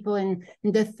the people in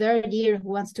the third year who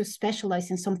wants to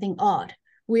specialize in something odd.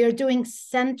 We are doing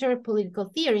center political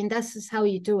theory, and that's how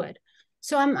you do it.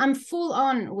 So I'm full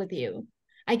on with you.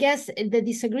 I guess the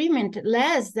disagreement,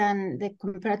 less than the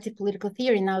comparative political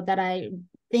theory, now that I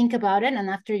think about it and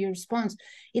after your response,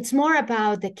 it's more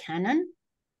about the canon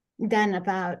than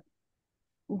about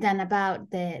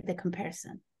the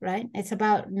comparison, right? It's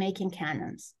about making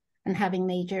canons and having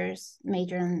major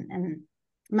and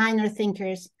minor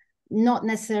thinkers, not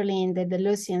necessarily in the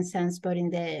Deleuzian sense, but in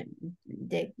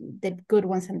the good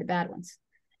ones and the bad ones.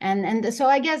 And so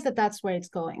I guess that's where it's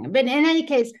going. But in any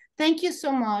case, thank you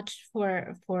so much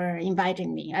for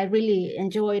inviting me. I really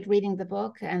enjoyed reading the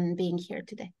book and being here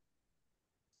today.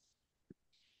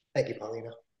 Thank you, Paulina.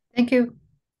 Thank you.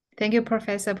 Thank you,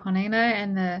 Professor Paulina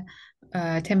and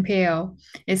Tampio.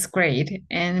 It's great.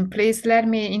 And please let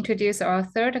me introduce our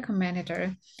third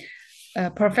commentator,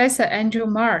 Professor Andrew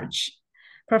March.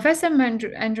 Professor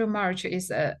Andrew March is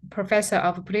a professor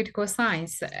of political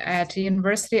science at the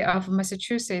University of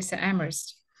Massachusetts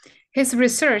Amherst. His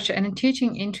research and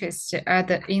teaching interests are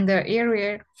in the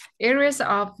areas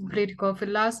of political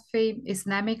philosophy,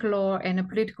 Islamic law, and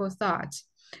political thought,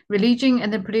 religion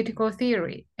and political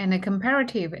theory, and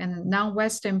comparative and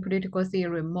non-Western political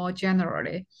theory more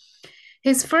generally.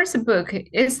 His first book,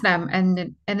 Islam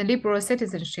and Liberal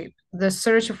Citizenship, The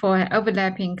Search for an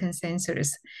Overlapping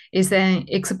Consensus, is an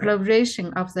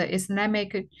exploration of the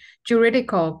Islamic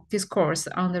juridical discourse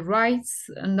on the rights,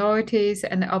 loyalties,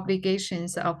 and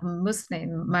obligations of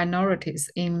Muslim minorities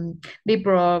in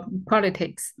liberal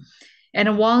politics,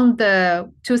 and won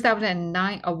the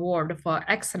 2009 Award for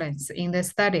Excellence in the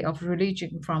Study of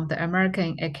Religion from the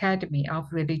American Academy of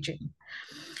Religion.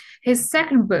 His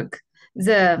second book,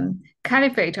 The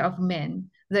Caliphate of Men,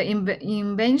 the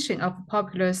invention of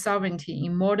popular sovereignty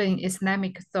in modern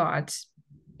Islamic thought,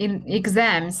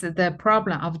 examines the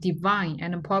problem of divine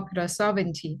and popular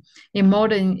sovereignty in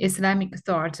modern Islamic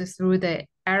thought through the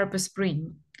Arab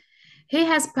Spring. He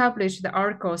has published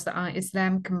articles on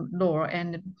Islamic law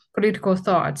and political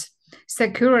thought,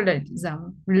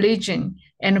 secularism, religion,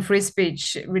 and free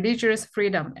speech, religious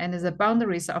freedom, and the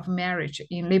boundaries of marriage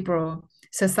in liberal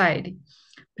society.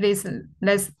 Please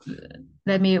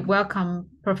let me welcome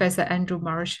Professor Andrew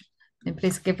March, and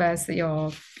please give us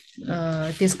your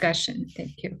discussion.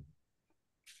 Thank you.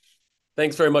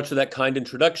 Thanks very much for that kind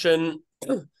introduction.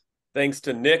 Thanks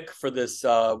to Nick for this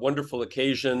wonderful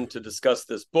occasion to discuss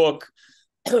this book.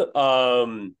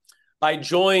 I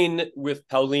join with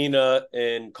Paulina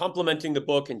in complimenting the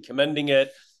book and commending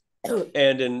it,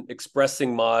 and in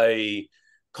expressing my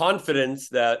confidence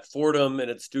that Fordham and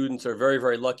its students are very,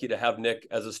 very lucky to have Nick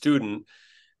as a student.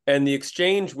 And the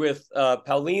exchange with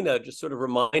Paulina just sort of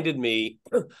reminded me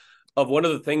of one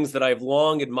of the things that I've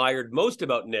long admired most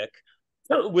about Nick,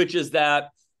 which is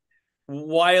that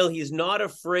while he's not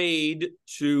afraid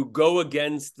to go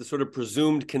against the sort of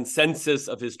presumed consensus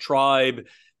of his tribe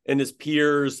and his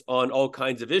peers on all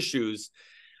kinds of issues,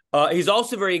 he's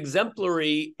also very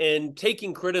exemplary in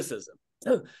taking criticism.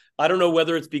 I don't know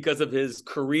whether it's because of his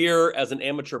career as an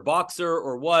amateur boxer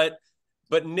or what,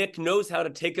 but Nick knows how to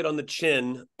take it on the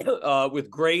chin with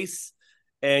grace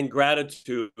and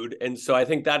gratitude. And so I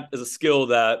think that is a skill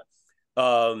that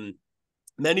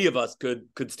many of us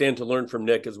could stand to learn from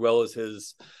Nick, as well as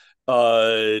his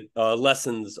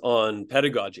lessons on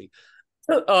pedagogy.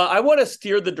 I want to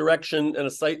steer the direction in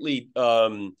a slightly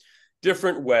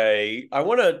different way. I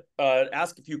want to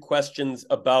ask a few questions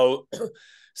about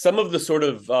some of the sort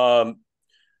of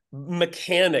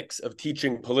mechanics of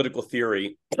teaching political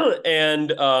theory.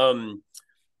 And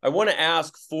I want to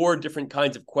ask 4 different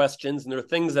kinds of questions. And there are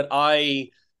things that I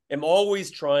am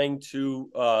always trying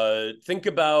to think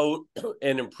about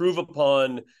and improve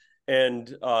upon and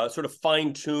sort of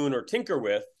fine tune or tinker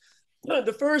with.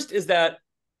 The first is that,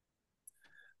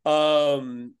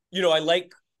 I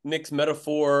like Nick's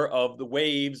metaphor of the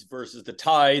waves versus the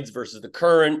tides versus the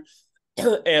current.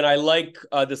 And I like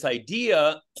this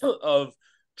idea of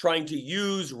trying to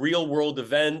use real world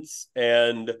events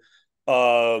and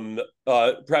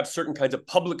perhaps certain kinds of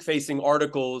public facing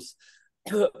articles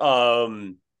to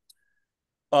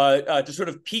sort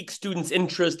of pique students'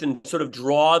 interest and sort of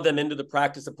draw them into the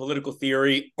practice of political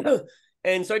theory.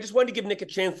 And so I just wanted to give Nick a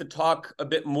chance to talk a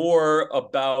bit more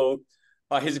about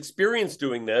his experience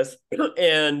doing this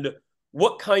and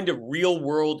what kind of real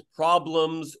world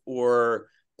problems or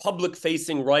public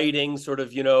facing writing, sort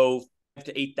of, 5,000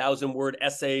 to 8,000 word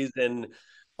essays and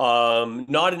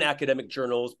not in academic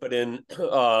journals, but in,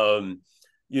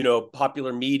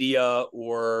 popular media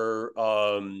or,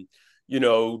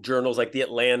 journals like The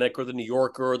Atlantic or The New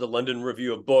Yorker or the London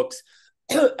Review of Books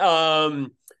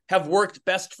have worked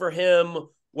best for him.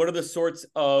 What are the sorts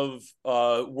of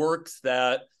works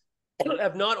that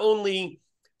have not only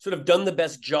sort of done the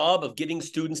best job of getting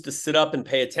students to sit up and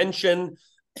pay attention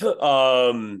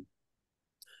and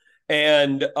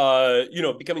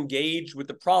become engaged with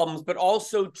the problems, but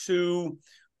also to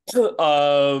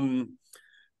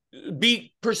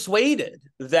be persuaded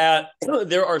that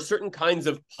there are certain kinds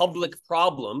of public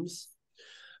problems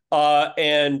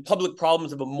and public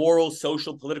problems of a moral,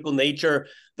 social, political nature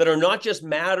that are not just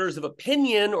matters of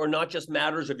opinion or not just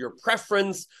matters of your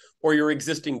preference or your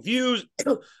existing views,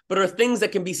 but are things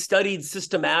that can be studied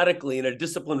systematically in a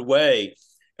disciplined way,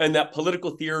 and that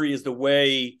political theory is the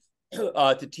way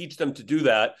to teach them to do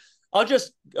that. I'll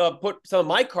just put some of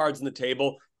my cards on the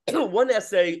table. One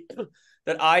essay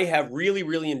that I have really,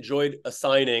 really enjoyed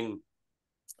assigning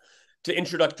to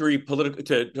introductory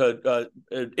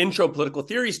intro political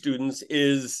theory students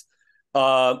is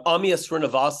Amia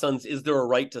Srinivasan's "Is There a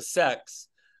Right to Sex?"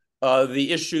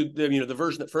 The issue, the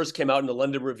version that first came out in the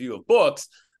London Review of Books,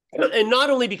 and not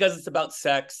only because it's about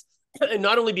sex, and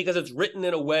not only because it's written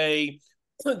in a way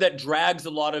that drags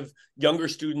a lot of younger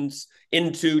students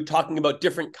into talking about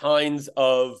different kinds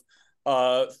of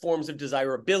forms of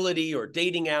desirability or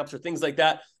dating apps or things like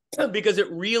that, because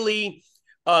it really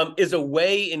is a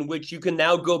way in which you can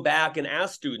now go back and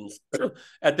ask students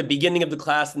at the beginning of the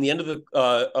class and the end of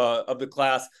the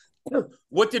class,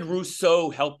 what did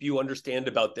Rousseau help you understand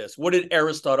about this? What did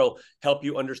Aristotle help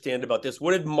you understand about this?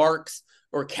 What did Marx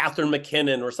or Catherine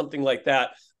McKinnon or something like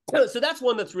that? So that's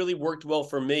one that's really worked well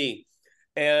for me.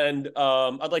 And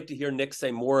I'd like to hear Nick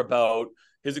say more about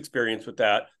his experience with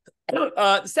that.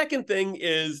 The second thing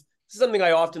is something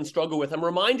I often struggle with. I'm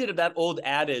reminded of that old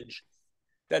adage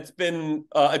that's been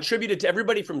attributed to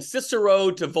everybody from Cicero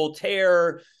to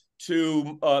Voltaire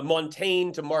to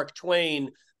Montaigne to Mark Twain,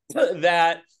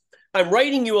 that I'm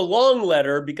writing you a long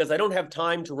letter because I don't have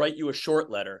time to write you a short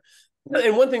letter.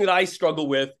 And one thing that I struggle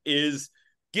with is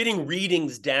getting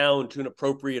readings down to an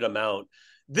appropriate amount.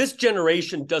 This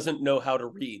generation doesn't know how to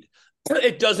read.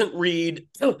 It doesn't read.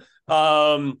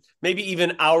 Maybe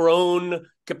even our own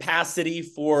capacity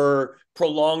for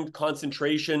prolonged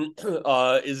concentration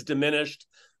is diminished.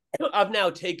 I've now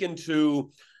taken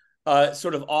to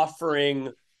sort of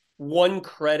offering 1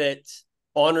 credit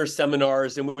honor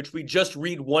seminars in which we just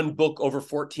read 1 book over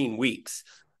 14 weeks.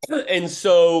 And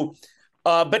so,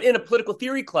 but in a political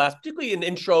theory class, particularly an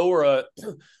intro or a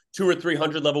 200 or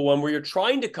 300 level one, where you're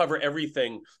trying to cover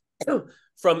everything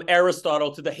from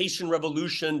Aristotle to the Haitian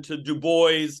Revolution to Du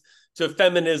Bois to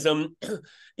feminism,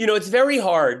 it's very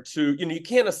hard to, you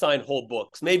can't assign whole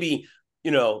books, maybe,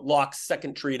 Locke's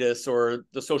second treatise or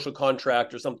the Social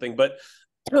Contract or something, but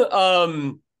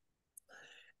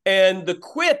and the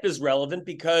quip is relevant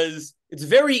because it's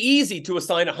very easy to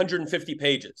assign 150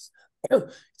 pages.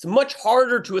 It's much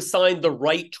harder to assign the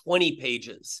right 20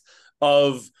 pages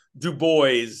of Du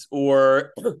Bois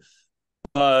or,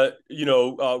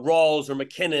 Rawls or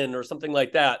McKinnon or something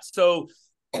like that. So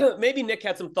maybe Nick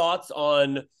had some thoughts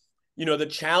on, the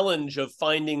challenge of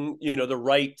finding, the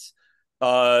right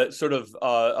sort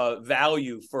of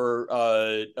value for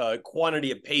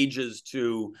quantity of pages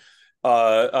to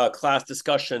class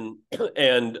discussion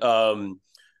and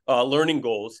learning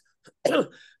goals.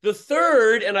 The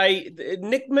third, and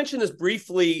Nick mentioned this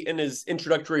briefly in his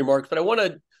introductory remarks, but I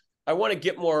want to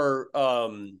get more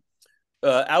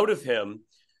out of him.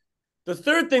 The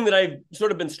third thing that I've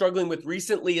sort of been struggling with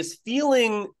recently is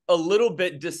feeling a little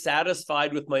bit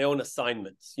dissatisfied with my own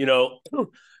assignments. We're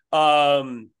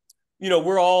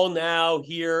all now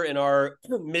here in our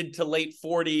mid to late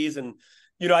 40s, and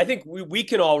I think we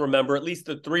can all remember, at least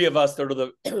the three of us that are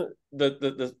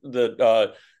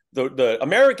the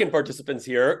American participants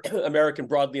here, American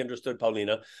broadly understood,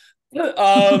 Paulina.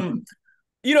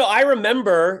 I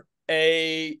remember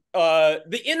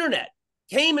the internet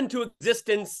came into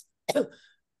existence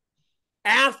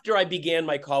after I began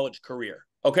my college career.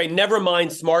 Okay, never mind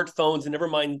smartphones and never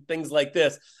mind things like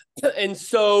this. And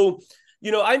so,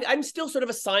 I'm still sort of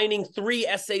assigning 3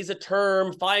 essays a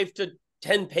term, 5 to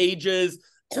 10 pages,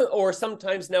 or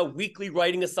sometimes now weekly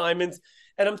writing assignments.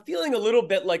 And I'm feeling a little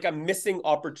bit like I'm missing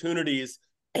opportunities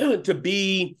to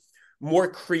be more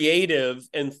creative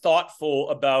and thoughtful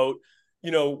about,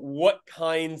 what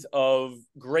kinds of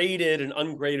graded and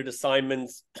ungraded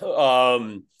assignments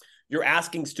you're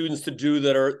asking students to do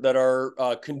that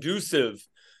are conducive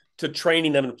to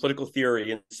training them in political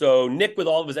theory. And so Nick, with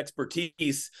all of his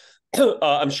expertise,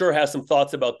 I'm sure has some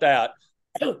thoughts about that.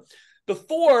 The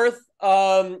fourth,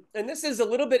 and this is a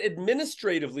little bit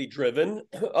administratively driven.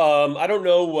 I don't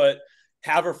know what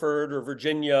Haverford or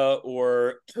Virginia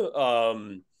or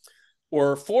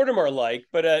Fordham are like,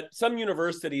 but at some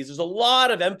universities, there's a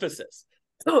lot of emphasis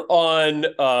on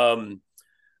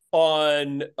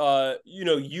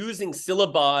using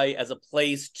syllabi as a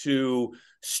place to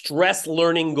stress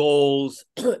learning goals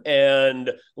and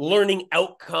learning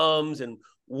outcomes and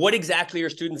what exactly are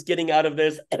students getting out of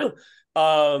this.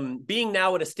 Being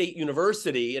now at a state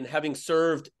university and having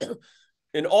served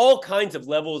in all kinds of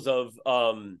levels of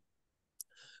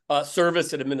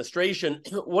service and administration,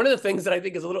 one of the things that I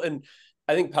think is a little, and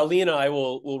I think Paulina and I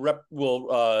will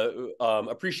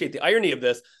appreciate the irony of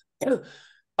this.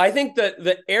 I think that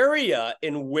the area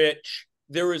in which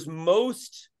there is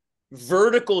most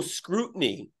vertical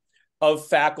scrutiny of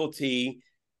faculty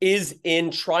is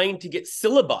in trying to get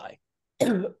syllabi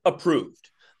approved.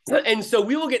 And so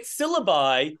we will get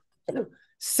syllabi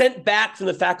sent back from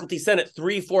the faculty senate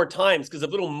 3-4 times because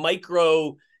of little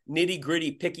micro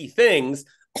nitty-gritty picky things,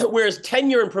 whereas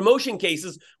tenure and promotion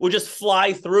cases will just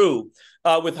fly through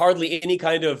with hardly any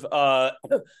kind of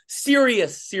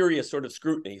serious sort of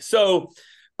scrutiny. So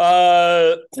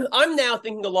I'm now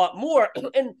thinking a lot more,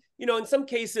 and in some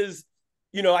cases,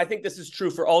 I think this is true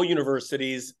for all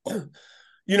universities.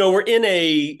 We're in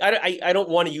I don't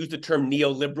want to use the term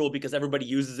neoliberal because everybody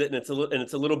uses it, and it's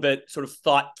a little bit sort of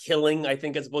thought killing, I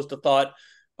think, as opposed to thought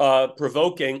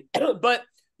provoking. But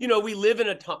we live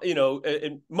in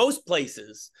in most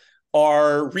places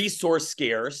are resource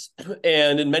scarce,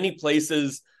 and in many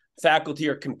places faculty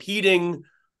are competing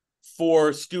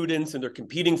for students, and they're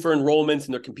competing for enrollments,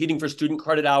 and they're competing for student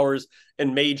credit hours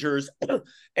and majors.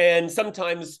 And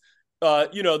sometimes,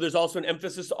 there's also an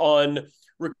emphasis on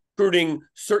recruiting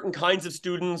certain kinds of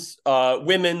students,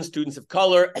 women, students of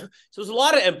color. So there's a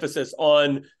lot of emphasis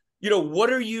on, what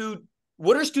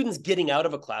are students getting out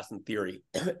of a class in theory?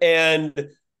 And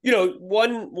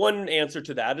one answer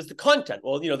to that is the content.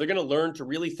 Well, they're going to learn to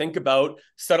really think about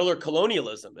settler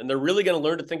colonialism, and they're really going to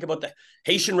learn to think about the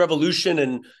Haitian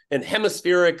Revolution and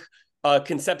hemispheric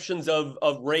conceptions of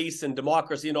race and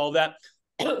democracy and all that.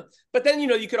 But then,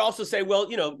 you could also say, well,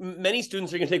 many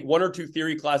students are going to take 1 or 2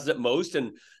 theory classes at most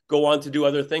and go on to do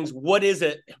other things. What is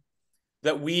it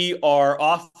that we are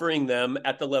offering them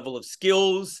at the level of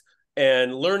skills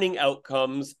and learning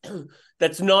outcomes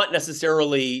that's not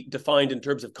necessarily defined in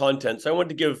terms of content? So I wanted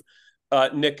to give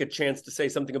Nick a chance to say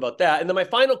something about that. And then my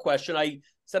final question, I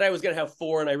said I was going to have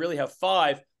 4, and I really have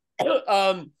 5.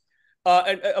 And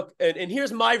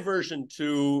here's my version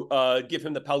to give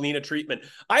him the Paulina treatment.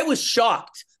 I was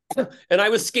shocked and I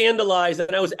was scandalized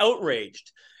and I was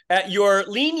outraged at your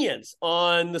lenience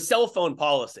on the cell phone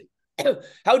policy.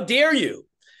 How dare you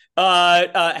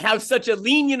have such a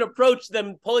lenient approach to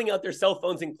them pulling out their cell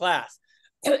phones in class?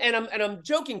 And I'm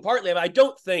joking partly, but I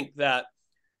don't think that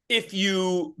if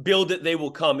you build it, they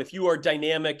will come. If you are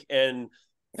dynamic and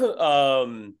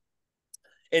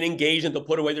engaged and they'll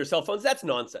put away their cell phones, that's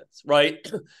nonsense, right?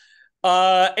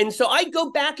 And so I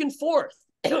go back and forth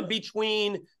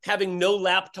between having no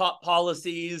laptop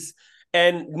policies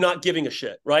and not giving a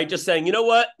shit, right? Just saying, you know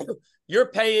what? You're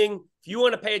paying. If you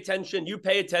want to pay attention, you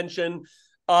pay attention.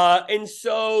 And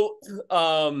so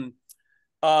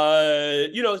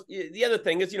You know, the other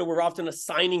thing is, you know, we're often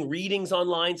assigning readings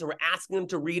online. So we're asking them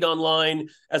to read online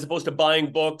as opposed to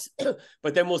buying books.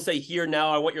 But then we'll say, here, now,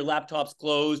 I want your laptops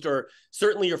closed, or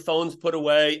certainly your phones put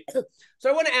away. So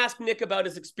I want to ask Nick about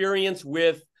his experience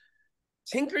with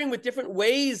tinkering with different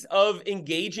ways of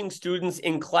engaging students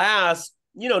in class,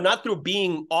 you know, not through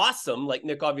being awesome, like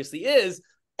Nick obviously is,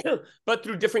 but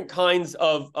through different kinds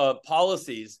of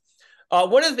policies.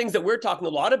 One of the things that we're talking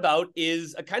a lot about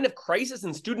is a kind of crisis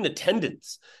in student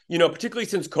attendance, you know, particularly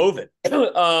since COVID.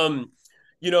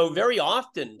 You know, very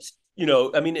often, you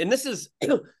know, I mean, and this is,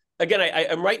 again,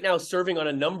 I'm right now serving on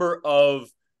a number of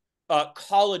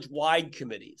college-wide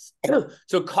committees.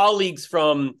 So colleagues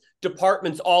from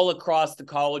departments all across the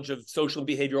College of Social and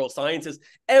Behavioral Sciences,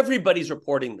 everybody's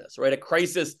reporting this, right? A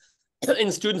crisis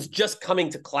in students just coming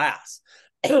to class.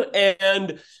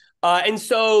 And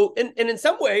so in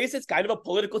some ways, it's kind of a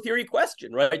political theory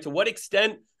question, right? To what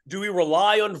extent do we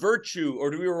rely on virtue, or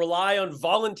do we rely on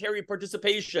voluntary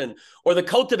participation or the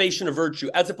cultivation of virtue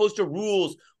as opposed to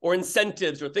rules or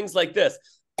incentives or things like this?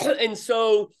 And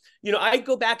so, you know, I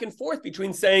go back and forth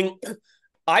between saying,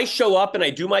 I show up and I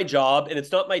do my job, and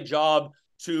it's not my job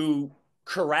to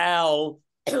corral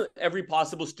every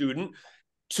possible student,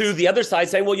 to the other side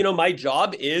saying, well, you know, my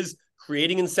job is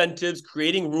creating incentives,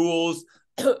 creating rules,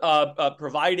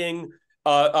 providing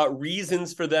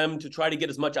reasons for them to try to get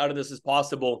as much out of this as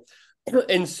possible.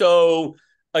 And so,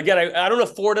 again, I don't know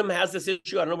if Fordham has this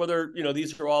issue. I don't know whether, you know,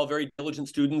 these are all very diligent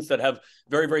students that have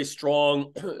very, very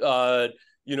strong,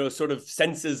 you know, sort of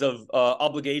senses of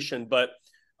obligation. But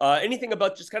anything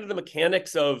about just kind of the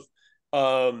mechanics of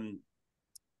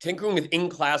tinkering with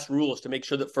in-class rules to make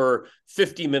sure that for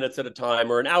 50 minutes at a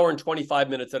time or an hour and 25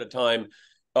 minutes at a time,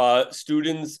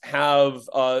 students have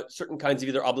certain kinds of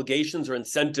either obligations or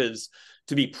incentives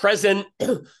to be present,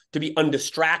 to be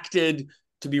undistracted,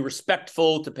 to be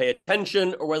respectful, to pay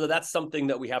attention, or whether that's something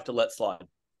that we have to let slide.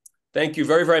 Thank you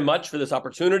very, very much for this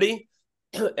opportunity,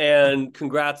 and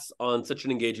congrats on such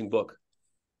an engaging book.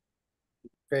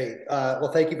 Great.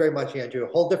 Well, thank you very much, Andrew.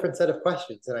 A whole different set of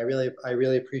questions, and I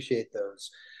really appreciate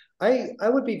those. I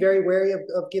would be very wary of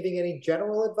giving any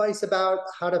general advice about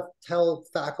how to tell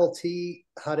faculty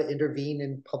how to intervene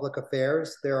in public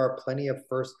affairs. There are plenty of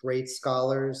first-rate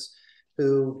scholars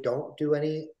who don't do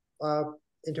any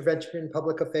intervention in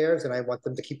public affairs, and I want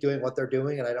them to keep doing what they're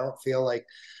doing. And I don't feel like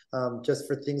just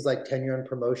for things like tenure and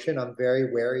promotion, I'm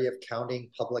very wary of counting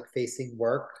public-facing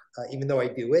work, even though I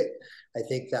do it. I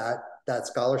think that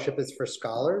scholarship is for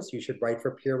scholars. You should write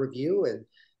for peer review, and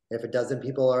if a dozen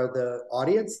people are the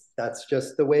audience, that's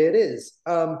just the way it is.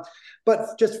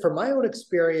 But just from my own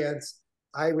experience,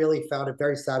 I really found it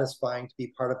very satisfying to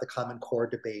be part of the Common Core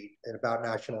debate and about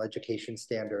national education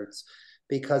standards,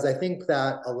 because I think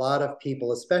that a lot of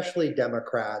people, especially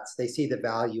Democrats, they see the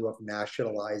value of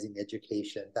nationalizing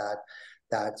education,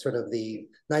 that sort of the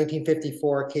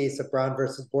 1954 case of Brown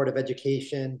versus Board of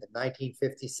Education, the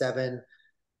 1957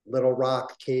 Little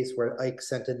Rock case where Ike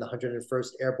sent in the 101st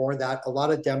Airborne, that a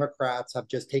lot of Democrats have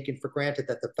just taken for granted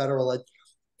that the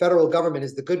federal government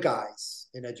is the good guys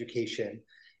in education.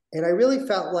 And I really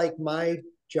felt like my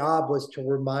job was to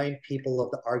remind people of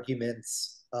the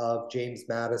arguments of James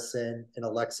Madison and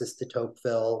Alexis de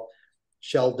Tocqueville,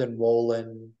 Sheldon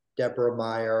Wolin, Deborah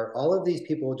Meyer, all of these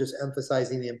people just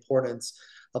emphasizing the importance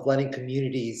of letting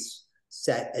communities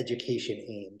set education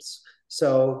aims.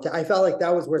 So I felt like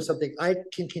that was where something I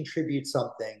can contribute,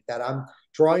 something that I'm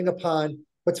drawing upon.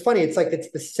 What's funny, it's like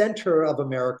it's the center of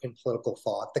American political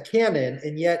thought, the canon,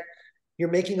 and yet you're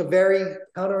making a very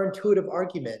counterintuitive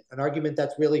argument, an argument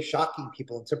that's really shocking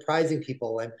people and surprising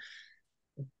people. And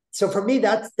so for me,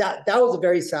 that was a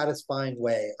very satisfying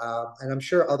way. And I'm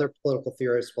sure other political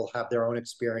theorists will have their own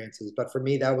experiences, but for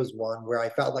me, that was one where I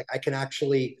felt like I can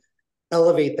actually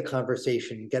elevate the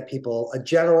conversation, get people, a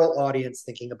general audience,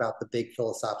 thinking about the big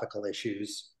philosophical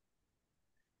issues.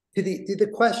 To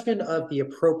the question of the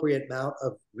appropriate amount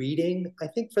of reading, I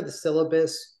think for the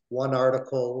syllabus, one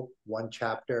article, one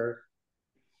chapter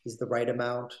is the right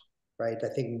amount, right? I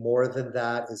think more than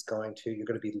that is you're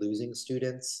going to be losing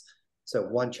students. So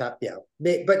one chapter,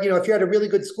 yeah. But, you know, if you're at a really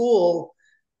good school,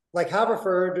 like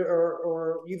Haverford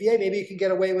or UVA, maybe you can get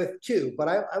away with two, but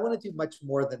I want to do much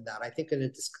more than that. I think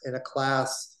in a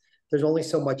class, there's only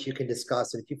so much you can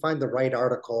discuss. And if you find the right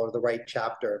article or the right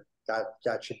chapter,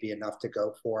 that should be enough to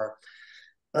go for.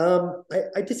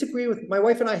 I disagree with, my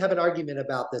wife and I have an argument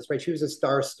about this, right? She was a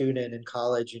star student in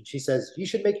college, and she says, you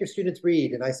should make your students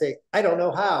read. And I say, I don't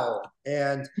know how.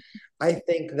 And I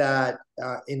think that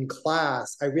in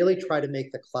class, I really try to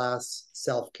make the class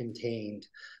self-contained.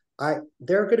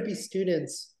 There are going to be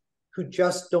students who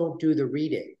just don't do the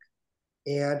reading.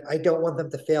 and I don't want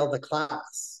them to fail the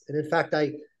class. And in fact,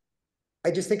 I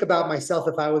just think about myself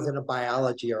if I was in a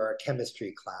biology or a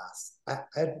chemistry class.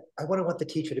 I wouldn't want the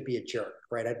teacher to be a jerk,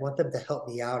 right? I'd want them to help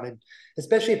me out, and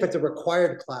especially if it's a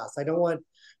required class, I don't want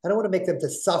to make them to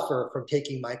suffer from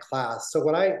taking my class. So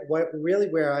what really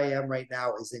where I am right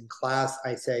now is in class.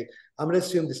 I say I'm going to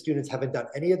assume the students haven't done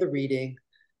any of the reading,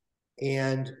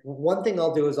 and one thing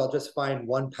I'll do is I'll just find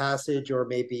one passage or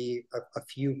maybe a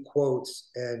few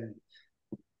quotes, and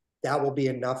that will be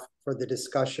enough for the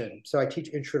discussion. So I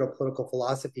teach Intro to Political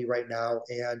Philosophy right now,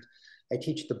 and I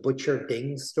teach the Butcher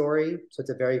Ding story. So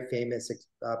it's a very famous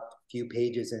few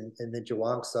pages in the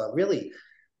Zhuangzi. Really,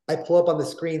 I pull up on the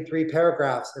screen 3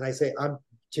 paragraphs, and I say,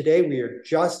 today we are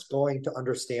just going to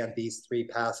understand these 3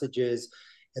 passages.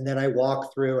 And then I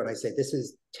walk through and I say, this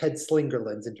is Ted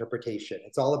Slingerland's interpretation.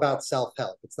 It's all about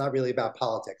self-help. It's not really about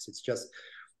politics. It's just,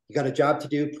 you got a job to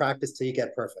do, practice till you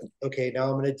get perfect. Okay, now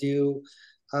I'm going to do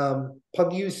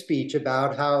Peng Yu's speech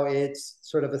about how it's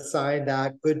sort of a sign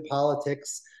that good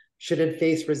politics shouldn't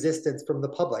face resistance from the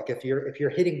public. If you're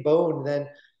hitting bone, then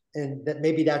and that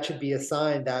maybe that should be a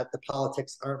sign that the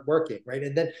politics aren't working, right?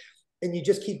 And you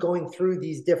just keep going through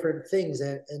these different things,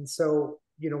 and so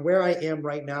where I am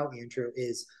right now, Andrew,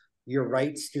 is you're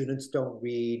right. Students don't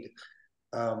read.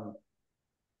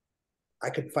 I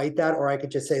could fight that, or I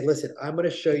could just say, listen, I'm going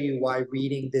to show you why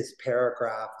reading this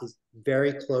paragraph is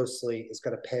very closely is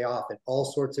going to pay off in all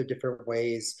sorts of different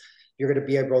ways. You're going to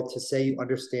be able to say you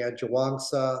understand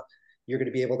Zhuangzi. You're going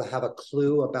to be able to have a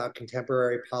clue about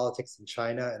contemporary politics in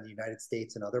China and the United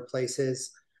States and other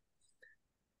places.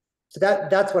 So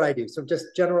that's what I do. So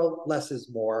just general, less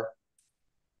is more.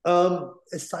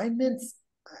 Assignments,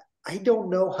 I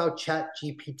don't know how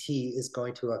ChatGPT is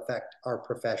going to affect our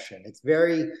profession. It's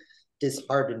very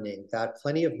disheartening that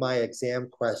plenty of my exam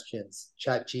questions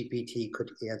ChatGPT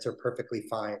could answer perfectly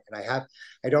fine, and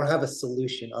I don't have a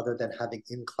solution other than having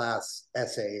in-class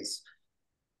essays.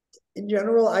 In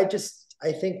general, I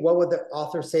think, what would the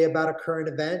author say about a current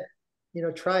event?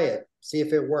 Try it, see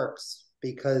if it works,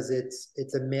 because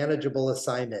it's a manageable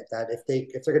assignment. That if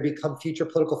they're going to become future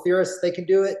political theorists, they can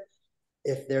do it.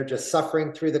 If they're just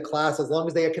suffering through the class, as long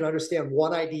as they can understand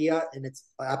one idea and its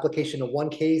application to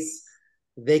one case,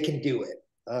 they can do it.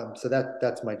 So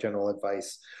that's my general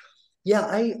advice. Yeah,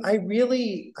 I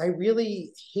really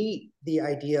hate the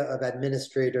idea of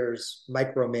administrators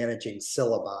micromanaging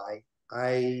syllabi.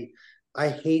 I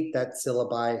hate that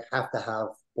syllabi have to have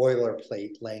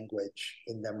boilerplate language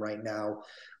in them right now.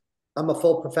 I'm a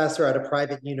full professor at a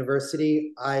private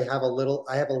university. I have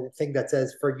a thing that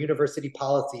says, for university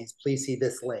policies, please see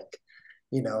this link.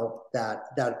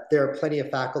 That there are plenty of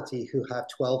faculty who have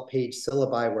 12-page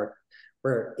syllabi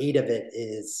where 8 of it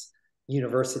is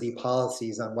university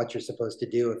policies on what you're supposed to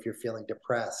do if you're feeling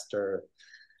depressed,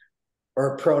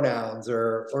 or pronouns,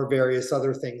 or various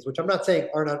other things, which I'm not saying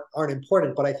aren't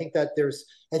important, but I think that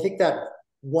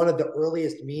one of the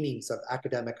earliest meanings of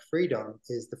academic freedom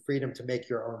is the freedom to make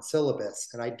your own syllabus.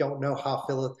 And I don't know how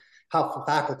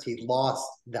faculty lost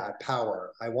that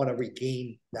power. I want to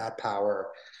regain that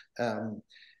power.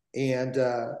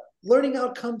 Learning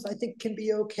outcomes, I think, can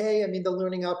be okay. I mean, the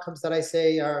learning outcomes that I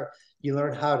say are, you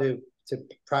learn how to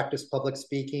practice public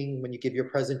speaking when you give your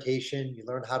presentation. You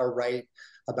learn how to write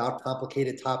about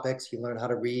complicated topics. You learn how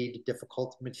to read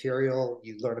difficult material.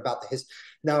 You learn about the history.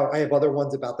 Now, I have other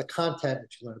ones about the content,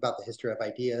 which you learn about the history of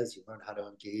ideas. You learn how to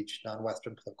engage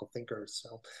non-Western political thinkers.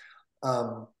 So,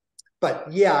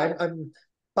 but yeah, I'm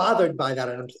bothered by that,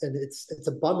 and it's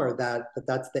a bummer that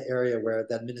that's the area where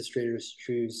the administrators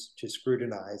choose to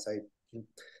scrutinize.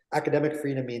 Academic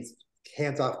freedom means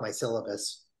hands off my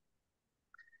syllabus.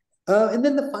 And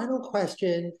then the final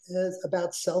question is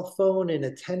about cell phone and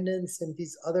attendance and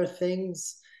these other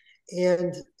things.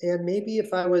 And maybe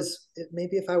if I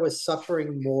was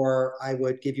suffering more, I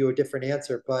would give you a different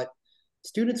answer. But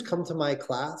students come to my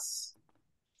class.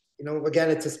 Again,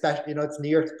 it's it's New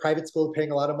York private school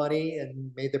paying a lot of money,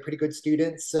 and they're pretty good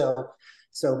students.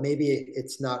 So maybe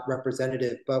it's not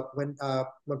representative. But when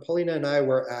Paulina and I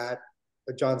were at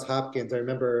Johns Hopkins, I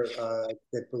remember I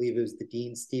believe it was the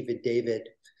dean, Stephen David.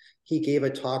 He gave a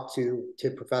talk to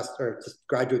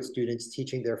graduate students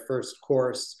teaching their first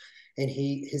course, and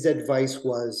his advice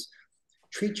was,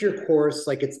 treat your course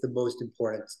like it's the most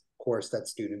important course that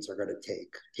students are going to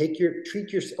take.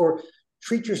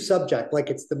 Treat your subject like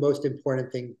it's the most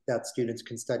important thing that students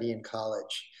can study in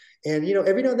college. And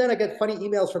every now and then I get funny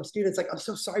emails from students like, I'm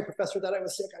so sorry, professor, that I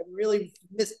was sick. I really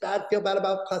feel bad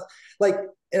about class.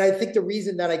 And I think the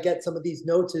reason that I get some of these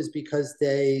notes is because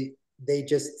they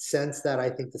just sense that I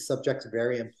think the subject's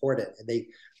very important, and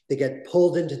they they get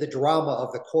pulled into the drama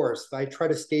of the course. I try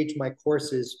to stage my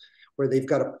courses where they've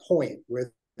got a point,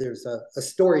 where there's a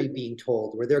story being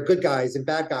told, where there are good guys and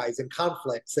bad guys and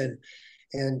conflicts, and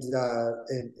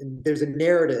there's a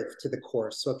narrative to the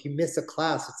course. So if you miss a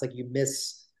class, it's like you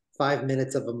miss 5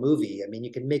 minutes of a movie. I mean,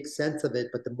 you can make sense of it,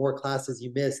 but the more classes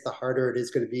you miss, the harder it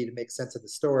is going to be to make sense of the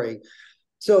story.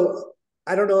 So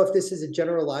I don't know if this is a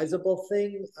generalizable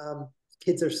thing.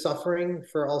 Kids are suffering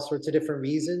for all sorts of different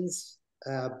reasons,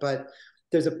 but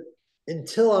there's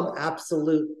until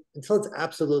it's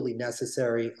absolutely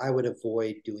necessary, I would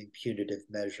avoid doing punitive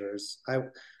measures.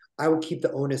 I would keep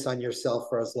the onus on yourself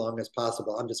for as long as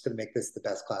possible. I'm just going to make this the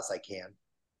best class I can.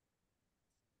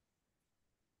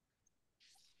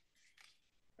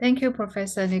 Thank you,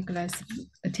 Professor Nicholas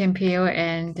Tampio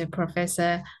and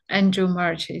Professor Andrew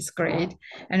March. It's great.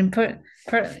 And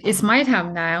it's my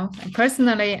time now.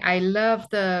 Personally, I love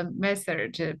the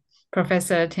method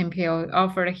Professor Tampio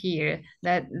offered here.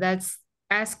 That's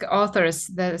ask authors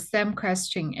the same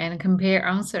question and compare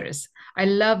answers. I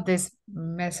love this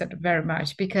method very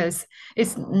much because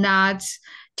it's not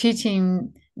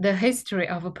teaching the history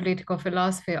of a political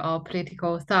philosophy or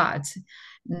political thought.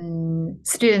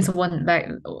 Students will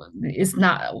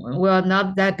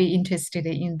not that be interested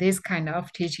in this kind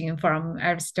of teaching from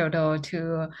Aristotle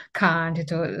to Kant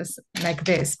to like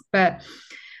this. But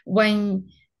when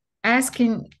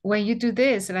you do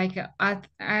this, like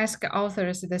ask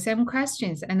authors the same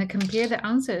questions and compare the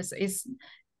answers, is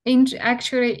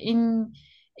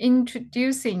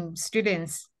introducing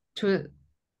students to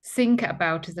think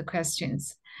about the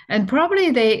questions. And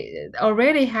probably they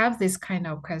already have this kind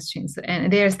of questions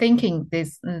and they are thinking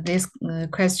these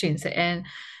questions, and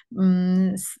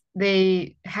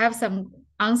they have some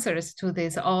answers to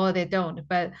this or they don't.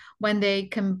 But when they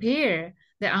compare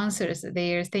the answers,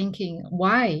 they are thinking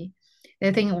why.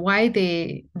 They think why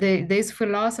these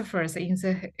philosophers in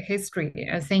the history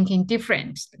are thinking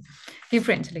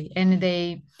differently, and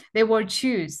they will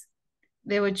choose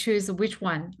which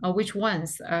one or which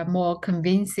ones are more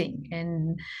convincing,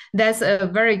 and that's a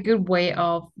very good way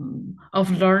of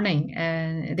learning.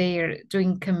 And they are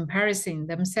doing comparison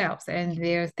themselves and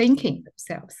they are thinking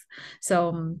themselves.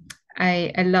 So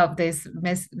I love this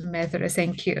method.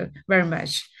 Thank you very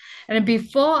much. And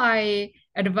before I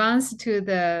advance to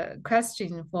the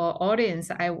question for audience,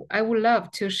 I would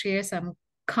love to share some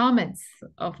comments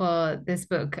of this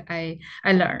book I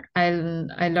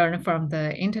learned from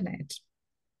the internet.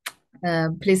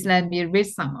 Please let me read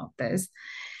some of this.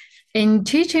 In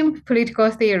teaching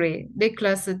political theory,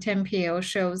 Nicholas Tampio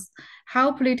shows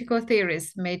how political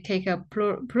theorists may take a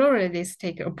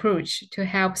pluralistic approach to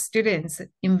help students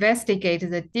investigate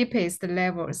the deepest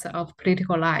levels of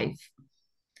political life.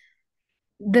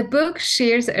 The book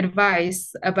shares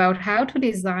advice about how to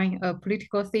design a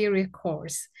political theory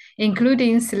course,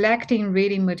 including selecting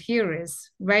reading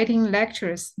materials, writing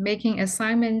lectures, making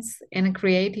assignments, and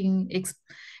creating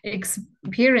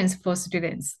experience for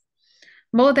students.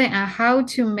 More than a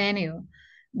how-to manual,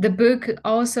 the book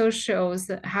also shows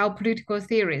how political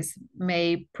theorists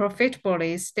may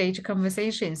profitably stage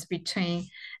conversations between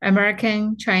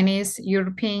American, Chinese,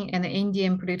 European, and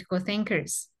Indian political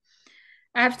thinkers.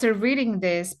 After reading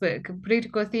this book,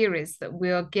 political theorists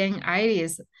will gain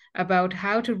ideas about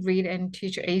how to read and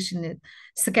teach Asian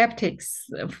skeptics,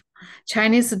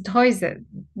 Chinese toys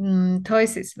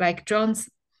like John's,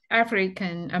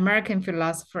 African American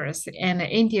philosophers, and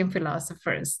Indian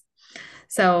philosophers.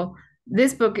 So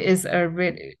this book is a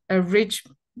rich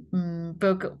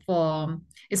book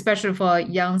especially for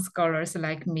young scholars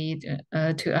like me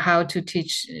to how to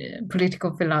teach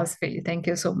political philosophy. Thank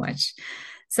you so much.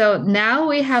 So now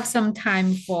we have some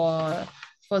time for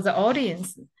the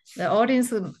audience. The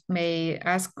audience may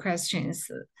ask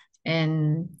questions,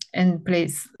 and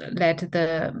please let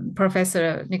the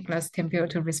Professor Nicholas Tampio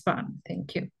to respond.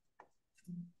 Thank you.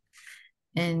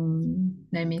 And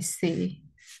let me see.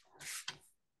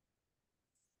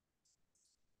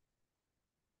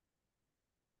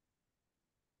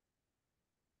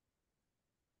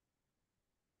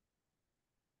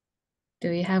 Do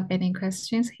we have any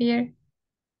questions here?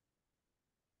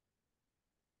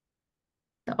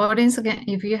 The audience, again,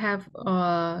 if you have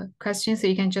questions,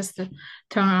 you can just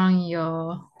turn on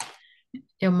your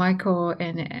micro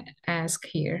and ask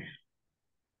here.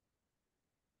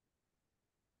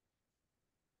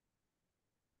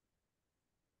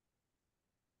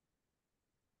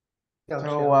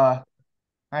 So,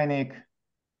 hi, Nick.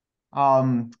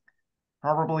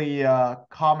 Probably a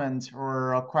comment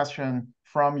or a question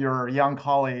from your young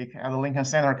colleague at the Lincoln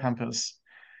Center campus.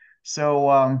 So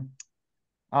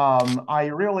I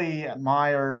really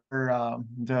admire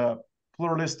the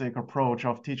pluralistic approach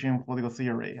of teaching political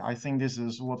theory. I think this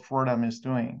is what Fordham is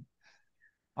doing.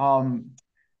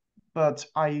 But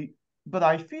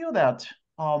I feel that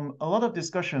a lot of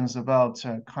discussions about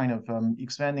kind of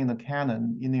expanding the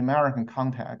canon in the American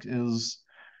context is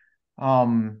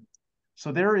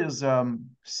so there is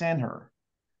center,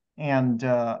 and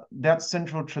that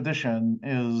central tradition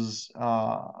is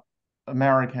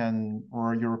American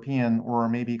or European or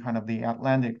maybe kind of the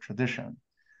Atlantic tradition.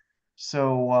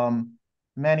 So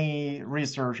many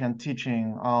research and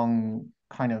teaching on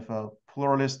kind of a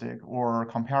pluralistic or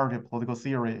comparative political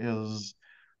theory is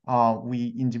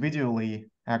we individually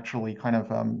actually kind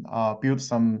of build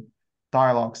some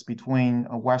dialogues between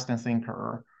a Western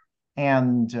thinker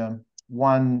and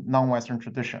one non-Western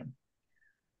tradition.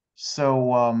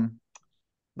 So,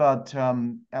 but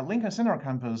at Lincoln Center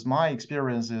campus, my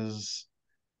experience is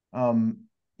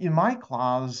in my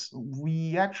class,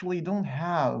 we actually don't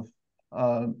have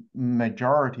a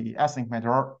majority, ethnic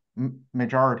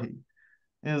majority.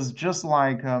 It's just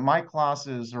like my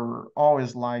classes are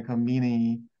always like a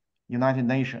mini United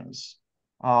Nations.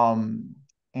 So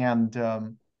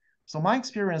my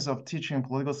experience of teaching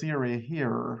political theory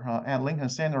here at Lincoln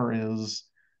Center is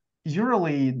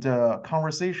usually the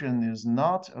conversation is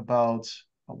not about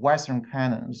Western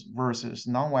canons versus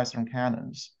non-Western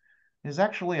canons. It's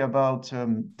actually about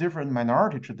different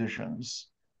minority traditions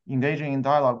engaging in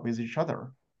dialogue with each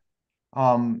other.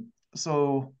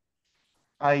 So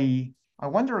I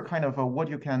wonder kind of what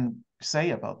you can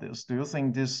say about this. Do you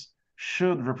think this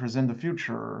should represent the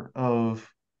future of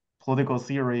political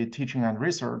theory teaching and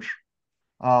research?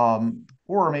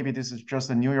 Or maybe this is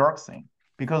just a New York thing?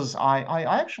 Because I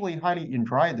actually highly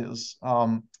enjoy this.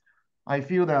 I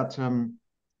feel that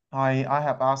I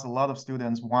have asked a lot of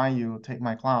students why you take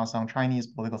my class on Chinese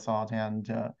political thought and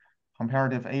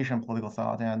comparative Asian political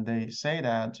thought, and they say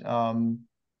that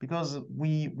because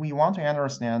we want to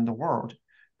understand the world,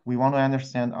 we want to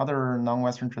understand other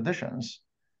non-Western traditions.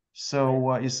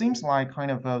 So it seems like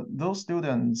kind of those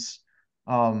students,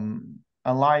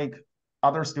 unlike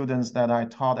other students that I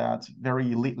taught at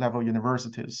very elite level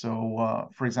universities. So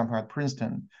for example, at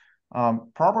Princeton,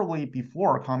 probably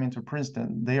before coming to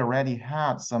Princeton, they already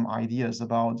had some ideas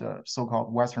about the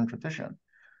so-called Western tradition.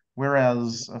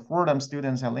 Whereas Fordham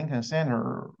students at Lincoln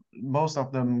Center, most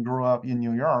of them grew up in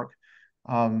New York.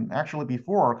 Actually,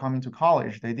 before coming to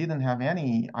college, they didn't have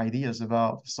any ideas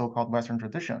about so-called Western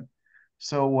tradition.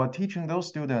 So teaching those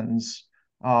students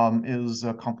is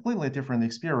a completely different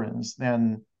experience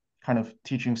than kind of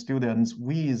teaching students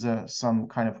with some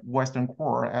kind of Western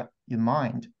core in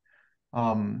mind.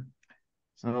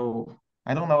 So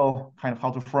I don't know kind of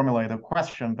how to formulate a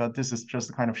question, but this is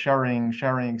just kind of sharing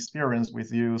experience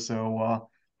with you. So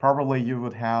probably you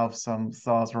would have some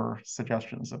thoughts or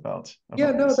suggestions about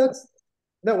Yeah, no, this. that's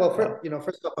no. Well,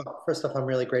 first off, I'm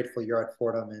really grateful you're at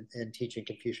Fordham and teaching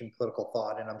Confucian political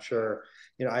thought, and I'm sure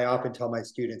I often tell my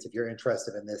students, if you're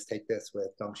interested in this, take this with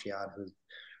Dongxian, who's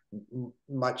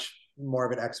much more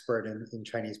of an expert in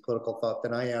Chinese political thought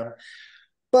than I am.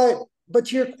 But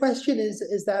to your question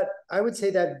is that I would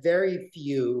say that very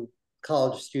few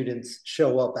college students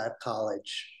show up at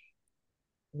college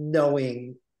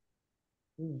knowing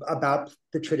about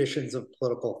the traditions of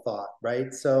political thought,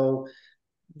 right? So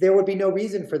there would be no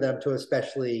reason for them to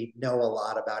especially know a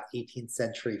lot about 18th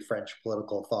century French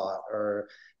political thought or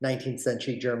 19th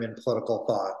century German political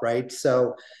thought, right?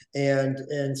 So, and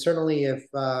certainly if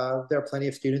there are plenty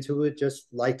of students who would just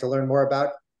like to learn more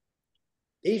about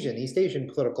East Asian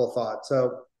political thought.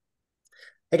 So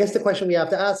I guess the question we have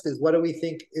to ask is, what do we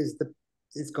think is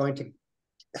going to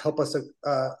help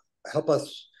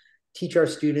us teach our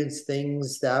students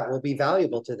things that will be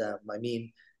valuable to them? I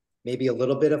mean, maybe a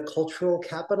little bit of cultural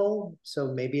capital.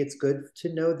 So maybe it's good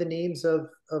to know the names of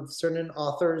certain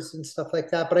authors and stuff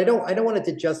like that. But I don't want it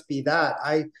to just be that.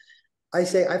 I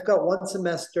say I've got one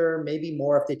semester, maybe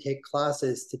more if they take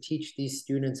classes, to teach these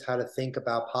students how to think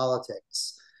about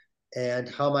politics. And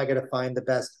how am I going to find the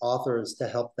best authors to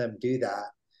help them do that?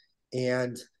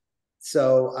 And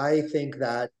so I think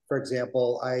that, for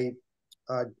example, I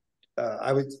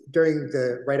was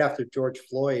right after George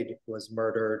Floyd was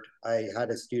murdered, I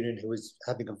had a student who was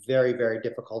having a very, very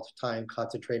difficult time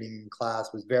concentrating in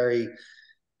class, was very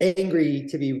angry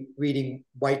to be reading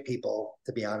white people,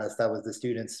 to be honest. That was the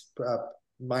student's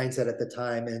mindset at the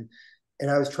time. And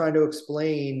I was trying to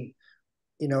explain,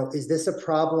 is this a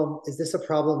problem? Is this a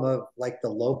problem of like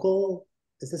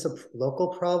is this a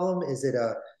local problem? Is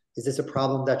this a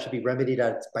problem that should be remedied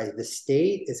by the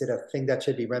state? Is it a thing that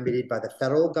should be remedied by the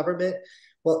federal government?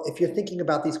 Well, if you're thinking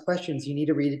about these questions, you need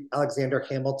to read Alexander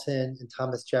Hamilton and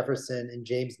Thomas Jefferson and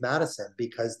James Madison,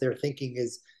 because their thinking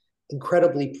is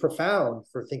incredibly profound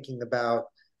for thinking about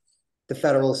the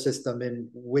federal system and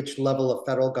which level of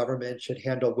federal government should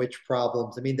handle which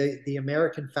problems. I mean, the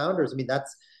American founders, I mean,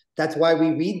 that's why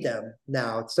we read them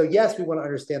now. So yes, we want to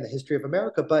understand the history of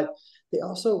America, but they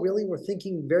also really were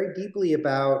thinking very deeply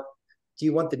about, do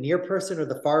you want the near person or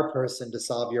the far person to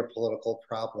solve your political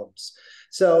problems?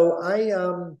 So I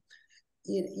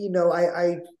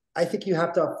think you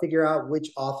have to figure out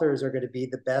which authors are going to be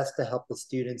the best to help the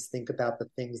students think about the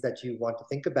things that you want to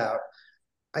think about.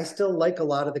 I still like a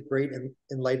lot of the great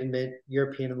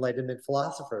European Enlightenment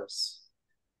philosophers.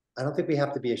 I don't think we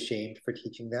have to be ashamed for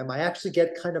teaching them. I actually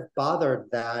get kind of bothered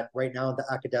that right now in the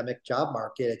academic job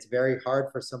market, it's very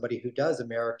hard for somebody who does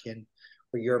American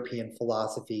or European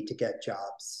philosophy to get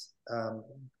jobs.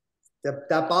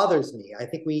 That bothers me. I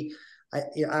think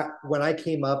when I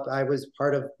came up, I was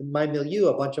part of my milieu.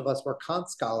 A bunch of us were Kant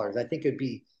scholars. I think it'd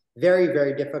be very,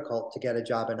 very difficult to get a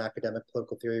job in academic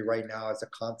political theory right now as a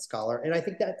Kant scholar, and I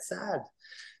think that's sad.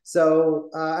 So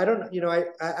I don't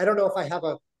know if I have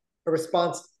a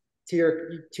response to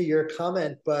your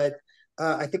comment, but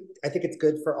I think it's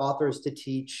good for authors to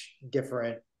teach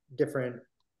different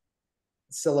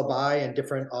syllabi and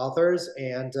different authors,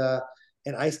 and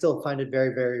I still find it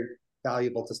very, very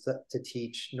valuable to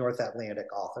teach North Atlantic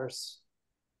authors.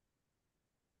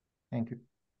 Thank you.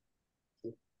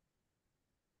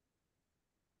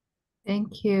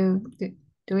 Thank you.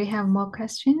 Do we have more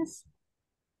questions?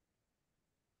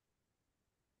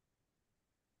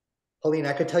 Paulina,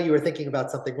 I could tell you were thinking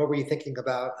about something. What were you thinking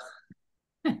about?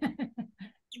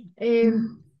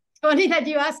 Funny that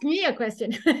you asked me a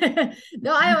question.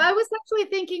 No, I was actually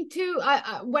thinking too.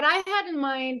 What I had in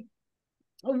mind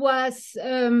was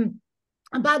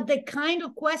about the kind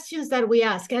of questions that we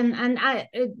ask, and I,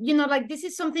 like this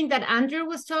is something that Andrew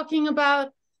was talking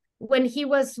about when he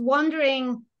was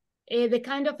wondering the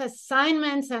kind of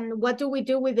assignments and what do we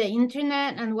do with the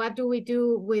internet and what do we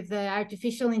do with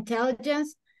artificial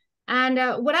intelligence. And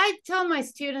what I tell my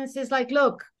students is like,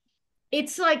 look,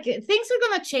 it's like things are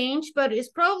going to change, but it's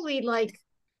probably like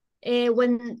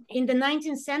when in the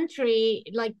 19th century,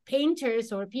 like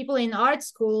painters or people in art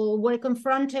school were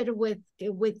confronted with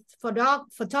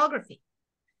photography.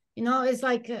 It's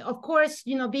like, of course,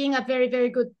 being a very, very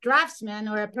good draftsman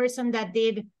or a person that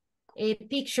did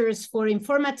pictures for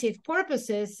informative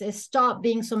purposes stopped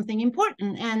being something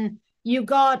important. And you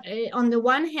got, on the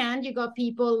one hand, you got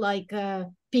people like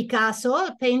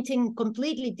Picasso painting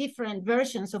completely different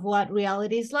versions of what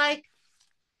reality is like.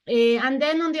 And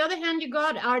then on the other hand, you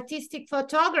got artistic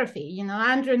photography.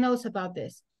 Andrew knows about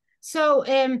this. So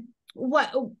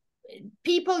what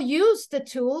people use the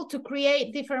tool to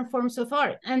create different forms of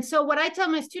art. And so what I tell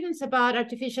my students about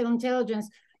artificial intelligence,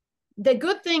 the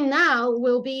good thing now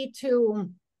will be to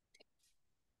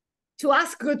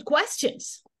ask good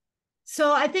questions.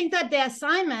 So I think that the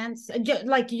assignments,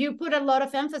 like you put a lot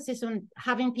of emphasis on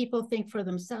having people think for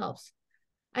themselves.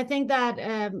 I think that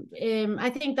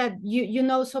you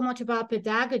know so much about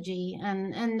pedagogy,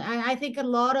 and I think a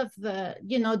lot of the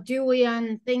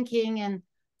Deweyan thinking and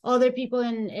other people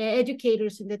and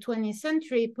educators in the 20th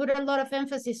century put a lot of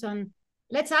emphasis on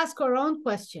let's ask our own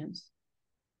questions.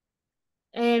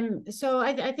 So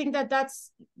I think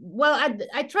that's, well,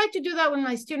 I try to do that with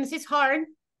my students. It's hard,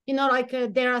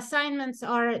 their assignments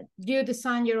are, do you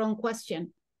design your own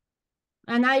question?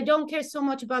 And I don't care so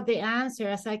much about the answer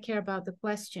as I care about the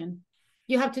question.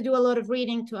 You have to do a lot of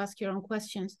reading to ask your own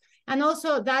questions. And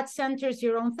also that centers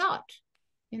your own thought.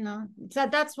 So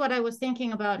that's what I was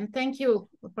thinking about. And thank you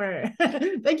for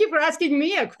asking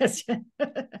me a question.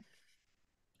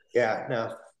 Yeah,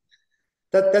 no.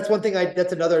 That's one thing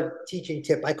that's another teaching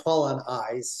tip. I call on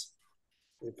eyes.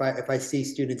 If I see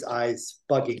students' eyes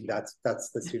bugging, that's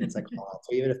the students I call on.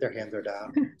 So even if their hands are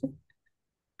down.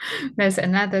 There's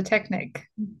another technique.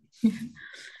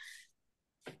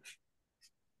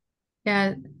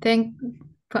 Yeah, thank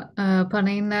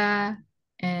Paulina.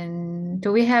 And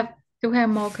do we have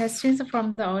more questions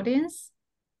from the audience?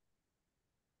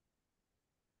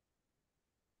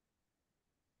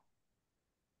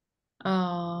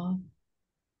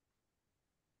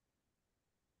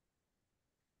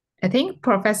 I think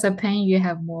Professor Peng, you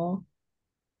have more.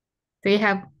 Do you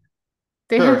have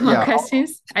more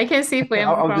questions? I can see from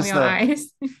your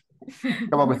eyes.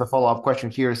 Come up with a follow-up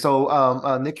question here.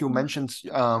 So, Nick, you mentioned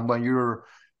when you're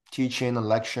teaching and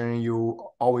lecturing, you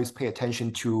always pay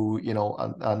attention to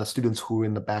the students who are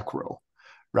in the back row,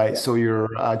 right? Yeah. So you're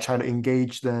trying to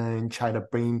engage them, trying to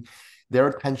bring their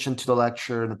attention to the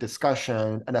lecture and the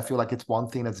discussion. And I feel like it's one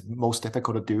thing that's most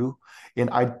difficult to do. And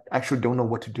I actually don't know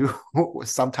what to do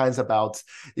sometimes about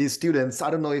these students. I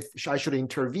don't know if I should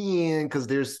intervene, because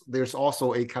there's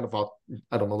also a kind of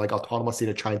I don't know, like autonomous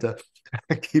they're trying to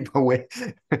keep away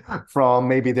from,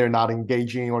 maybe they're not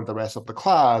engaging or the rest of the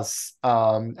class.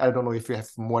 I don't know if you have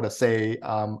more to say.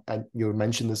 And you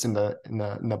mentioned this in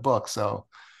the book, so.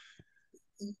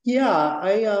 Yeah,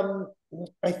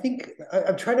 I think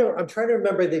I'm trying to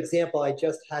remember the example I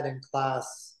just had in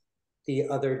class the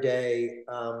other day,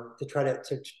 to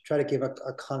try to give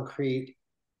a concrete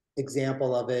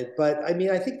example of it. But I mean,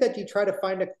 I think that you try to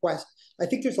find a question. I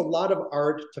think there's a lot of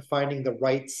art to finding the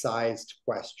right sized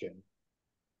question.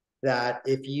 That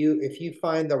if you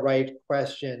find the right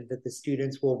question, that the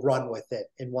students will run with it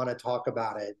and want to talk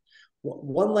about it.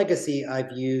 One legacy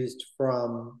I've used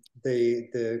from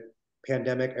the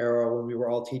pandemic era, when we were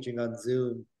all teaching on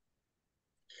Zoom,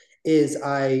 is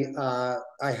I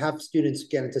have students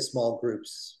get into small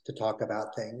groups to talk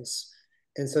about things.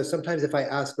 And so sometimes if I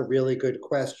ask a really good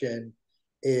question,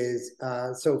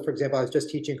 so for example, I was just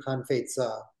teaching Han Fei Tse,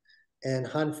 and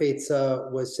Han Fei Tse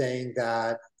was saying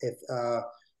that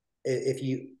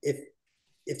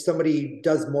if somebody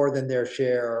does more than their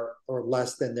share or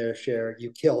less than their share,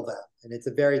 you kill them. And it's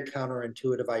a very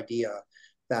counterintuitive idea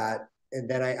that, and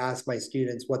then I ask my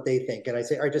students what they think. And I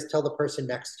say, all right, just tell the person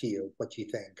next to you what you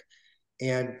think.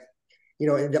 And, you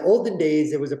know, in the olden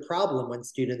days, it was a problem when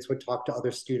students would talk to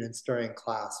other students during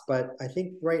class. But I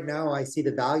think right now I see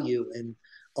the value in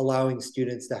allowing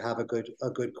students to have a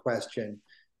good question.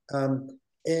 And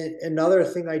another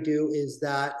thing I do is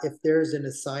that if there's an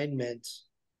assignment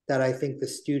that I think the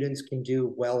students can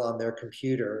do well on their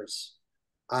computers,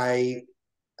 I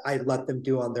let them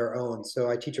do on their own. So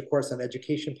I teach a course on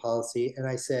education policy, and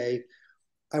I say,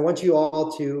 I want you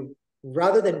all to,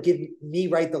 rather than give me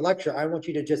write the lecture, I want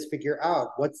you to just figure out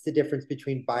what's the difference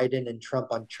between Biden and Trump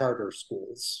on charter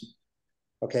schools.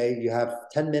 Okay, you have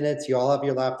 10 minutes, you all have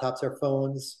your laptops or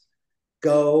phones,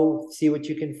 go see what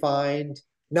you can find.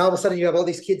 Now all of a sudden you have all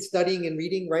these kids studying and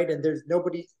reading, right? And there's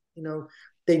nobody, you know,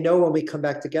 they know when we come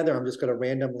back together, I'm just going to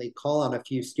randomly call on a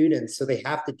few students. So they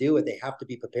have to do it. They have to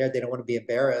be prepared. They don't want to be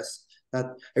embarrassed. I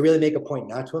really make a point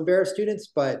not to embarrass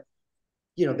students, but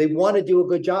you know, they want to do a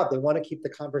good job. They want to keep the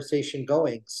conversation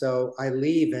going. So I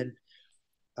leave, and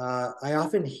I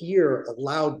often hear a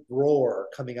loud roar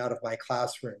coming out of my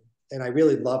classroom. And I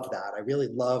really love that. I really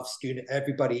love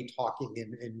everybody talking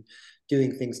and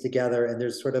doing things together. And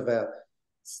there's sort of a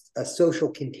social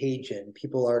contagion.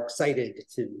 People are excited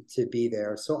to be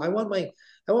there. So I want my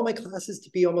classes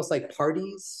to be almost like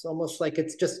parties, almost like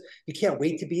it's just, you can't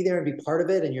wait to be there and be part of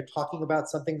it. And you're talking about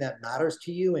something that matters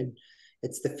to you. And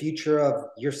it's the future of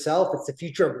yourself. It's the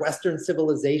future of Western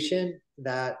civilization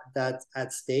that's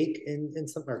at stake in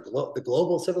some, or the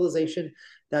global civilization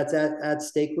that's at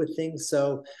stake with things.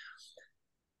 So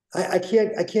I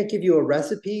can't give you a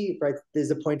recipe, right? There's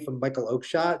a point from Michael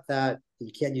Oakeshott that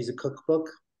you can't use a cookbook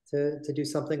to do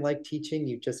something like teaching.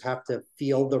 You just have to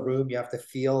feel the room. You have to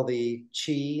feel the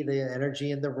chi, the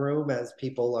energy in the room as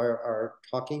people are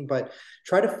talking. But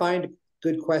try to find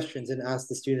good questions and ask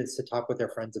the students to talk with their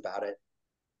friends about it.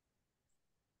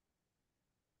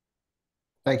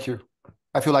 Thank you.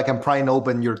 I feel like I'm prying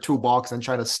open your toolbox and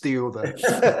trying to steal the.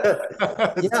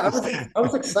 Yeah,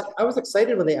 I was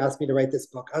excited when they asked me to write this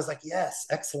book. I was like, yes,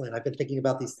 excellent. I've been thinking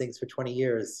about these things for 20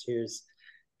 years.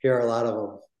 Here are a lot of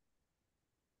them.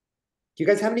 Do you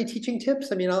guys have any teaching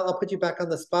tips? I mean, I'll put you back on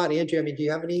the spot, Andrew. I mean, do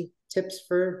you have any tips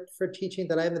for teaching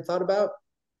that I haven't thought about?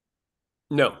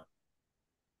 No.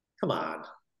 Come on.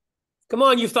 Come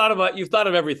on, you've thought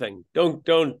of everything. Don't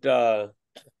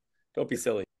be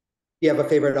silly. Do you have a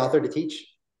favorite author to teach?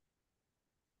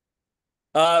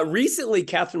 Recently,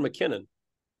 Catherine McKinnon.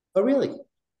 Oh, really?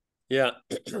 Yeah.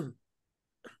 Do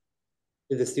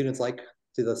the students like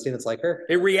her?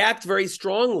 They react very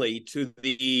strongly to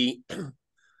the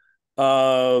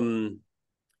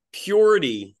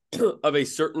purity of a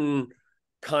certain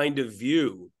kind of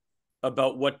view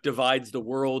about what divides the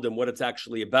world and what it's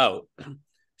actually about.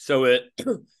 So it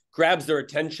grabs their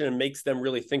attention and makes them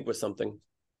really think with something.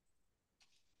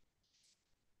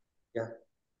 Yeah.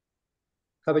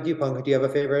 How about you, Peng? Do you have a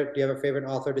favorite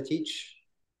author to teach?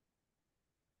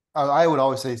 I would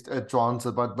always say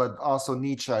Zhuangzi, but also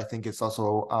Nietzsche. I think it's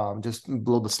also just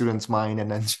blow the students' mind and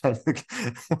then try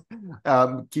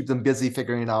to keep them busy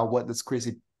figuring out what this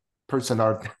crazy person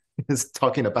is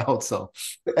talking about. So,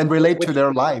 and relate to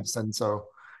their lives. And so,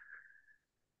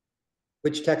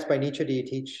 which text by Nietzsche do you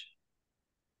teach?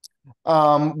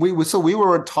 We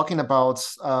were talking about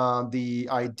the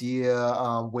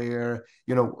idea where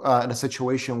in a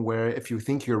situation where if you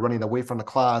think you're running away from the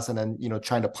class and then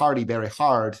trying to party very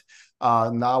hard,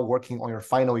 now working on your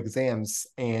final exams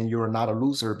and you're not a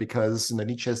loser because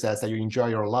Nietzsche says that you enjoy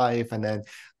your life, and then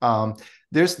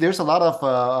there's a lot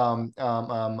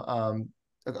of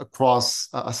across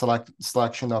a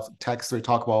selection of texts we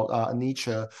talk about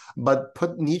Nietzsche, but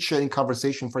put Nietzsche in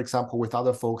conversation, for example, with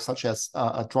other folks such as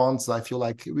Dronz, I feel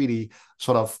like really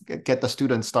sort of get the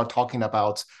students start talking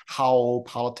about how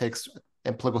politics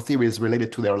and political theory is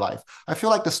related to their life. I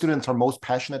feel like the students are most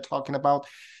passionate talking about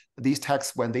these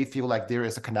texts when they feel like there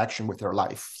is a connection with their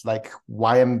life. Like,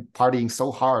 why I'm partying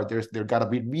so hard? There gotta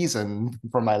be reason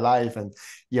for my life, and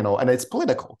and it's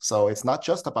political. So it's not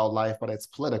just about life, but it's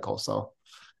political. So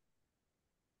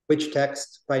which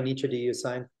text by Nietzsche do you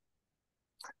assign?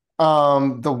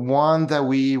 The one that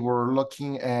we were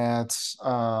looking at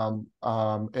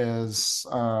is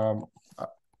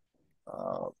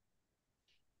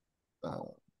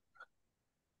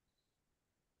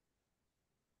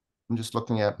I'm just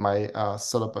looking at my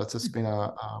syllabus. It's been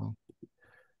a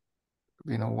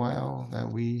while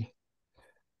that we.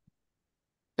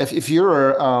 If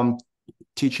you're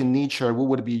teaching Nietzsche, what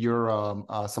would be your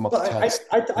some of the texts?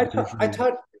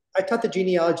 I taught the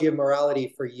genealogy of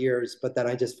morality for years, but then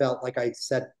I just felt like I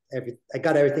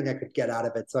got everything I could get out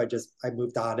of it, so I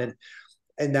moved on, and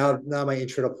now my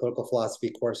intro to political philosophy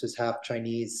course is half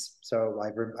Chinese, so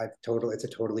it's a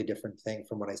totally different thing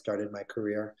from when I started my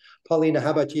career. Paulina,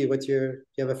 how about you? Do you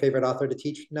have a favorite author to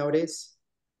teach nowadays?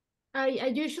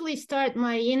 I usually start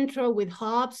my intro with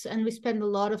Hobbes, and we spend a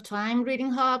lot of time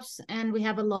reading Hobbes, and we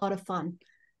have a lot of fun.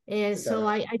 So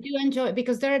I do enjoy it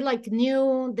because they're like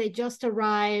new, they just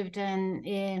arrived,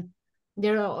 and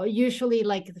they're usually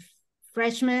like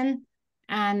freshmen,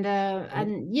 and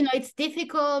it's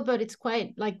difficult, but it's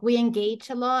quite like we engage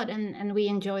a lot, and we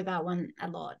enjoy that one a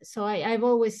lot. So I've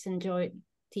always enjoyed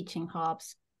teaching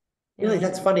Hobbes. Really,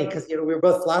 that's funny because we were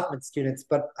both Flathman students,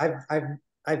 but I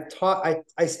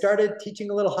started teaching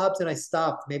a little Hobbes and I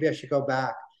stopped. Maybe I should go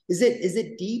back. Is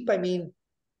it deep? I mean,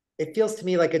 it feels to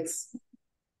me like it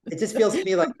just feels to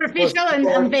me like superficial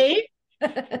and vague.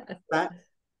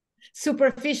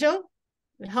 Superficial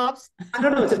with Hobbes. I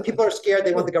don't know. It's just people are scared.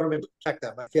 They want the government to protect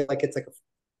them. I feel like it's like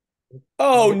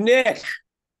Nick,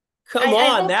 come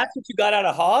on. That's what you got out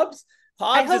of Hobbes?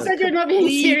 I hope that you're not being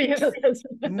serious.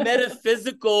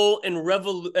 Metaphysical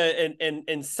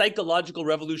and psychological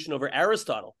revolution over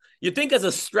Aristotle. You think as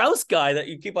a Strauss guy that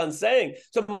you keep on saying.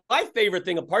 So my favorite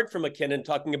thing, apart from McKinnon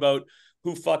talking about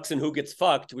who fucks and who gets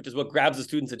fucked, which is what grabs the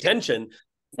students' attention,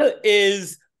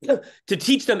 is to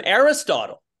teach them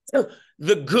Aristotle.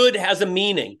 The good has a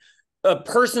meaning.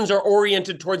 Persons are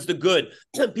oriented towards the good.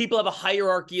 People have a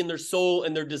hierarchy in their soul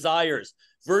and their desires,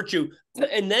 virtue.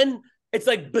 And then it's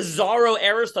like bizarro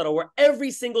Aristotle, where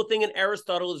every single thing in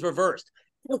Aristotle is reversed.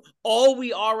 All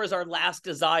we are is our last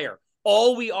desire.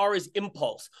 All we are is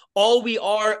impulse. All we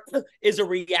are is a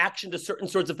reaction to certain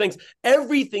sorts of things.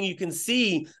 Everything you can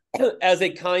see as a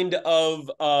kind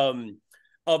of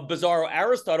bizarro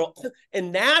Aristotle,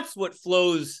 and that's what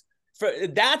flows.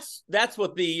 That's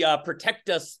what the protect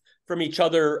us from each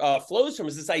other flows from,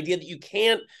 is this idea that you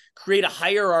can't create a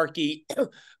hierarchy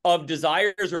of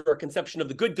desires or a conception of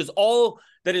the good, because all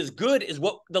that is good is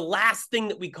what the last thing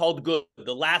that we called good,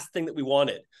 the last thing that we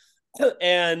wanted.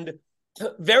 And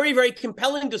very, very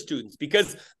compelling to students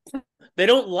because they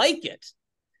don't like it,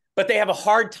 but they have a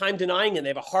hard time denying it. They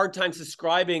have a hard time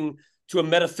subscribing to a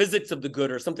metaphysics of the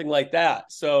good or something like that.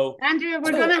 So Andrew,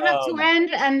 we're going to have to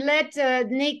end and let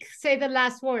Nick say the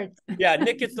last word. Yeah,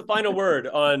 Nick gets the final word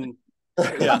on.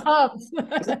 Yeah.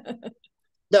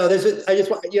 No, this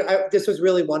was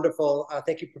really wonderful.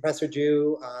 Thank you, Professor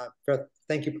Ju.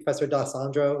 Thank you, Professor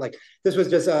D'Alessandro. Like, this was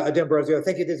just a D'Ambrosio.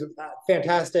 Thank you. This was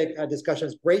fantastic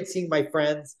discussions. Great seeing my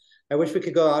friends. I wish we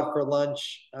could go out for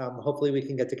lunch. Hopefully we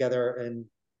can get together and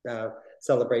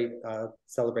celebrate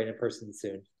in person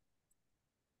soon.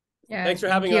 Yeah, thanks for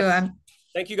having us.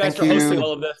 Thank you guys for hosting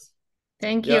all of this.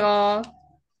 Thank you all.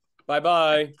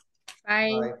 Bye-bye.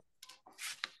 Bye.